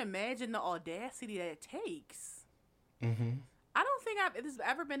can't even imagine the audacity that it takes. Mm-hmm. I don't think there's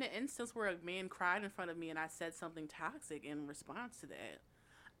ever been an instance where a man cried in front of me and I said something toxic in response to that.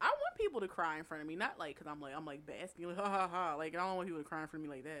 I want people to cry in front of me, not like because I'm like basking, like ha ha ha. Like, I don't want people to cry in front of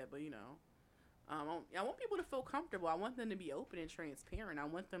me like that, but I want people to feel comfortable. I want them to be open and transparent. I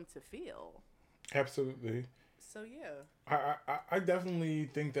want them to feel. Absolutely. So yeah. I definitely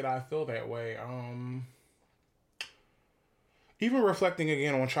think that I feel that way. Even reflecting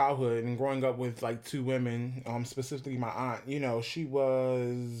again on childhood and growing up with like two women, specifically my aunt, she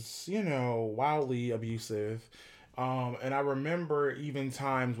was, wildly abusive. And I remember even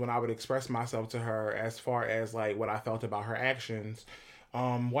times when I would express myself to her as far as like what I felt about her actions.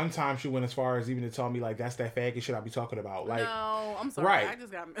 One time she went as far as even to tell me like, that's that faggot shit I be talking about. Like, no, I'm sorry. Right.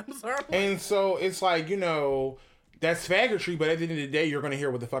 I'm sorry. And so it's like, that's faggotry, but at the end of the day, you're going to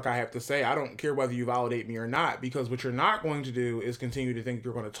hear what the fuck I have to say. I don't care whether you validate me or not, because what you're not going to do is continue to think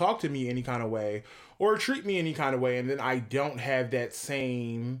you're going to talk to me any kind of way or treat me any kind of way. And then I don't have that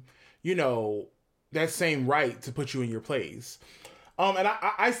same, that same right to put you in your place. And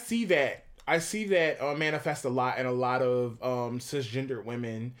I see that. I see that manifest a lot in a lot of cisgendered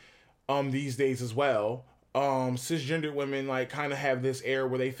women these days as well. Cisgendered women like kind of have this air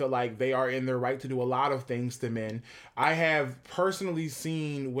where they feel like they are in their right to do a lot of things to men. I have personally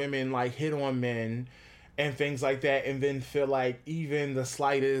seen women like hit on men and things like that, and then feel like even the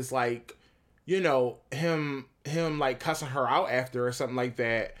slightest like, him like cussing her out after or something like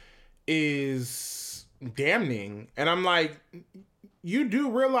that is damning. And I'm like, you do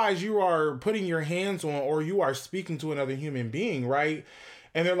realize you are putting your hands on, or you are speaking to another human being, right?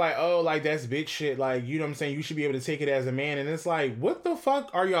 And they're like, oh, like, that's bitch shit. Like, you know what I'm saying? You should be able to take it as a man. And it's like, what the fuck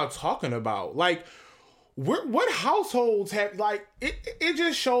are y'all talking about? Like, what households have, like, it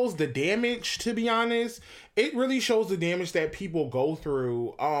just shows the damage, to be honest. It really shows the damage that people go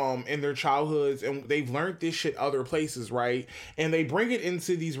through in their childhoods, and they've learned this shit other places, right? And they bring it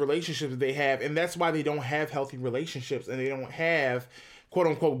into these relationships that they have, and that's why they don't have healthy relationships, and they don't have quote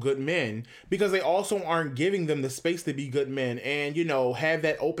unquote good men, because they also aren't giving them the space to be good men and, have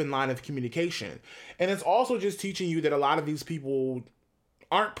that open line of communication. And it's also just teaching you that a lot of these people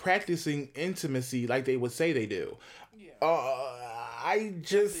aren't practicing intimacy like they would say they do. Yeah. I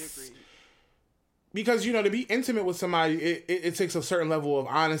just, because, to be intimate with somebody, it takes a certain level of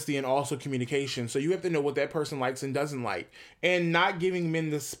honesty and also communication. So you have to know what that person likes and doesn't like, and not giving men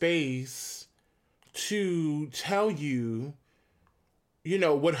the space to tell you,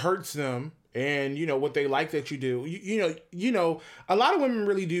 what hurts them and, what they like that you do. A lot of women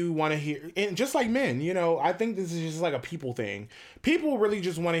really do want to hear, and just like men, I think this is just like a people thing. People really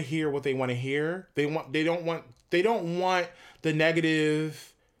just want to hear what they want to hear. They don't want the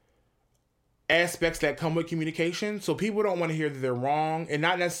negative aspects that come with communication. So people don't want to hear that they're wrong, and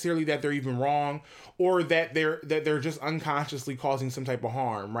not necessarily that they're even wrong, or that they're just unconsciously causing some type of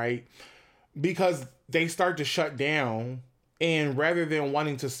harm, right? Because they start to shut down. And rather than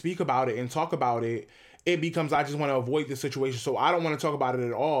wanting to speak about it and talk about it it becomes I just want to avoid the situation, so I don't want to talk about it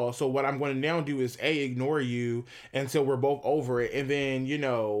at all. So what I'm going to now do is ignore you until we're both over it, and then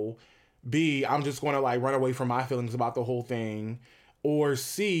B, I'm just going to like run away from my feelings about the whole thing, or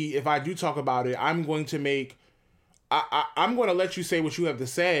C, if I do talk about it, I'm going to I'm going to let you say what you have to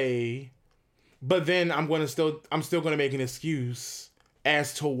say, but then I'm still going to make an excuse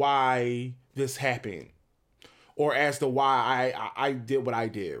as to why this happened, or as to why I did what I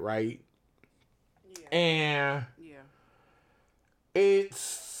did, right? Yeah. And Yeah.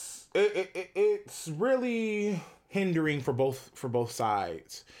 it's really hindering for both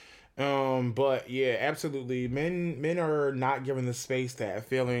sides. But yeah, absolutely. Men are not given the space to have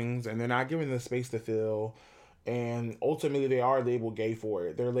feelings, and they're not given the space to feel. And ultimately, they are labeled gay for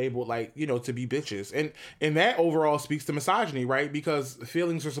it. They're labeled like to be bitches, and that overall speaks to misogyny, right? Because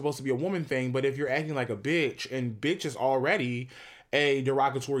feelings are supposed to be a woman thing, but if you're acting like a bitch, and bitch is already a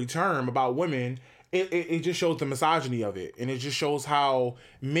derogatory term about women, it just shows the misogyny of it, and it just shows how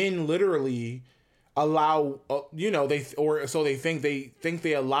men literally allow they think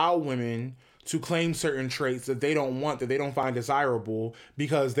they allow women to claim certain traits that they don't want, that they don't find desirable,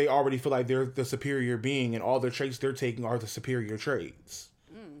 because they already feel like they're the superior being, and all the traits they're taking are the superior traits.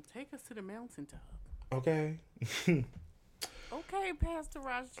 Take us to the mountaintop. Okay. Okay, Pastor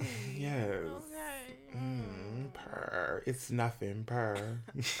Rasheed. Yes. Okay. Purr. It's nothing. Purr.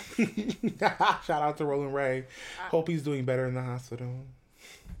 Shout out to Roland Ray. Hope he's doing better in the hospital.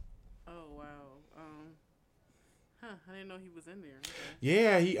 Oh wow. I didn't know he was in there. Okay.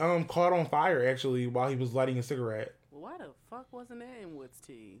 Yeah, he caught on fire actually while he was lighting a cigarette. Well, why the fuck wasn't that in Wood's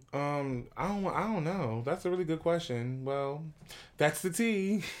tea? I don't know. That's a really good question. Well, that's the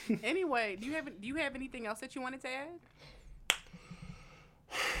tea. Anyway, do you have anything else that you wanted to add?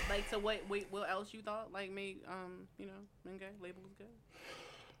 Like, so what else you thought like made men gay, labels gay?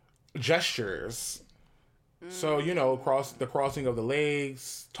 Gestures. So, the crossing of the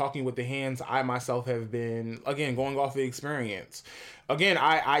legs, talking with the hands. I myself have been, again, going off the experience. Again,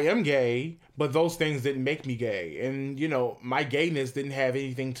 I am gay, but those things didn't make me gay. And, my gayness didn't have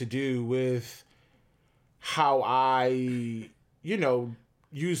anything to do with how I,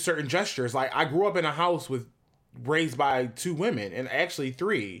 use certain gestures. Like, I grew up in a house raised by 2 women, and actually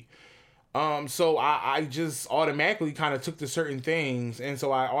 3. So I just automatically kind of took to certain things, and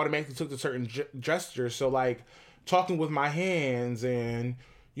so I automatically took to certain gestures. So like talking with my hands and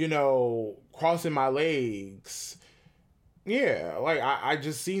crossing my legs. Yeah, like I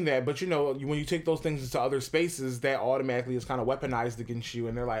just seen that, but when you take those things into other spaces, that automatically is kind of weaponized against you,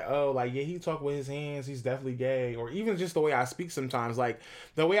 and they're like, oh, like yeah, he talk with his hands, he's definitely gay, or even just the way I speak sometimes. Like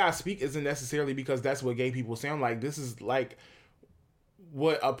the way I speak isn't necessarily because that's what gay people sound like. This is like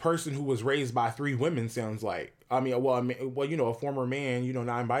what a person who was raised by 3 women sounds like. A former man,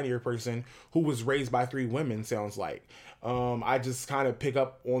 non-binary person who was raised by 3 women sounds like. I just kind of picked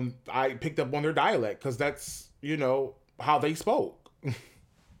up on their dialect because that's, how they spoke.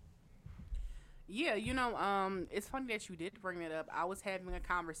 Yeah, it's funny that you did bring that up. I was having a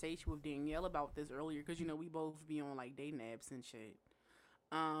conversation with Danielle about this earlier because, we both be on like dating apps and shit.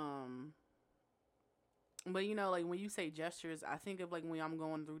 But like when you say gestures, I think of like when I'm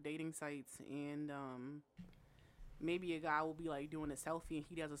going through dating sites and maybe a guy will be like doing a selfie and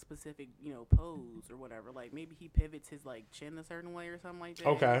he does a specific pose or whatever. Like maybe he pivots his like chin a certain way or something like that.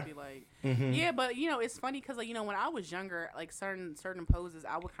 Okay. Be like, yeah, but it's funny because like when I was younger, like certain poses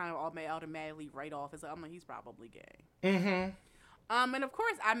I would kind of automatically write off as I'm like he's probably gay. And of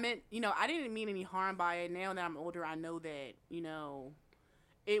course I meant I didn't mean any harm by it. Now that I'm older, I know that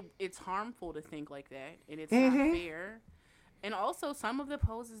it's harmful to think like that, and it's not fair. And also, some of the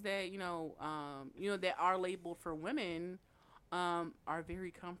poses that that are labeled for women, are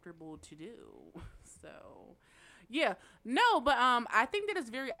very comfortable to do. So, yeah, no, but I think that it's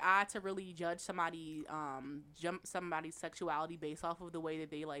very odd to really judge somebody's sexuality based off of the way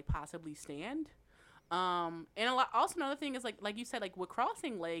that they like possibly stand. And also another thing is like you said, like with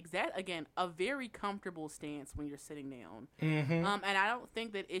crossing legs, that again a very comfortable stance when you're sitting down. And I don't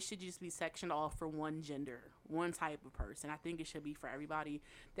think that it should just be sectioned off for one gender, one type of person. I think it should be for everybody.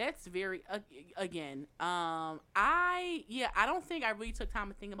 That's very again. I don't think I really took time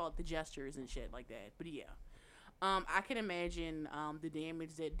to think about the gestures and shit like that. But yeah. I can imagine the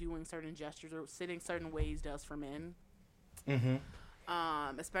damage that doing certain gestures or sitting certain ways does for men.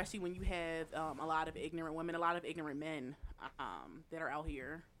 Especially when you have a lot of ignorant women, a lot of ignorant men that are out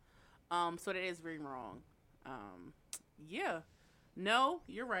here. So that is very wrong. Yeah. No,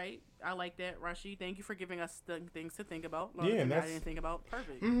 you're right. I like that, Rasheed. Thank you for giving us the things to think about. Yeah, and I didn't think about.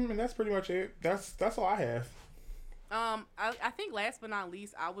 Perfect. And that's pretty much it. That's all I have. I think last but not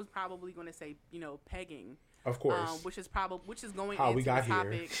least, I was probably going to say, pegging, Of course. which is going How we into the got here.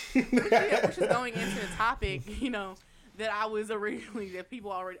 topic, which is going into the topic, that I was originally that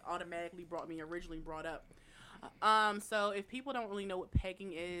people already automatically originally brought up. So if people don't really know what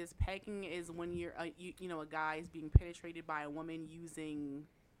pegging is when a guy is being penetrated by a woman using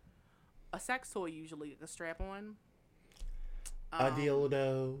a sex toy, usually a strap on, A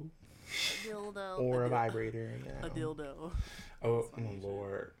dildo. a dildo, Or a vibrator. a dildo. Oh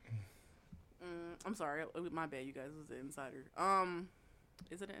Lord. I'm sorry, my bad, you guys. It was an insider.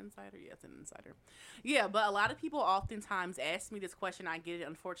 Is it an insider? Yeah, it's an insider. Yeah, but a lot of people oftentimes ask me this question. I get it,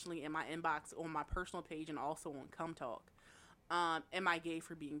 unfortunately, in my inbox on my personal page and also on Come Talk. Am I gay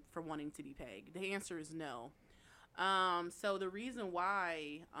for wanting to be pegged? The answer is no. So the reason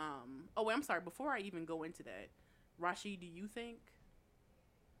why, oh, wait, I'm sorry. Before I even go into that, Rasheed, do you think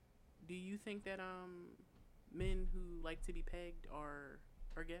that men who like to be pegged are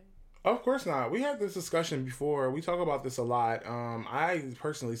gay? Of course not. We had this discussion before. We talk about this a lot. I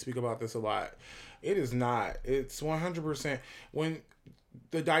personally speak about this a lot. It is not. It's 100%. When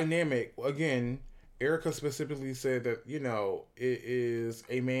the dynamic, again, Erica specifically said that, it is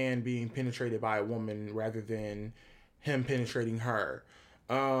a man being penetrated by a woman rather than him penetrating her.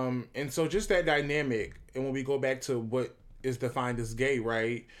 And so just that dynamic, and when we go back to what is defined as gay,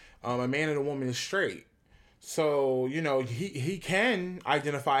 right? A man and a woman is straight. So, he can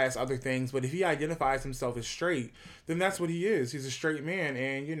identify as other things, but if he identifies himself as straight, then that's what he is. He's a straight man.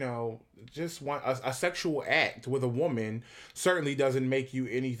 And, just a sexual act with a woman certainly doesn't make you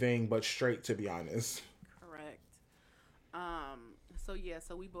anything but straight, to be honest. Correct.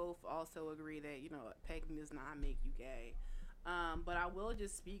 So we both also agree that, pegging does not make you gay. But I will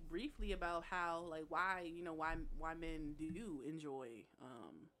just speak briefly about how, like, why men do enjoy,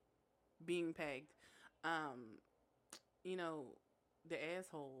 being pegged. Um, the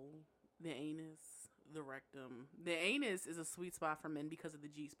asshole, the anus, the rectum. The anus is a sweet spot for men because of the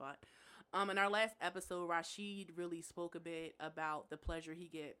G spot. In our last episode, Rasheed really spoke a bit about the pleasure he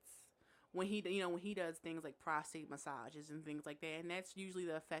gets when he does things like prostate massages and things like that, and that's usually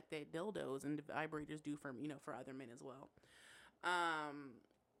the effect that dildos and vibrators do for other men as well.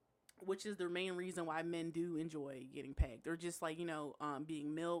 Which is the main reason why men do enjoy getting pegged. They're just like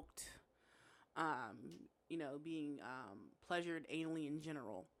being milked, being pleasured anally in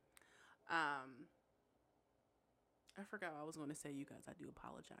general. I forgot what I was going to say, you guys. I do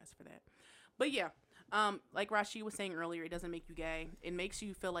apologize for that. But yeah, like Rashi was saying earlier, it doesn't make you gay. It makes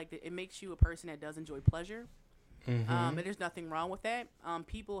you feel like it makes you a person that does enjoy pleasure. Mm-hmm. And there's nothing wrong with that.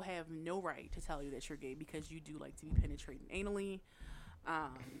 People have no right to tell you that you're gay because you do like to be penetrated anally.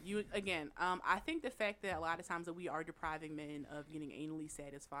 I think the fact that a lot of times that we are depriving men of getting anally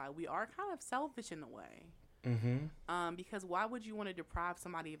satisfied, we are kind of selfish in a way. Mm-hmm. Because why would you want to deprive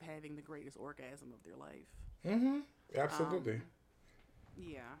somebody of having the greatest orgasm of their life? Mm-hmm. Absolutely.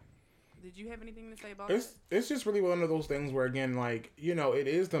 Yeah. Did you have anything to say about that? It's just really one of those things where, again, like, it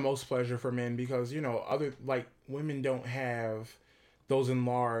is the most pleasure for men because, other, like, women don't have those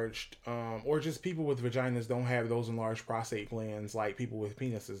enlarged, or just people with vaginas don't have those enlarged prostate glands like people with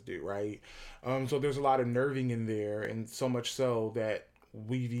penises do, right? So there's a lot of nerving in there, and so much so that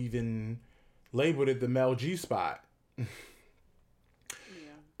we've even labeled it the male G spot.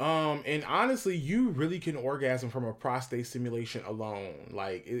 And honestly, you really can orgasm from a prostate stimulation alone.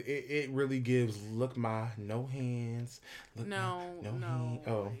 Like it really gives. Look, no hands. Look, no hand.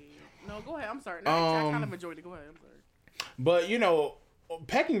 Oh, no. Go ahead. I'm sorry. No, I kind of enjoyed it. Go ahead. I'm sorry. But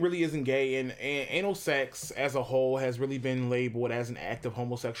pecking really isn't gay, and anal sex as a whole has really been labeled as an act of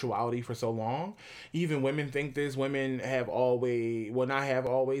homosexuality for so long. Even women think this. Women have always, well, not have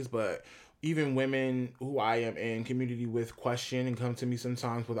always, but even women who I am in community with question and come to me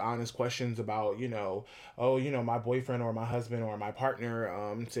sometimes with honest questions about, my boyfriend or my husband or my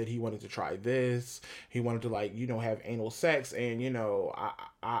partner said he wanted to try this. He wanted to have anal sex, and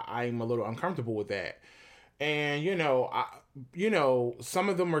I'm a little uncomfortable with that. And some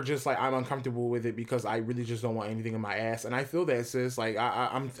of them are just like, I'm uncomfortable with it because I really just don't want anything in my ass, and I feel that, sis. Like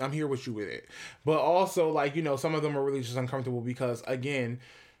I'm here with you with it, but also some of them are really just uncomfortable because, again,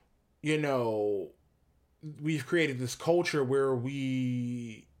 we've created this culture where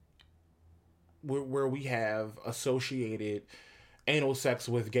we have associated anal sex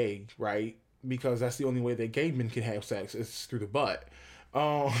with gay, right? Because that's the only way that gay men can have sex is through the butt.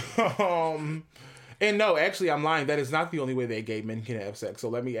 And no, actually, I'm lying. That is not the only way that gay men can have sex. So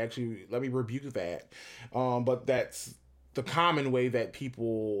let me rebuke that. But that's the common way that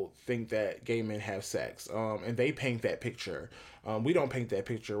people think that gay men have sex, and they paint that picture. We don't paint that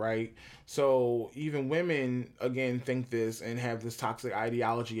picture, right? So even women, again, think this and have this toxic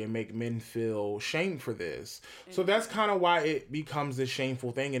ideology and make men feel shame for this. So that's kind of why it becomes this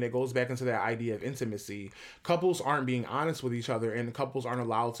shameful thing, and it goes back into that idea of intimacy. Couples aren't being honest with each other, and couples aren't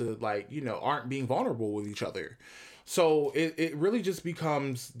allowed to, aren't being vulnerable with each other. So it really just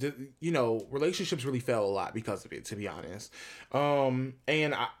becomes, relationships really fail a lot because of it, to be honest.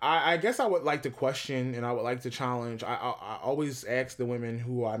 And I guess I would like to question, and I would like to challenge. I always ask the women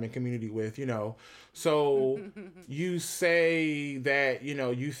who I'm in community with, so you say that,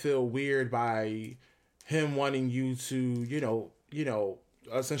 you feel weird by him wanting you to,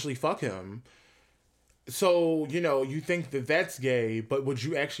 essentially fuck him. So, you think that that's gay, but would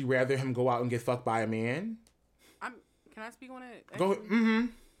you actually rather him go out and get fucked by a man? Can I speak on it? Go ahead. Mm-hmm.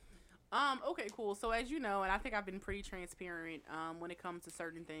 Okay, cool. So as you know, and I think I've been pretty transparent when it comes to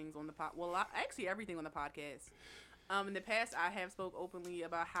certain things on the actually everything on the podcast. In the past, I have spoke openly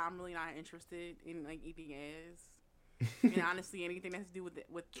about how I'm really not interested in eating ass. And honestly, anything that has to do with the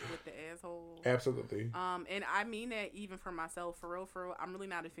asshole. Absolutely. And I mean that even for myself, for real, I'm really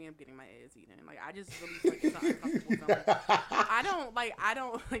not a fan of getting my ass eaten. I just really feel like it's not uncomfortable feeling. I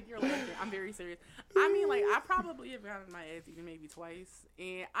don't you're laughing. I'm very serious. I mean, I probably have gotten my ass eaten maybe twice,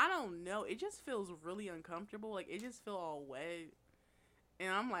 and I don't know. It just feels really uncomfortable. It just feels all wet,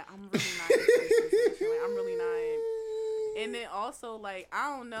 and I'm really not into this sensation. I'm really not. And then also, I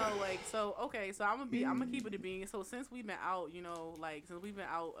don't know, so I'm gonna keep it a being. So since we've been out, since we've been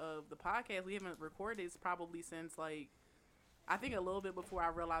out of the podcast, we haven't recorded. It's probably since I think a little bit before I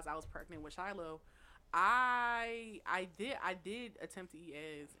realized I was pregnant with Shiloh. I did attempt to eat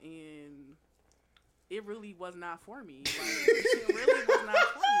ass, and it really was not for me. It really was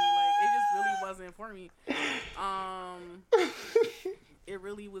not for me. It just really wasn't for me. It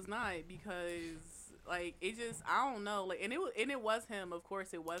really was not, because it just, I don't know, and it was him. Of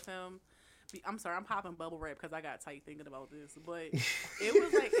course it was him. I'm sorry, I'm popping bubble wrap because I got tight thinking about this, but it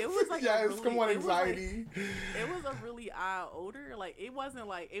was yes, come on, anxiety. It was a really odd odor. It wasn't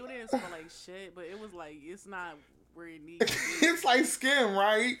it didn't smell like shit, but it was it's not where it needs to be. It's like skin,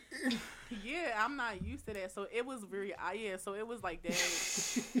 right? Yeah, I'm not used to that, so it was very so it was like that.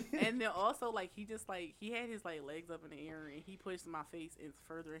 And then also he just he had his legs up in the air, and he pushed my face in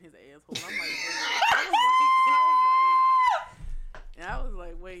further in his asshole. And I was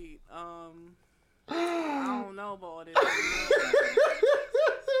like, wait, I don't know about all this.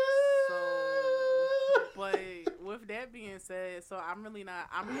 So, but with that being said, so I'm really not.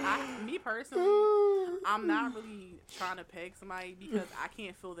 Me personally, I'm not really trying to peg somebody because I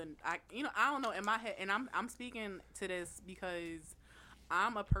can't feel I don't know in my head, and I'm speaking to this because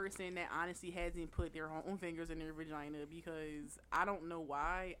I'm a person that honestly hasn't put their own fingers in their vagina, because I don't know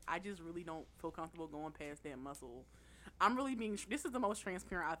why. I just really don't feel comfortable going past that muscle. I'm really being. This is the most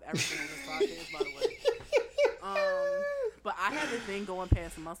transparent I've ever been on this podcast, by the way. But I have a thing going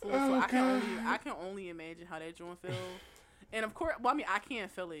past muscle, so I can only imagine how that joint feel. And of course, I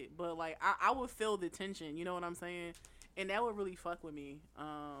can't feel it, but I would feel the tension. You know what I'm saying? And that would really fuck with me.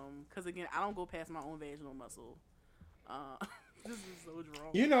 Because again, I don't go past my own vaginal muscle. This is so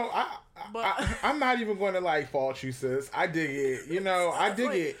wrong. I'm not even going to fault you, sis. I dig it. I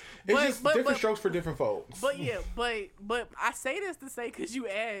dig it. It's just different strokes for different folks. But yeah, but I say this to say, because you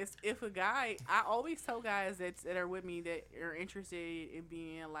asked, if a guy, I always tell guys that are with me that are interested in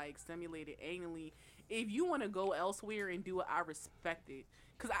being stimulated anally, if you want to go elsewhere and do it, I respect it,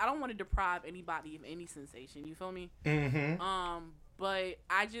 because I don't want to deprive anybody of any sensation. You feel me? Mm-hmm. But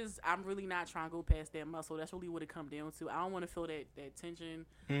I'm really not trying to go past that muscle. That's really what it comes down to. I don't want to feel that tension.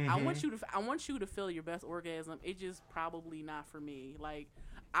 Mm-hmm. I want you to feel your best orgasm. It's just probably not for me. I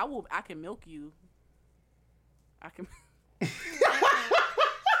can milk you. I can.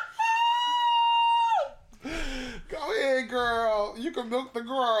 Go ahead, girl. You can milk the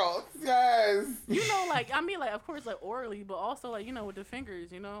girls. Yes. Of course, orally, but also, with the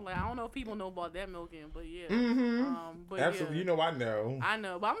fingers, I don't know if people know about that milking, but yeah. Mm-hmm. But absolutely. Yeah. I know. I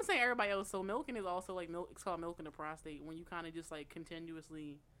know, but I'm gonna say everybody else. So milking is also milk. It's called milking the prostate, when you kind of just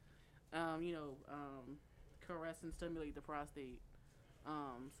continuously, caress and stimulate the prostate.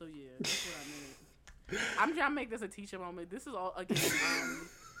 So yeah, that's what I meant. I'm trying to make this a teacher moment. This is all again.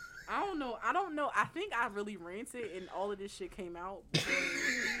 I don't know. I think I really ranted and all of this shit came out.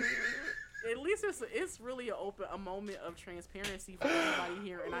 at least it's really a moment of transparency for everybody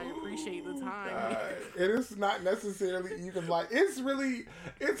here, and I appreciate the time. It is not necessarily even like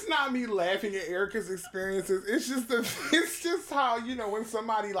it's not me laughing at Erica's experiences. It's just how, you know, when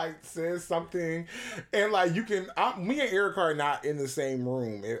somebody like says something and like me and Erica are not in the same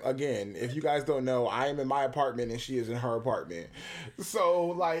room. Again, if you guys don't know, I am in my apartment and she is in her apartment. So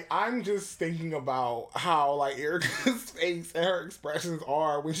like I'm just thinking about how like Erica's face and her expressions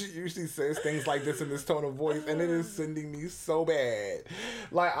are when she usually says things like this in this tone of voice, and it is sending me so bad.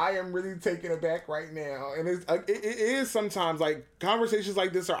 Like I am really taken aback right now, and it is sometimes like conversations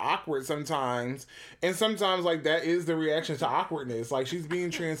like this are awkward sometimes, and sometimes like that is the reaction to awkwardness. Like she's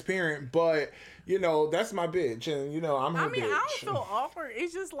being transparent, but you know that's my bitch, and you know I'm her bitch. I don't feel awkward.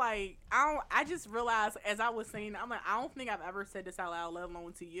 It's just like I just realized as I was saying, I'm like, I don't think I've ever said this out loud, let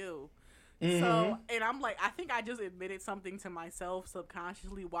alone to you. Mm-hmm. So, and I'm like, I think I just admitted something to myself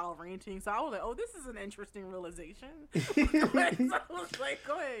subconsciously while ranting. So I was like, oh, this is an interesting realization. So I was like,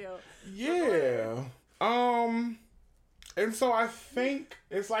 go ahead, yo. Yeah. And so I think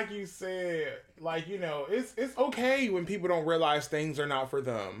it's like you said, like, you know, it's okay when people don't realize things are not for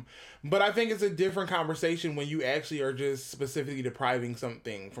them. But I think it's a different conversation when you actually are just specifically depriving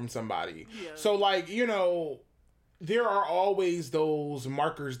something from somebody. Yeah. So like, you know, there are always those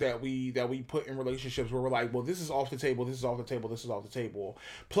markers that we put in relationships where we're like, well, this is off the table, this is off the table, this is off the table.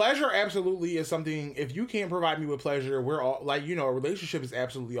 Pleasure absolutely is something. If you can't provide me with pleasure, we're all like, you know, a relationship is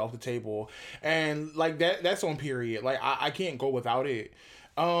absolutely off the table, and like that's on period. Like I can't go without it.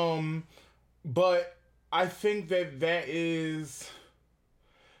 But I think that's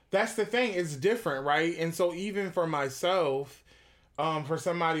the thing. It's different, right? And so even for myself, for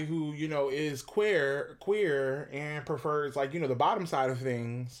somebody who, you know, is queer and prefers, like, you know, the bottom side of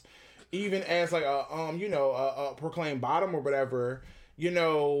things, even as like a proclaimed bottom or whatever, you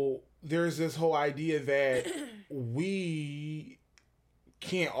know, there's this whole idea that we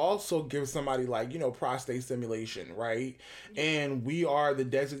can't also give somebody like, you know, prostate stimulation, right? And we are the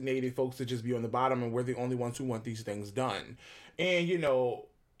designated folks to just be on the bottom, and we're the only ones who want these things done. And, you know,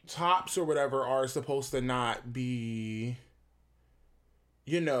 tops or whatever are supposed to not be,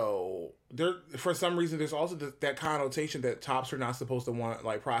 you know, there for some reason there's also that connotation that tops are not supposed to want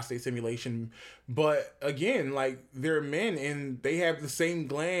like prostate stimulation. But again, like they're men and they have the same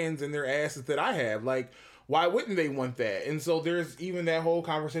glands in their asses that I have. Like, why wouldn't they want that? And so there's even that whole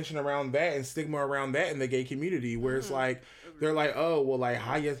conversation around that and stigma around that in the gay community where it's like they're like, oh well, like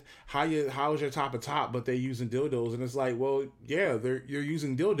how is your top a top, but they using dildos, and it's like, well, yeah, you're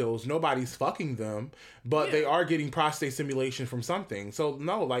using dildos. Nobody's fucking them, but they are getting prostate stimulation from something. So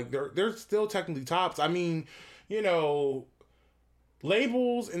no, like they're still technically tops. I mean, you know,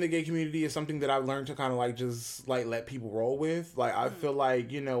 labels in the gay community is something that I've learned to kind of like just like let people roll with. Like I feel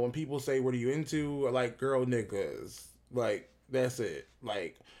like, you know, when people say what are you into, like girl niggas, like that's it.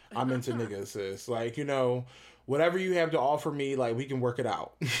 Like I'm into niggas, sis. Like, you know, whatever you have to offer me, like we can work it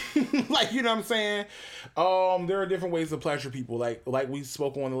out. Like, you know what I'm saying? There are different ways to pleasure people, like we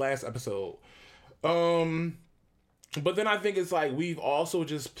spoke on the last episode. But then I think it's like we've also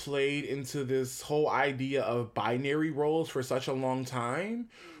just played into this whole idea of binary roles for such a long time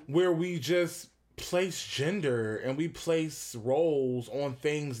where we just place gender and we place roles on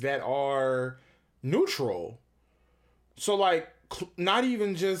things that are neutral. So like not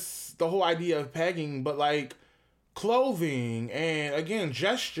even just the whole idea of pegging, but like clothing and again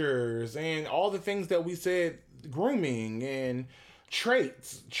gestures and all the things that we said, grooming and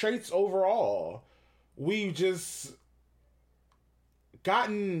traits overall. We've just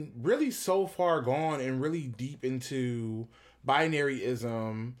gotten really so far gone and really deep into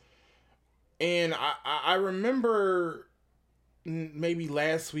binaryism. And I remember maybe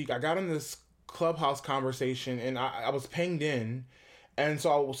last week I got on this Clubhouse conversation and I was pinged in. And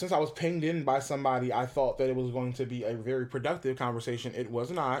so since I was pinged in by somebody, I thought that it was going to be a very productive conversation. It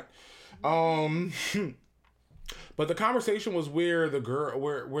was not. But the conversation was where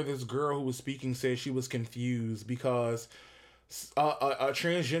this girl who was speaking said she was confused because a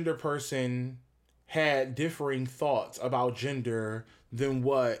transgender person had differing thoughts about gender than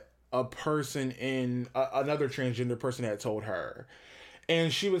what a person in another transgender person had told her.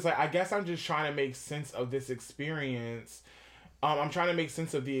 And she was like, I guess I'm just trying to make sense of this experience. I'm trying to make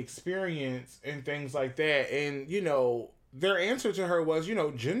sense of the experience and things like that. And, you know, their answer to her was, you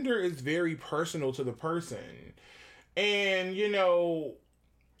know, gender is very personal to the person. And, you know,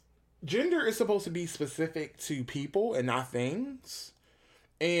 gender is supposed to be specific to people and not things.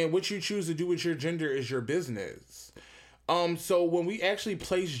 And what you choose to do with your gender is your business. So when we actually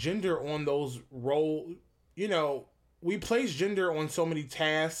place gender on those roles, you know, we place gender on so many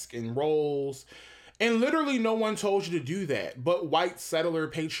tasks and roles, and literally no one told you to do that but white settler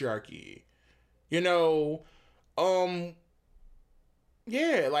patriarchy. You know, um,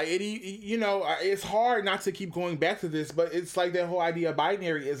 yeah, like it's hard not to keep going back to this, but it's like that whole idea of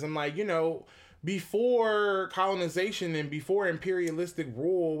binaryism, like, before colonization and before imperialistic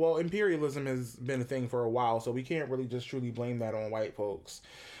rule, well, imperialism has been a thing for a while, so we can't really just truly blame that on white folks.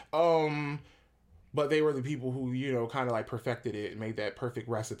 Um, but they were the people who kind of like perfected it and made that perfect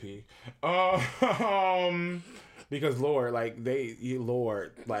recipe. Um, because Lord,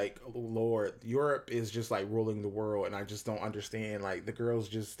 Europe is just like ruling the world, and I just don't understand. Like the girls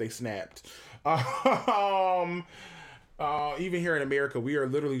just they snapped. Um, Even here in America, we are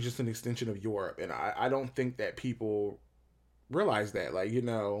literally just an extension of Europe, and I don't think that people realize that.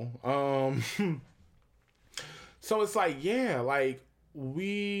 So it's like, yeah, like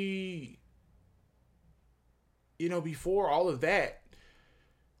we before all of that,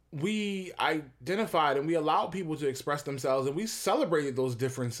 we identified and we allowed people to express themselves, and we celebrated those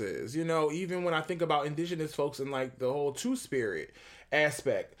differences. Even when I think about indigenous folks and like the whole two spirit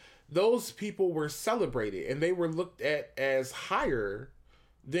aspect, those people were celebrated and they were looked at as higher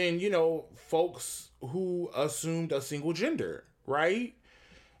than, folks who assumed a single gender, right?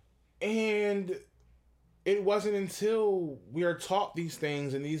 And it wasn't until we are taught these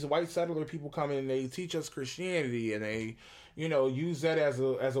things and these white settler people come in and they teach us Christianity and they, use that as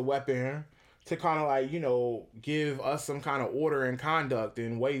a weapon to kind of like, give us some kind of order and conduct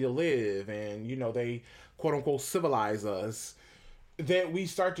and way to live, and, they quote unquote civilize us, that we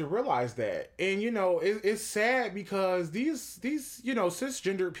start to realize that. And, it's sad because these,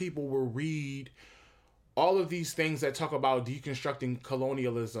 cisgendered people will read all of these things that talk about deconstructing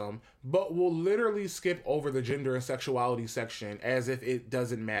colonialism, but will literally skip over the gender and sexuality section as if it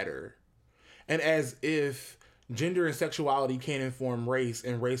doesn't matter. And as if gender and sexuality can't inform race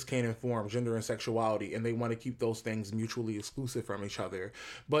and race can't inform gender and sexuality, and they want to keep those things mutually exclusive from each other.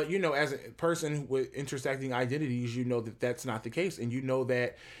 But, as a person with intersecting identities, that that's not the case. And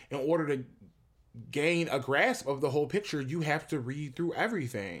that in order to gain a grasp of the whole picture, you have to read through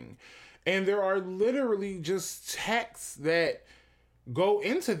everything. And there are literally just texts that go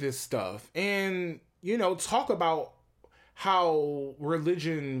into this stuff and, talk about how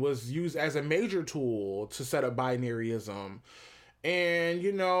religion was used as a major tool to set up binaryism.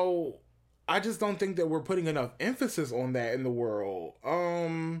 And, I just don't think that we're putting enough emphasis on that in the world.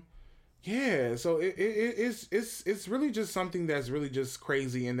 Yeah, so it's really just something that's really just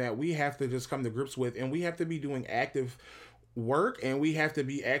crazy, and that we have to just come to grips with, and we have to be doing active work, and we have to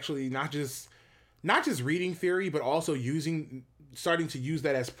be actually not just reading theory, but also starting to use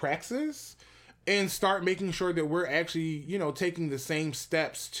that as praxis, and start making sure that we're actually taking the same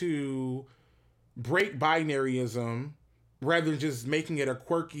steps to break binaryism, rather than just making it a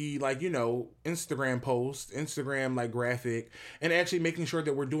quirky, like, Instagram post, Instagram like graphic, and actually making sure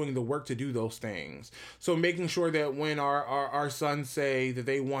that we're doing the work to do those things. So making sure that when our sons say that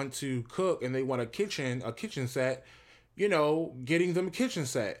they want to cook and they want a kitchen set, getting them a kitchen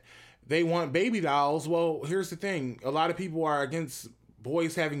set. They want baby dolls. Well, here's the thing. A lot of people are against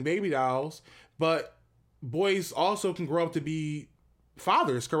boys having baby dolls, but boys also can grow up to be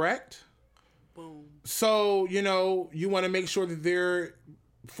fathers, correct? Boom. So, you want to make sure that they're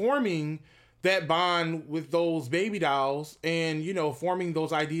forming that bond with those baby dolls and, forming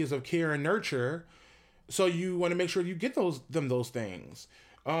those ideas of care and nurture. So you want to make sure you get those things.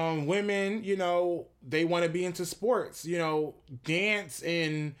 Women, they want to be into sports, dance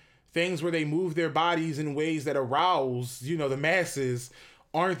and things where they move their bodies in ways that arouse, the masses,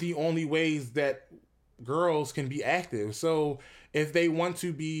 aren't the only ways that girls can be active. So if they want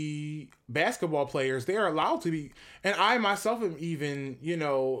to be basketball players, they are allowed to be. And I myself am even,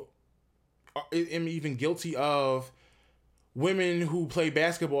 am even guilty of women who play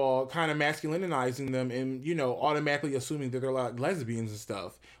basketball kind of masculinizing them and, automatically assuming that they're like lesbians and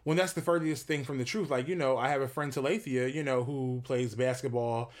stuff, when that's the furthest thing from the truth. Like, I have a friend, Talethia, who plays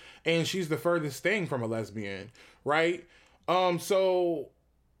basketball, and she's the furthest thing from a lesbian, right? So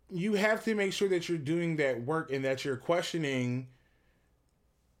you have to make sure that you're doing that work and that you're questioning.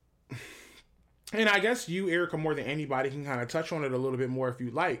 And I guess you, Erica, more than anybody can kind of touch on it a little bit more if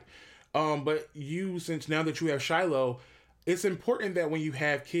you like. But you, since now that you have Shiloh, it's important that when you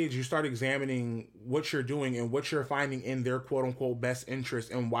have kids, you start examining what you're doing and what you're finding in their quote unquote best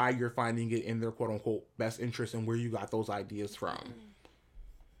interest, and why you're finding it in their quote unquote best interest, and where you got those ideas from.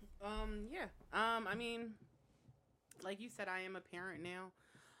 Yeah. I mean, like you said, I am a parent now.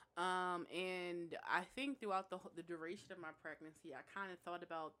 And I think throughout the duration of my pregnancy, I kind of thought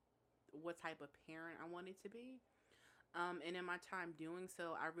about what type of parent I wanted to be. And in my time doing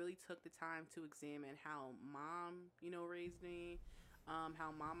so, I really took the time to examine how mom, raised me,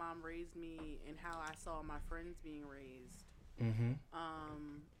 how my mom raised me, and how I saw my friends being raised. Mm-hmm.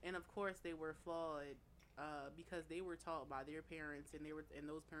 And of course, they were flawed because they were taught by their parents, and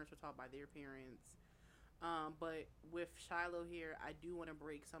those parents were taught by their parents. But with Shiloh here, I do want to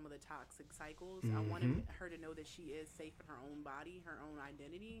break some of the toxic cycles. I want Mm-hmm. her to know that she is safe in her own body, her own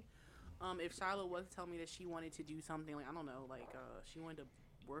identity. If Shiloh was to tell me that she wanted to do something like, I don't know, like she wanted to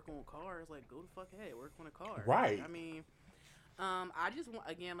work on cars, like go the fuck ahead, work on a car. Like, I Right. mean, I just want,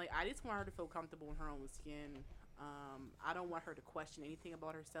 again, like I just want her to feel comfortable in her own skin. I don't want her to question anything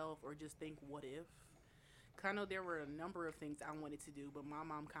about herself or just think what if. 'Cause I know there were a number of things I wanted to do, but my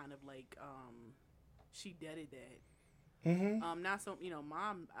mom kind of like she deaded that. Mm-hmm. Not so,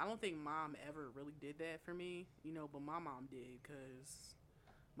 mom. I don't think mom ever really did that for me, but my mom did because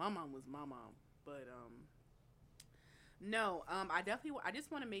my mom was my mom. But no, I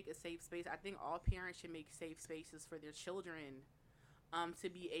just want to make a safe space. I think all parents should make safe spaces for their children, to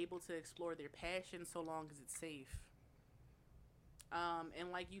be able to explore their passion so long as it's safe.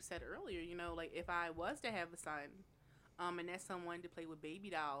 And like you said earlier, like if I was to have a son, and that son wanted to play with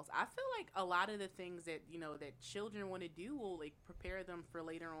baby dolls, I feel like a lot of the things that that children want to do will like prepare them for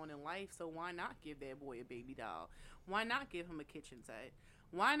later on in life. So why not give that boy a baby doll? Why not give him a kitchen set?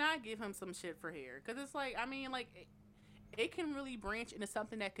 Why not give him some shit for hair? Because it's like, I mean, like it can really branch into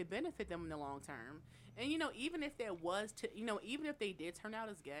something that could benefit them in the long term. And even if that was to, even if they did turn out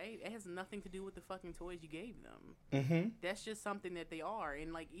as gay, it has nothing to do with the fucking toys you gave them. Mm-hmm. That's just something that they are.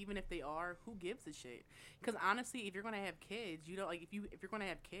 And like, even if they are, who gives a shit? Because honestly, if you're gonna have kids, you don't like if you're gonna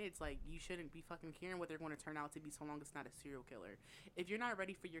have kids, like you shouldn't be fucking caring what they're going to turn out to be, so long as it's not a serial killer. If you're not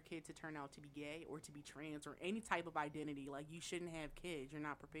ready for your kid to turn out to be gay or to be trans or any type of identity, like you shouldn't have kids. You're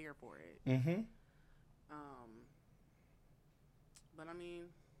not prepared for it. Mm-hmm. Um, but I mean,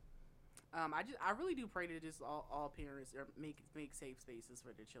 I really do pray that just all parents make safe spaces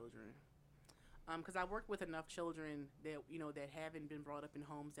for their children. Because I worked with enough children that that haven't been brought up in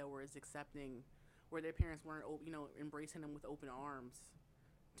homes that were as accepting, where their parents weren't embracing them with open arms,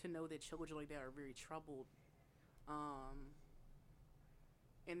 to know that children like that are very troubled. Um,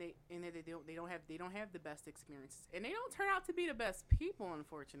 and they don't have the best experiences, and they don't turn out to be the best people,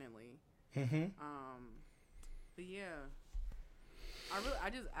 unfortunately. Mm-hmm. But yeah, I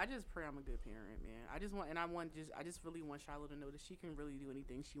just pray I'm a good parent, man. I just really want Shiloh to know that she can really do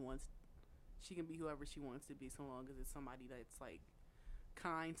anything she wants. She can be whoever she wants to be, so long as it's somebody that's like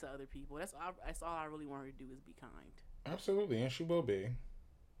kind to other people. That's all I really want her to do, is be kind. Absolutely, and she will be.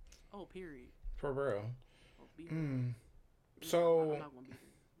 Oh, period. For real. Oh, be her. Mm. I'm So, not gonna be her.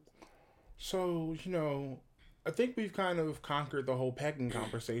 so I think we've kind of conquered the whole pegging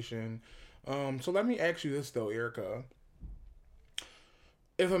conversation. So let me ask you this though, Erica.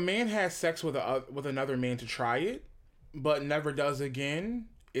 If a man has sex with another man to try it, but never does again,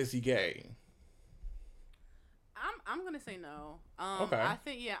 is he gay? I'm gonna say no. Okay. I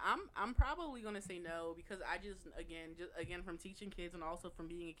think, yeah, I'm probably gonna say no, because I just again from teaching kids and also from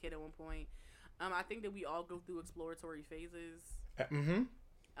being a kid at one point, I think that we all go through exploratory phases. Mm-hmm.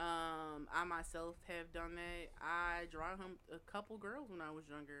 I myself have done that. I draw him a couple girls when I was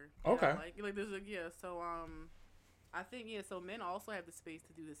younger. Okay. Like there's a yeah. So I think, yeah. So men also have the space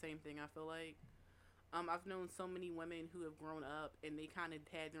to do the same thing, I feel like. I've known so many women who have grown up and they kind of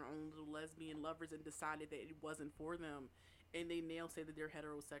had their own little lesbian lovers and decided that it wasn't for them, and they now say that they're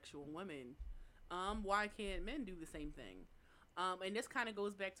heterosexual women. Why can't men do the same thing? And this kind of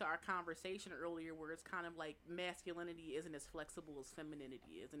goes back to our conversation earlier, where it's kind of like masculinity isn't as flexible as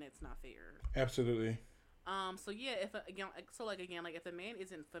femininity is, and that's not fair. Absolutely. So yeah, like if a man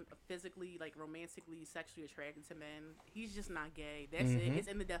isn't physically, like romantically, sexually attracted to men, he's just not gay. That's it. Mm-hmm. It's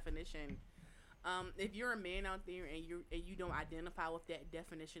in the definition. If you're a man out there and you don't identify with that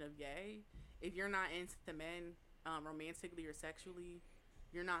definition of gay, if you're not into men, romantically or sexually,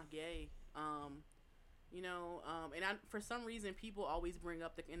 you're not gay. For some reason, people always bring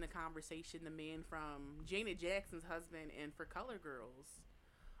up in the conversation the man from Janet Jackson's husband and For Color Girls,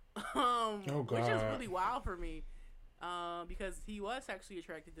 Oh which is God. really wild for me, because he was sexually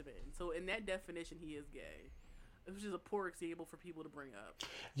attracted to men. So in that definition, he is gay. It was just a poor example for people to bring up.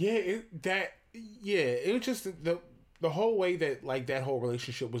 Yeah. It was just the whole way that like that whole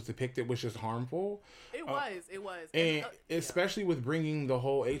relationship was depicted was just harmful. It was, And yeah. especially with bringing the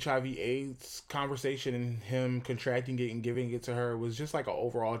whole HIV/AIDS conversation and him contracting it and giving it to her was just like an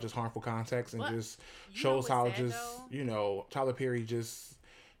overall just harmful context, and But just you know shows what's how sad, just though? Tyler Perry just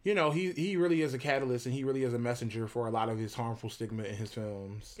he really is a catalyst, and he really is a messenger for a lot of his harmful stigma in his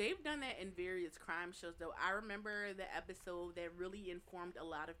films. They've done that in various crime shows, though. I remember the episode that really informed a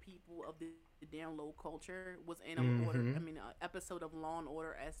lot of people of the down low culture was in an episode of Law and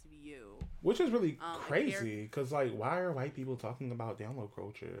Order SVU. Which is really crazy, because like, why are white people talking about down low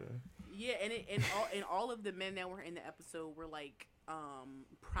culture? Yeah, and all of the men that were in the episode were like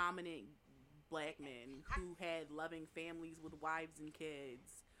prominent black men who had loving families with wives and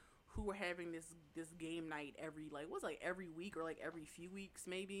kids, who were having this game night every week or like every few weeks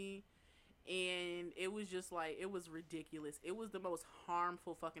maybe. And it was just like, it was ridiculous. It was the most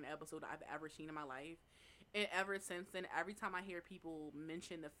harmful fucking episode I've ever seen in my life. And ever since then, every time I hear people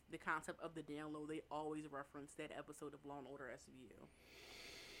mention the concept of the down low, they always reference that episode of Law and Order SVU.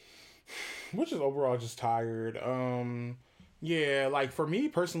 Which is overall just tired. Yeah, like for me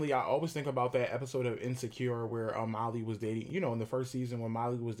personally, I always think about that episode of Insecure where Molly was dating, in the first season when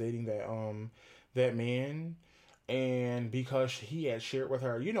Molly was dating that man. And because he had shared with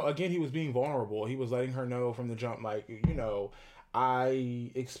her, again, he was being vulnerable. He was letting her know from the jump, like,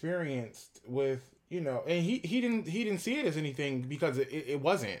 I experienced with, and he didn't see it as anything, because it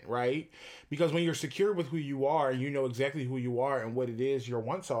wasn't, right? Because when you're secure with who you are and you know exactly who you are and what it is your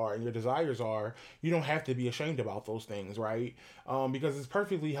wants are and your desires are, you don't have to be ashamed about those things, right? Because it's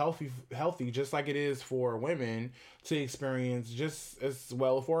perfectly healthy, just like it is for women to experience just as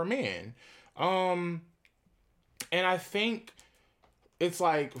well for a man. And I think it's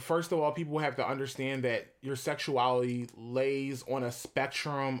like, first of all, people have to understand that your sexuality lays on a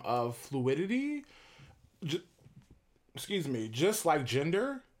spectrum of fluidity. Just like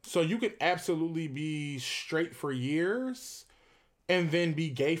gender. So you could absolutely be straight for years and then be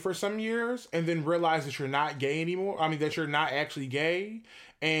gay for some years and then realize that you're not gay anymore. I mean, that you're not actually gay,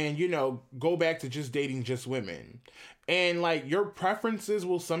 and, go back to just dating just women. And like, your preferences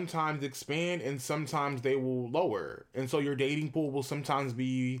will sometimes expand and sometimes they will lower. And so your dating pool will sometimes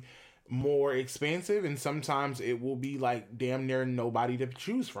be more expansive and sometimes it will be like damn near nobody to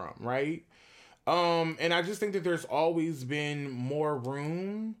choose from, right? And I just think that there's always been more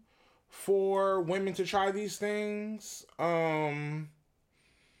room for women to try these things,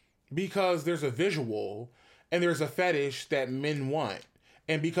 because there's a visual and there's a fetish that men want,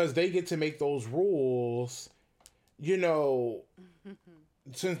 and because they get to make those rules,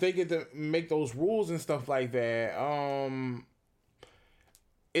 since they get to make those rules and stuff like that,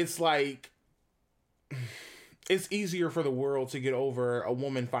 it's like it's easier for the world to get over a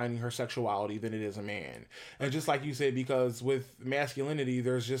woman finding her sexuality than it is a man. And just like you said, because with masculinity,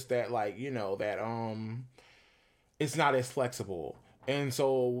 there's just that, like, that it's not as flexible. And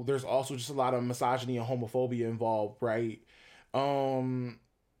so there's also just a lot of misogyny and homophobia involved, right? And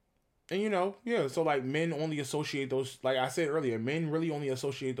yeah, so like men only associate those, like I said earlier, men really only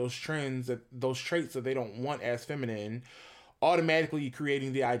associate those traits that they don't want as feminine, automatically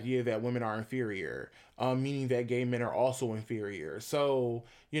creating the idea that women are inferior, meaning that gay men are also inferior. So,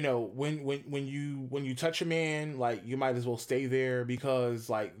 when you touch a man, like, you might as well stay there because,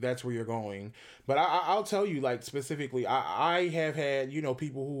 like, that's where you're going. But I'll tell you, like, specifically, I have had,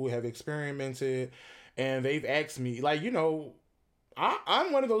 people who have experimented and they've asked me, like,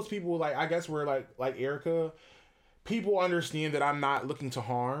 I'm one of those people, like, I guess where, like Erica, people understand that I'm not looking to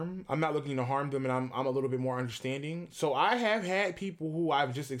harm. I'm not looking to harm them, and I'm a little bit more understanding. So I have had people who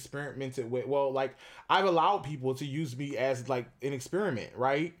I've just experimented with. Well, like, I've allowed people to use me as like an experiment,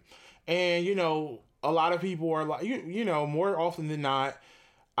 right? And a lot of people are like, more often than not,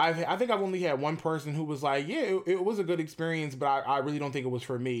 I think I've only had one person who was like, yeah, it was a good experience, but I really don't think it was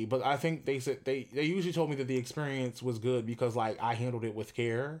for me. But I think they said they usually told me that the experience was good because, like, I handled it with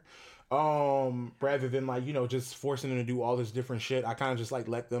care. Rather than, like, just forcing them to do all this different shit. I kind of just, like,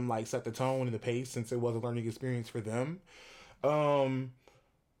 let them, like, set the tone and the pace, since it was a learning experience for them.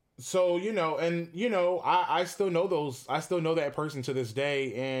 So, I still know I still know that person to this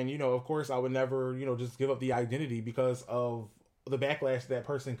day. And, of course I would never, just give up the identity because of the backlash that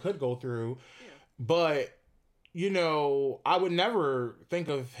person could go through. Yeah. But, I would never think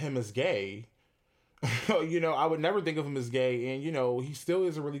of him as gay. I would never think of him as gay, and he still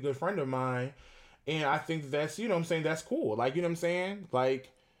is a really good friend of mine, and I think that's, I'm saying, that's cool. Like, I'm saying, like,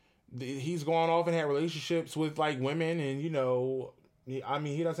 he's gone off and had relationships with, like, women, and I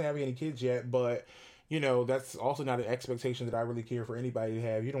mean, he doesn't have any kids yet, but that's also not an expectation that I really care for anybody to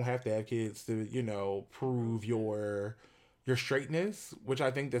have. You don't have to have kids to prove your your straightness, which I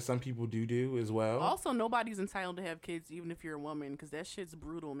think that some people do as well. Also, nobody's entitled to have kids, even if you're a woman, because that shit's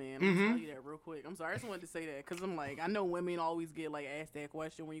brutal, man. I'm gonna tell you that real quick. I'm sorry, I just wanted to say that because I'm like, I know women always get like asked that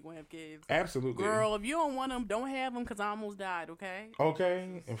question when you gonna have kids. Absolutely. Girl, if you don't want them, don't have them because I almost died. Okay.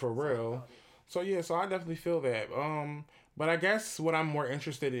 Okay, and for real. So yeah, so I definitely feel that. But I guess what I'm more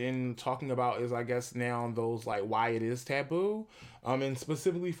interested in talking about is, I guess, now those like why it is taboo, and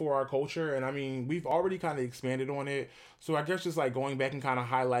specifically for our culture. And I mean, we've already kind of expanded on it. So I guess just like going back and kind of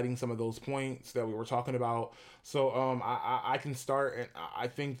highlighting some of those points that we were talking about. So I can start, and I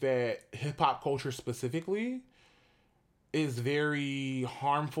think that hip hop culture specifically is very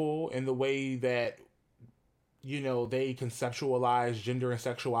harmful in the way that they conceptualize gender and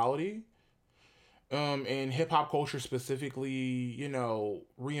sexuality. And hip hop culture specifically,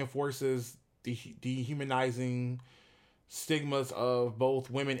 reinforces the dehumanizing stigmas of both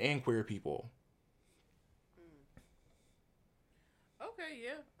women and queer people. Okay,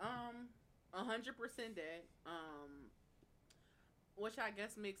 yeah. 100% that. Which I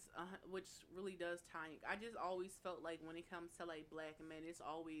guess makes, which really does tie. I just always felt like when it comes to like black men, it's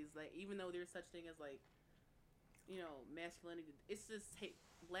always like, even though there's such thing as like, masculinity, it's just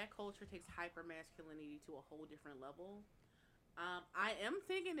black culture takes hyper masculinity to a whole different level. I am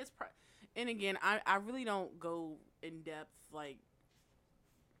thinking this, and again, I really don't go in depth like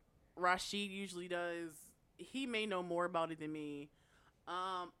Rasheed usually does. He may know more about it than me.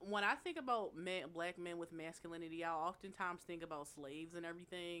 When I think about black men with masculinity, I oftentimes think about slaves and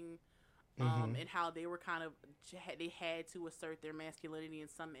everything, and how they were kind of, they had to assert their masculinity in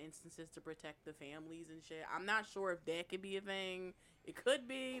some instances to protect the families and shit. I'm not sure if that could be a thing. It could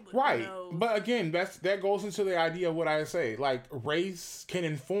be, but right. Who knows? But again, that goes into the idea of what I say. Like, race can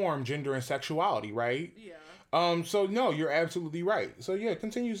inform gender and sexuality, right? Yeah. So no, you're absolutely right. So yeah,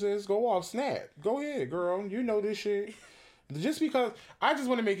 continue, sis. Go off, snap. Go ahead, girl. You know this shit. Just because, I just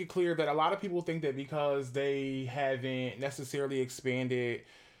want to make it clear that a lot of people think that because they haven't necessarily expanded,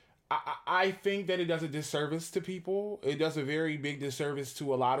 I think that it does a disservice to people. It does a very big disservice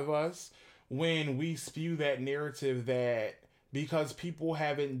to a lot of us when we spew that narrative that because people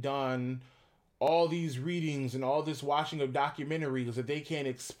haven't done all these readings and all this watching of documentaries that they can't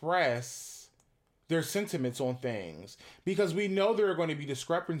express their sentiments on things, because we know there are going to be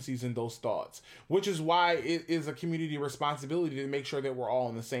discrepancies in those thoughts, which is why it is a community responsibility to make sure that we're all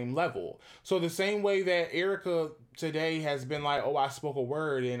on the same level. So the same way that Erica today has been like, oh, I spoke a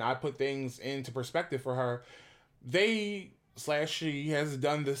word and I put things into perspective for her, she has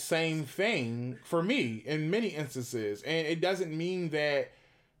done the same thing for me in many instances. And it doesn't mean that,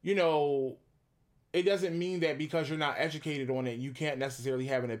 it doesn't mean that because you're not educated on it, you can't necessarily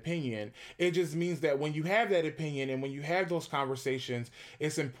have an opinion. It just means that when you have that opinion and when you have those conversations,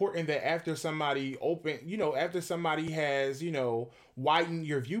 it's important that after somebody has, widened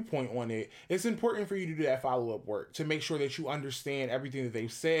your viewpoint on it, it's important for you to do that follow-up work to make sure that you understand everything that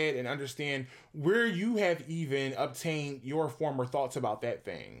they've said and understand where you have even obtained your former thoughts about that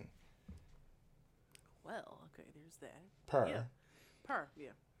thing. Well, okay, there's that. Yeah.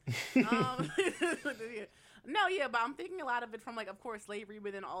 Yeah. Yeah. No, yeah, but I'm thinking a lot of it from like, of course, slavery,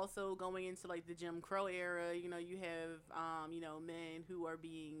 but then also going into like the Jim Crow era. You have men who are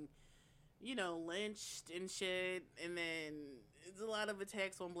being lynched and shit, and then it's a lot of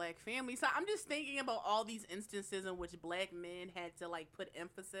attacks on black families. So I'm just thinking about all these instances in which black men had to like put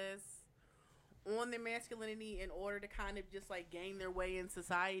emphasis on their masculinity in order to kind of just like gain their way in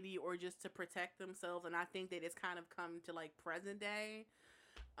society or just to protect themselves. And I think that it's kind of come to like present day.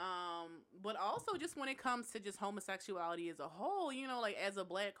 But also just when it comes to just homosexuality as a whole, like as a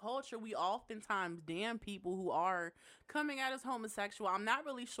black culture, we oftentimes damn people who are coming out as homosexual. I'm not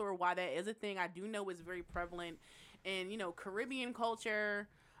really sure why that is a thing. I do know it's very prevalent in, Caribbean culture.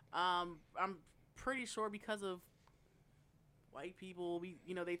 I'm pretty sure because of white people,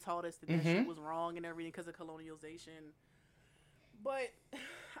 they taught us that that shit was wrong and everything because of colonialization. But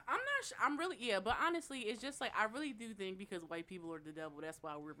I'm not. I'm really, yeah. But honestly, it's just like I really do think because white people are the devil. That's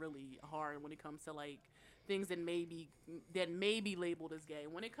why we're really hard when it comes to like things that may be labeled as gay.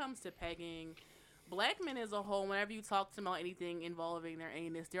 When it comes to pegging, black men as a whole, whenever you talk to them about anything involving their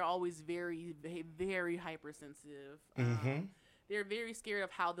anus, they're always very, very hypersensitive. They're very scared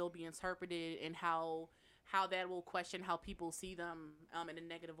of how they'll be interpreted and how that will question how people see them in a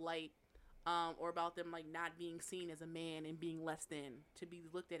negative light. Or about them like not being seen as a man and being less than, to be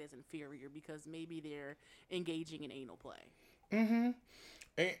looked at as inferior because maybe they're engaging in anal play.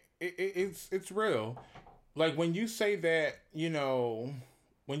 It's real. Like when you say that,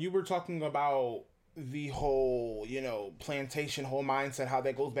 when you were talking about the whole, plantation, whole mindset, how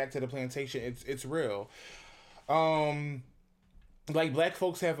that goes back to the plantation, it's real. like black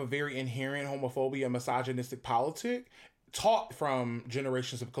folks have a very inherent homophobia and misogynistic politic taught from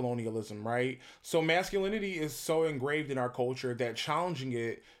generations of colonialism, right? So masculinity is so engraved in our culture that challenging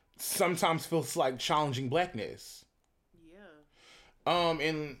it sometimes feels like challenging blackness. Yeah.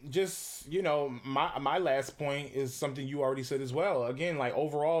 And just, my last point is something you already said as well. Again, like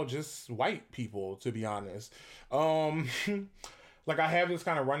overall, just white people, to be honest. Like I have this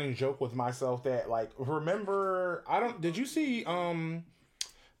kind of running joke with myself that like remember did you see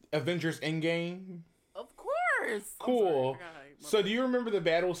Avengers Endgame? Of course. I'm sorry. I Cool. got hyped. My So do bad. you remember the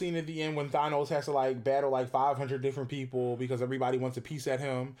battle scene at the end when Thanos has to like battle like 500 different people because everybody wants a piece at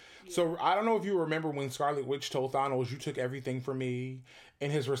him? Yeah. So I don't know if you remember when Scarlet Witch told Thanos, "You took everything from me,"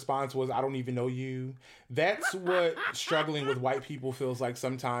 and his response was, "I don't even know you." That's what struggling with white people feels like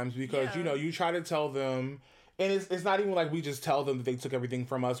sometimes because Yeah. you try to tell them. And it's not even like we just tell them that they took everything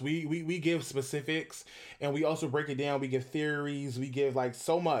from us. We give specifics and we also break it down. We give theories. We give like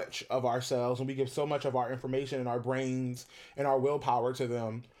so much of ourselves and we give so much of our information and our brains and our willpower to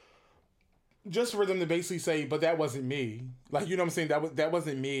them just for them to basically say, but that wasn't me. Like, you know what I'm saying? That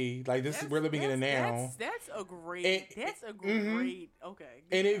wasn't me. Like this, we're living in it now. That's a great. And, Okay.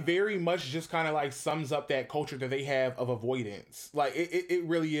 and it very much just kind of like sums up that culture that they have of avoidance. Like it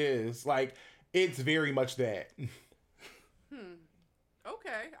really is. Like it's very much that.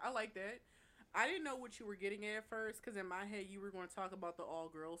 Okay, I like that. I didn't know what you were getting at first because in my head you were going to talk about the all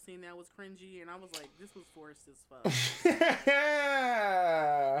girls scene that was cringy, and I was like, this was forced as fuck.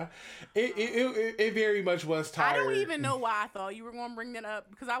 It very much was I tired. don't even know why I thought you were going to bring that up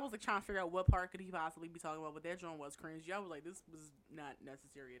because I was like trying to figure out what part could he possibly be talking about, but that joint was cringy. I was like, this was not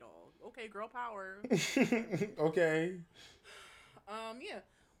necessary at all. Okay, girl power. Okay. Yeah,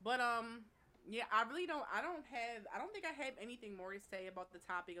 but yeah, I really don't. I don't think I have anything more to say about the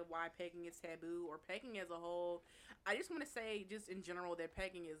topic of why pegging is taboo or pegging as a whole. I just want to say, just in general, that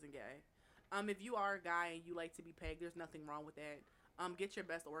pegging isn't gay. If you are a guy and you like to be pegged, there's nothing wrong with that. Get your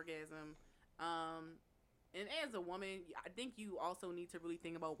best orgasm. Um, and as a woman, I think you also need to really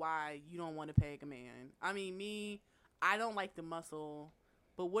think about why you don't want to peg a man. I mean, me, I don't like the muscle,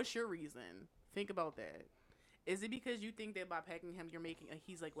 but what's your reason? Think about that. Is it because you think that by pegging him, you're making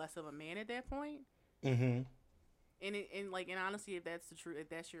he's like less of a man at that point? Mm-hmm. And honestly, if that's the truth, if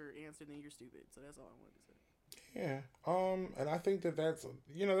that's your answer, then you're stupid. So that's all I wanted to say. Yeah. And I think that's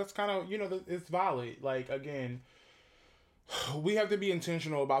that's kind of it's valid. Like again, we have to be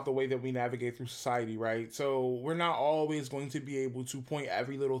intentional about the way that we navigate through society, right? So we're not always going to be able to point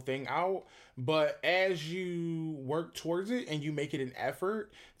every little thing out, but as you work towards it and you make it an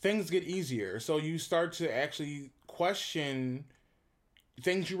effort, things get easier. So you start to actually question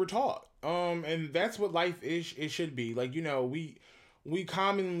things you were taught. And that's what life is. It should be like we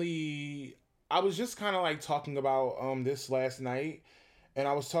commonly. I was just kind of like talking about this last night, and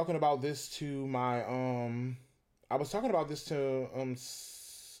I was talking about this to my I was talking about this to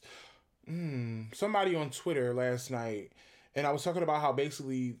somebody on Twitter last night, and I was talking about how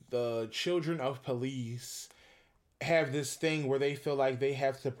basically the children of police have this thing where they feel like they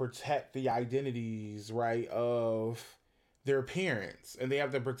have to protect the identities, right, of their parents, and they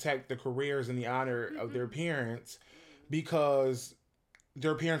have to protect the careers and the honor of their parents because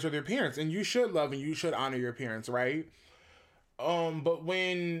their parents are their parents, and you should love and you should honor your parents, right? But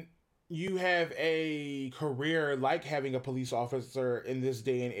when you have a career like having a police officer in this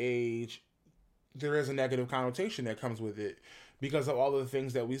day and age, there is a negative connotation that comes with it because of all of the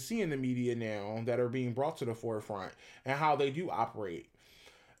things that we see in the media now that are being brought to the forefront and how they do operate.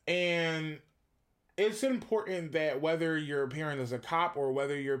 And it's important that whether your parent is a cop or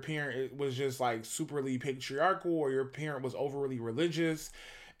whether your parent was just like superly patriarchal or your parent was overly religious,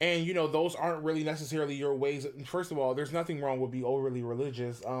 and those aren't really necessarily your ways. First of all, there's nothing wrong with being overly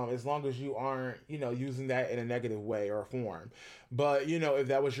religious, as long as you aren't using that in a negative way or form. But if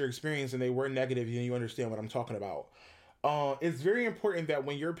that was your experience and they were negative, then you understand what I'm talking about. It's very important that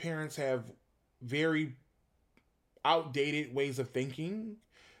when your parents have very outdated ways of thinking,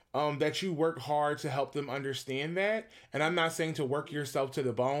 that you work hard to help them understand that. And I'm not saying to work yourself to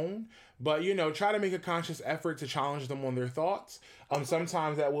the bone, but try to make a conscious effort to challenge them on their thoughts.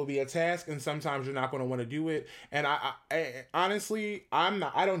 Sometimes that will be a task, and sometimes you're not going to want to do it. And I honestly, I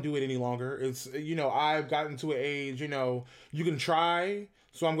don't do it any longer. It's I've gotten to an age. You can try.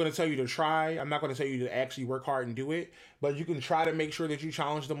 So I'm going to tell you to try. I'm not going to tell you to actually work hard and do it, but you can try to make sure that you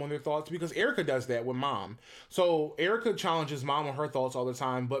challenge them on their thoughts because Erica does that with mom. So Erica challenges mom on her thoughts all the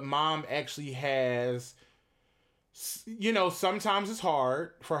time, but mom actually has, sometimes it's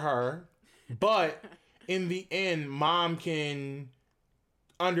hard for her, but in the end, mom can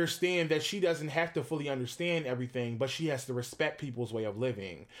understand that she doesn't have to fully understand everything, but she has to respect people's way of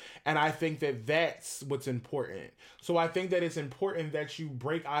living. And I think that that's what's important. So I think that it's important that you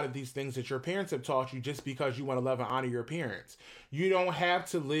break out of these things that your parents have taught you just because you want to love and honor your parents. You don't have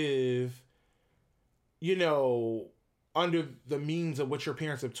to live, under the means of what your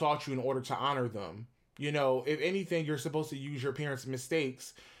parents have taught you in order to honor them. If anything, you're supposed to use your parents'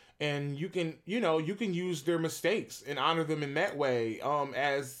 mistakes, and you can use their mistakes and honor them in that way,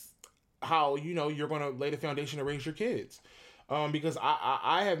 as how, you're going to lay the foundation to raise your kids. Because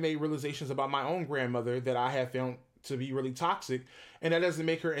I have made realizations about my own grandmother that I have found to be really toxic, and that doesn't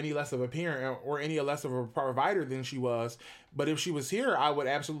make her any less of a parent or any less of a provider than she was. But if she was here, I would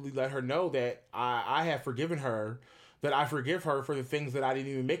absolutely let her know that I have forgiven her, that I forgive her for the things that I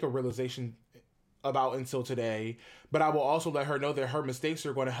didn't even make a realization about until today. But I will also let her know that her mistakes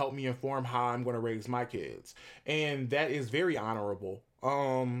are going to help me inform how I'm going to raise my kids. And that is very honorable.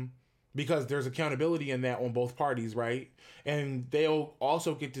 Because there's accountability in that on both parties, right? And they'll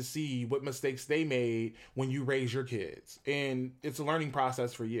also get to see what mistakes they made when you raise your kids. And it's a learning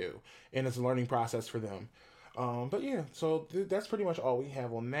process for you, and it's a learning process for them. But yeah, so that's pretty much all we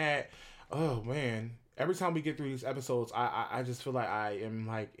have on that. Oh man, every time we get through these episodes, I just feel like I am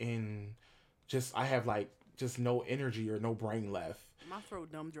like I have like just no energy or no brain left. My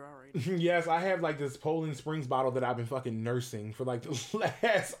throat dumb dry right now. Yes, I have like this Poland Springs bottle that I've been fucking nursing for like the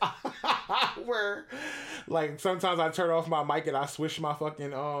last hour. Like sometimes I turn off my mic and I swish my fucking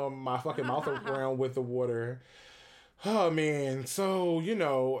mouth around with the water. Oh man, so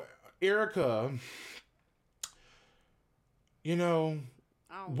Erica,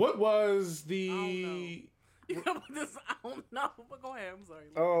 what was the? I don't know, but go ahead. I'm sorry.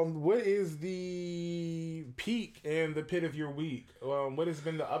 What is the peak and the pit of your week? What has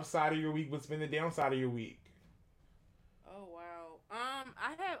been the upside of your week? What's been the downside of your week? Oh wow.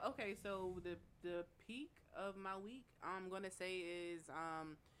 So the peak of my week, I'm gonna say is I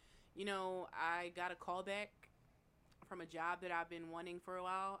got a call back from a job that I've been wanting for a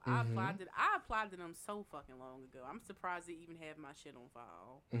while. Mm-hmm. I applied to them so fucking long ago. I'm surprised they even have my shit on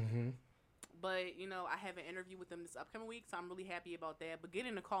file. Mm-hmm. But, I have an interview with them this upcoming week, so I'm really happy about that. But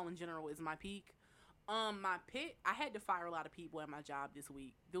getting a call in general is my peak. My pit, I had to fire a lot of people at my job this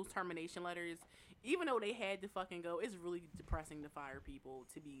week. Those termination letters, even though they had to fucking go, it's really depressing to fire people,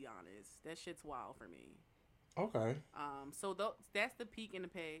 to be honest. That shit's wild for me. Okay. So that's the peak in the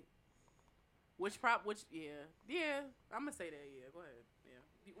pay. Yeah, I'm gonna say that. Yeah, go ahead. Yeah.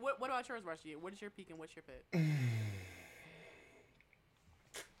 What about yours, Rasheed? What is your peak and what's your pit?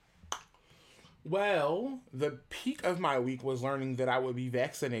 Well, the peak of my week was learning that I would be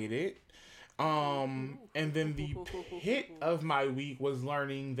vaccinated. And then the pit of my week was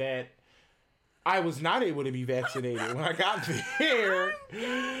learning that I was not able to be vaccinated when I got there.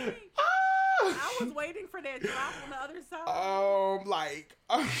 I was waiting for that drop on the other side.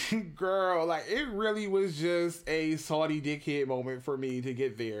 Girl, it really was just a salty dickhead moment for me to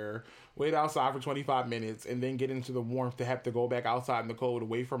get there, wait outside for 25 minutes, and then get into the warmth to have to go back outside in the cold to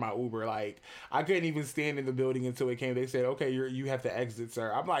wait for my Uber. I couldn't even stand in the building until it came. They said, okay, you have to exit,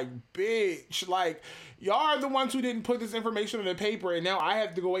 sir. I'm like, bitch, y'all are the ones who didn't put this information on the paper, and now I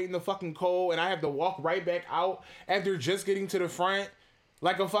have to go wait in the fucking cold, and I have to walk right back out after just getting to the front.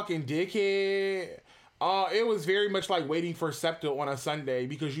 Like a fucking dickhead. It was very much like waiting for SEPTA on a Sunday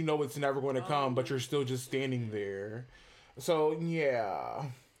because you know it's never going to come, but you're still just standing there. So, yeah.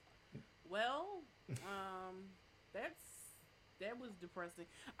 Well, that was depressing.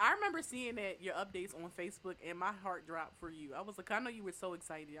 I remember seeing that your updates on Facebook and my heart dropped for you. I was like, I know you were so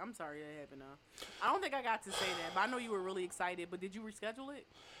excited. I'm sorry that happened. I don't think I got to say that, but I know you were really excited. But did you reschedule it?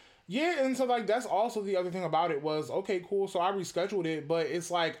 Yeah, and so that's also the other thing about it was, okay, cool, so I rescheduled it, but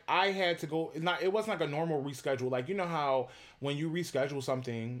it's I had to go, it wasn't like a normal reschedule. You know how when you reschedule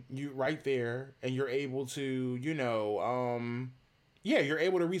something, you right there, and you're able to, you're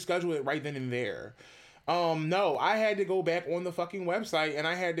able to reschedule it right then and there. No, I had to go back on the fucking website, and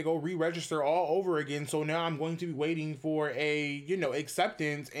I had to go re-register all over again, so now I'm going to be waiting for a,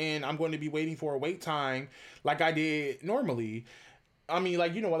 acceptance, and I'm going to be waiting for a wait time like I did normally. I mean,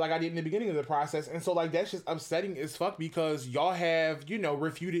 like I did in the beginning of the process. And so, that's just upsetting as fuck because y'all have,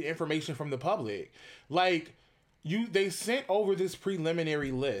 refuted information from the public. They sent over this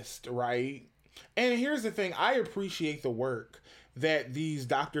preliminary list, right? And here's the thing. I appreciate the work that these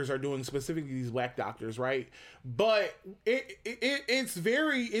doctors are doing, specifically these black doctors, right? But it's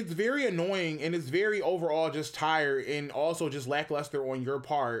very annoying, and it's very overall just tired, and also just lackluster on your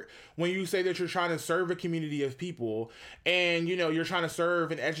part when you say that you're trying to serve a community of people, and you're trying to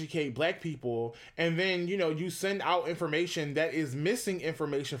serve and educate black people, and then you send out information that is missing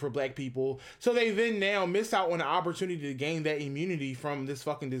information for black people, so they then now miss out on the opportunity to gain that immunity from this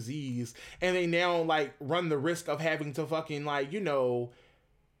fucking disease, and they now like run the risk of having to fucking like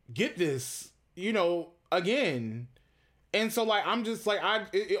get this again. And so like I'm just like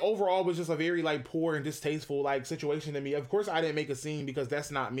it overall was just a very like poor and distasteful like situation to me. Of course I didn't make a scene because that's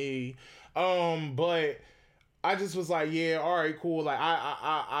not me, but I just was like, yeah, all right, cool, like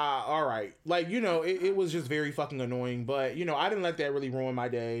I all right, like it was just very fucking annoying. But I didn't let that really ruin my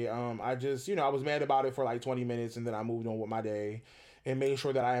day. I just I was mad about it for like 20 minutes, and then I moved on with my day and made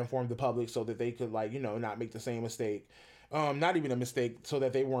sure that I informed the public so that they could like not make the same mistake. Not even a mistake, so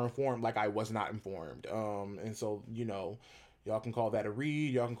that they were informed like I was not informed. And so, y'all can call that a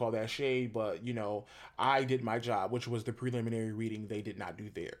read, y'all can call that shade, but, I did my job, which was the preliminary reading. They did not do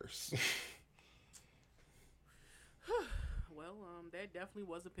theirs. Well, that definitely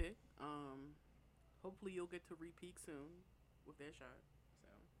was a pick. Hopefully you'll get to repeat soon with that shot. So.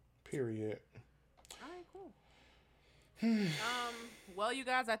 Period. All right, cool. Well, you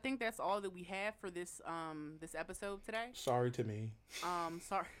guys, I think that's all that we have for this this episode today. Sorry to me.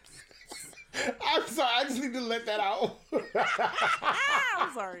 Sorry. I'm sorry. I just need to let that out.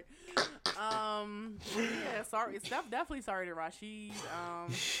 I'm sorry. Yeah, sorry. Definitely sorry to Rasheed.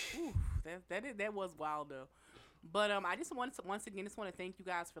 That was wild though. But I just once again want to thank you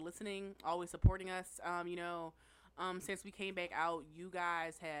guys for listening, always supporting us. Since we came back out, you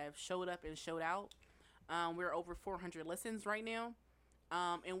guys have showed up and showed out. We're over 400 listens right now,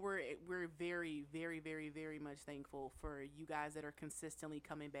 and we're very, very, very, very much thankful for you guys that are consistently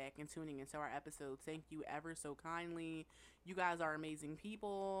coming back and tuning into our episodes. Thank you ever so kindly. You guys are amazing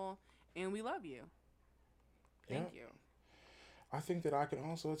people, and we love you. Thank you. I think that I can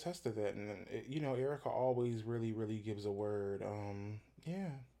also attest to that, and Erica always really, really gives a word. Yeah.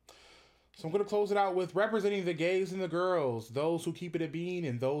 So I'm going to close it out with representing the gays and the girls, those who keep it a bean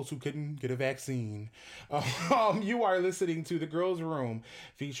and those who couldn't get a vaccine. You are listening to The Girls Room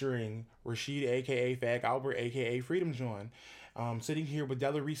featuring Rasheed, a.k.a. Fag Albert, a.k.a. Freedom John. Sitting here with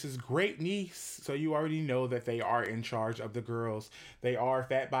Della Reese's great niece, so you already know that they are in charge of the girls. They are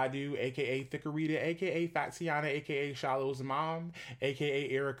Fat Badu, aka Thickerita, aka Fat Tiana, aka Shallow's mom, aka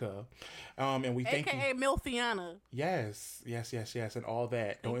Erica. And we thank aka you. Milfiana. Yes, and all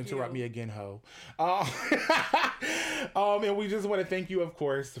that. Don't interrupt me again, ho. And we just want to thank you, of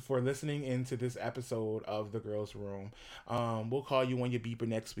course, for listening into this episode of The Girls Room. We'll call you on your beeper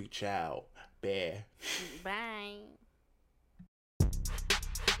next week. Ciao. Bye. Bye.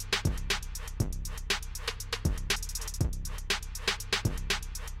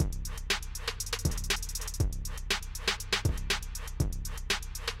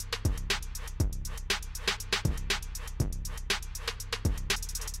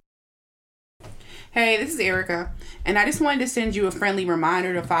 Hey, this is Erica, and I just wanted to send you a friendly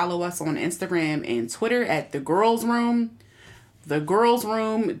reminder to follow us on Instagram and Twitter at The Girls Room. The Girls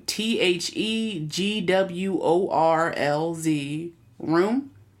Room, TheGwOrlz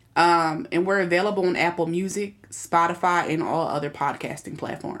Room. And we're available on Apple Music, Spotify, and all other podcasting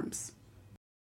platforms.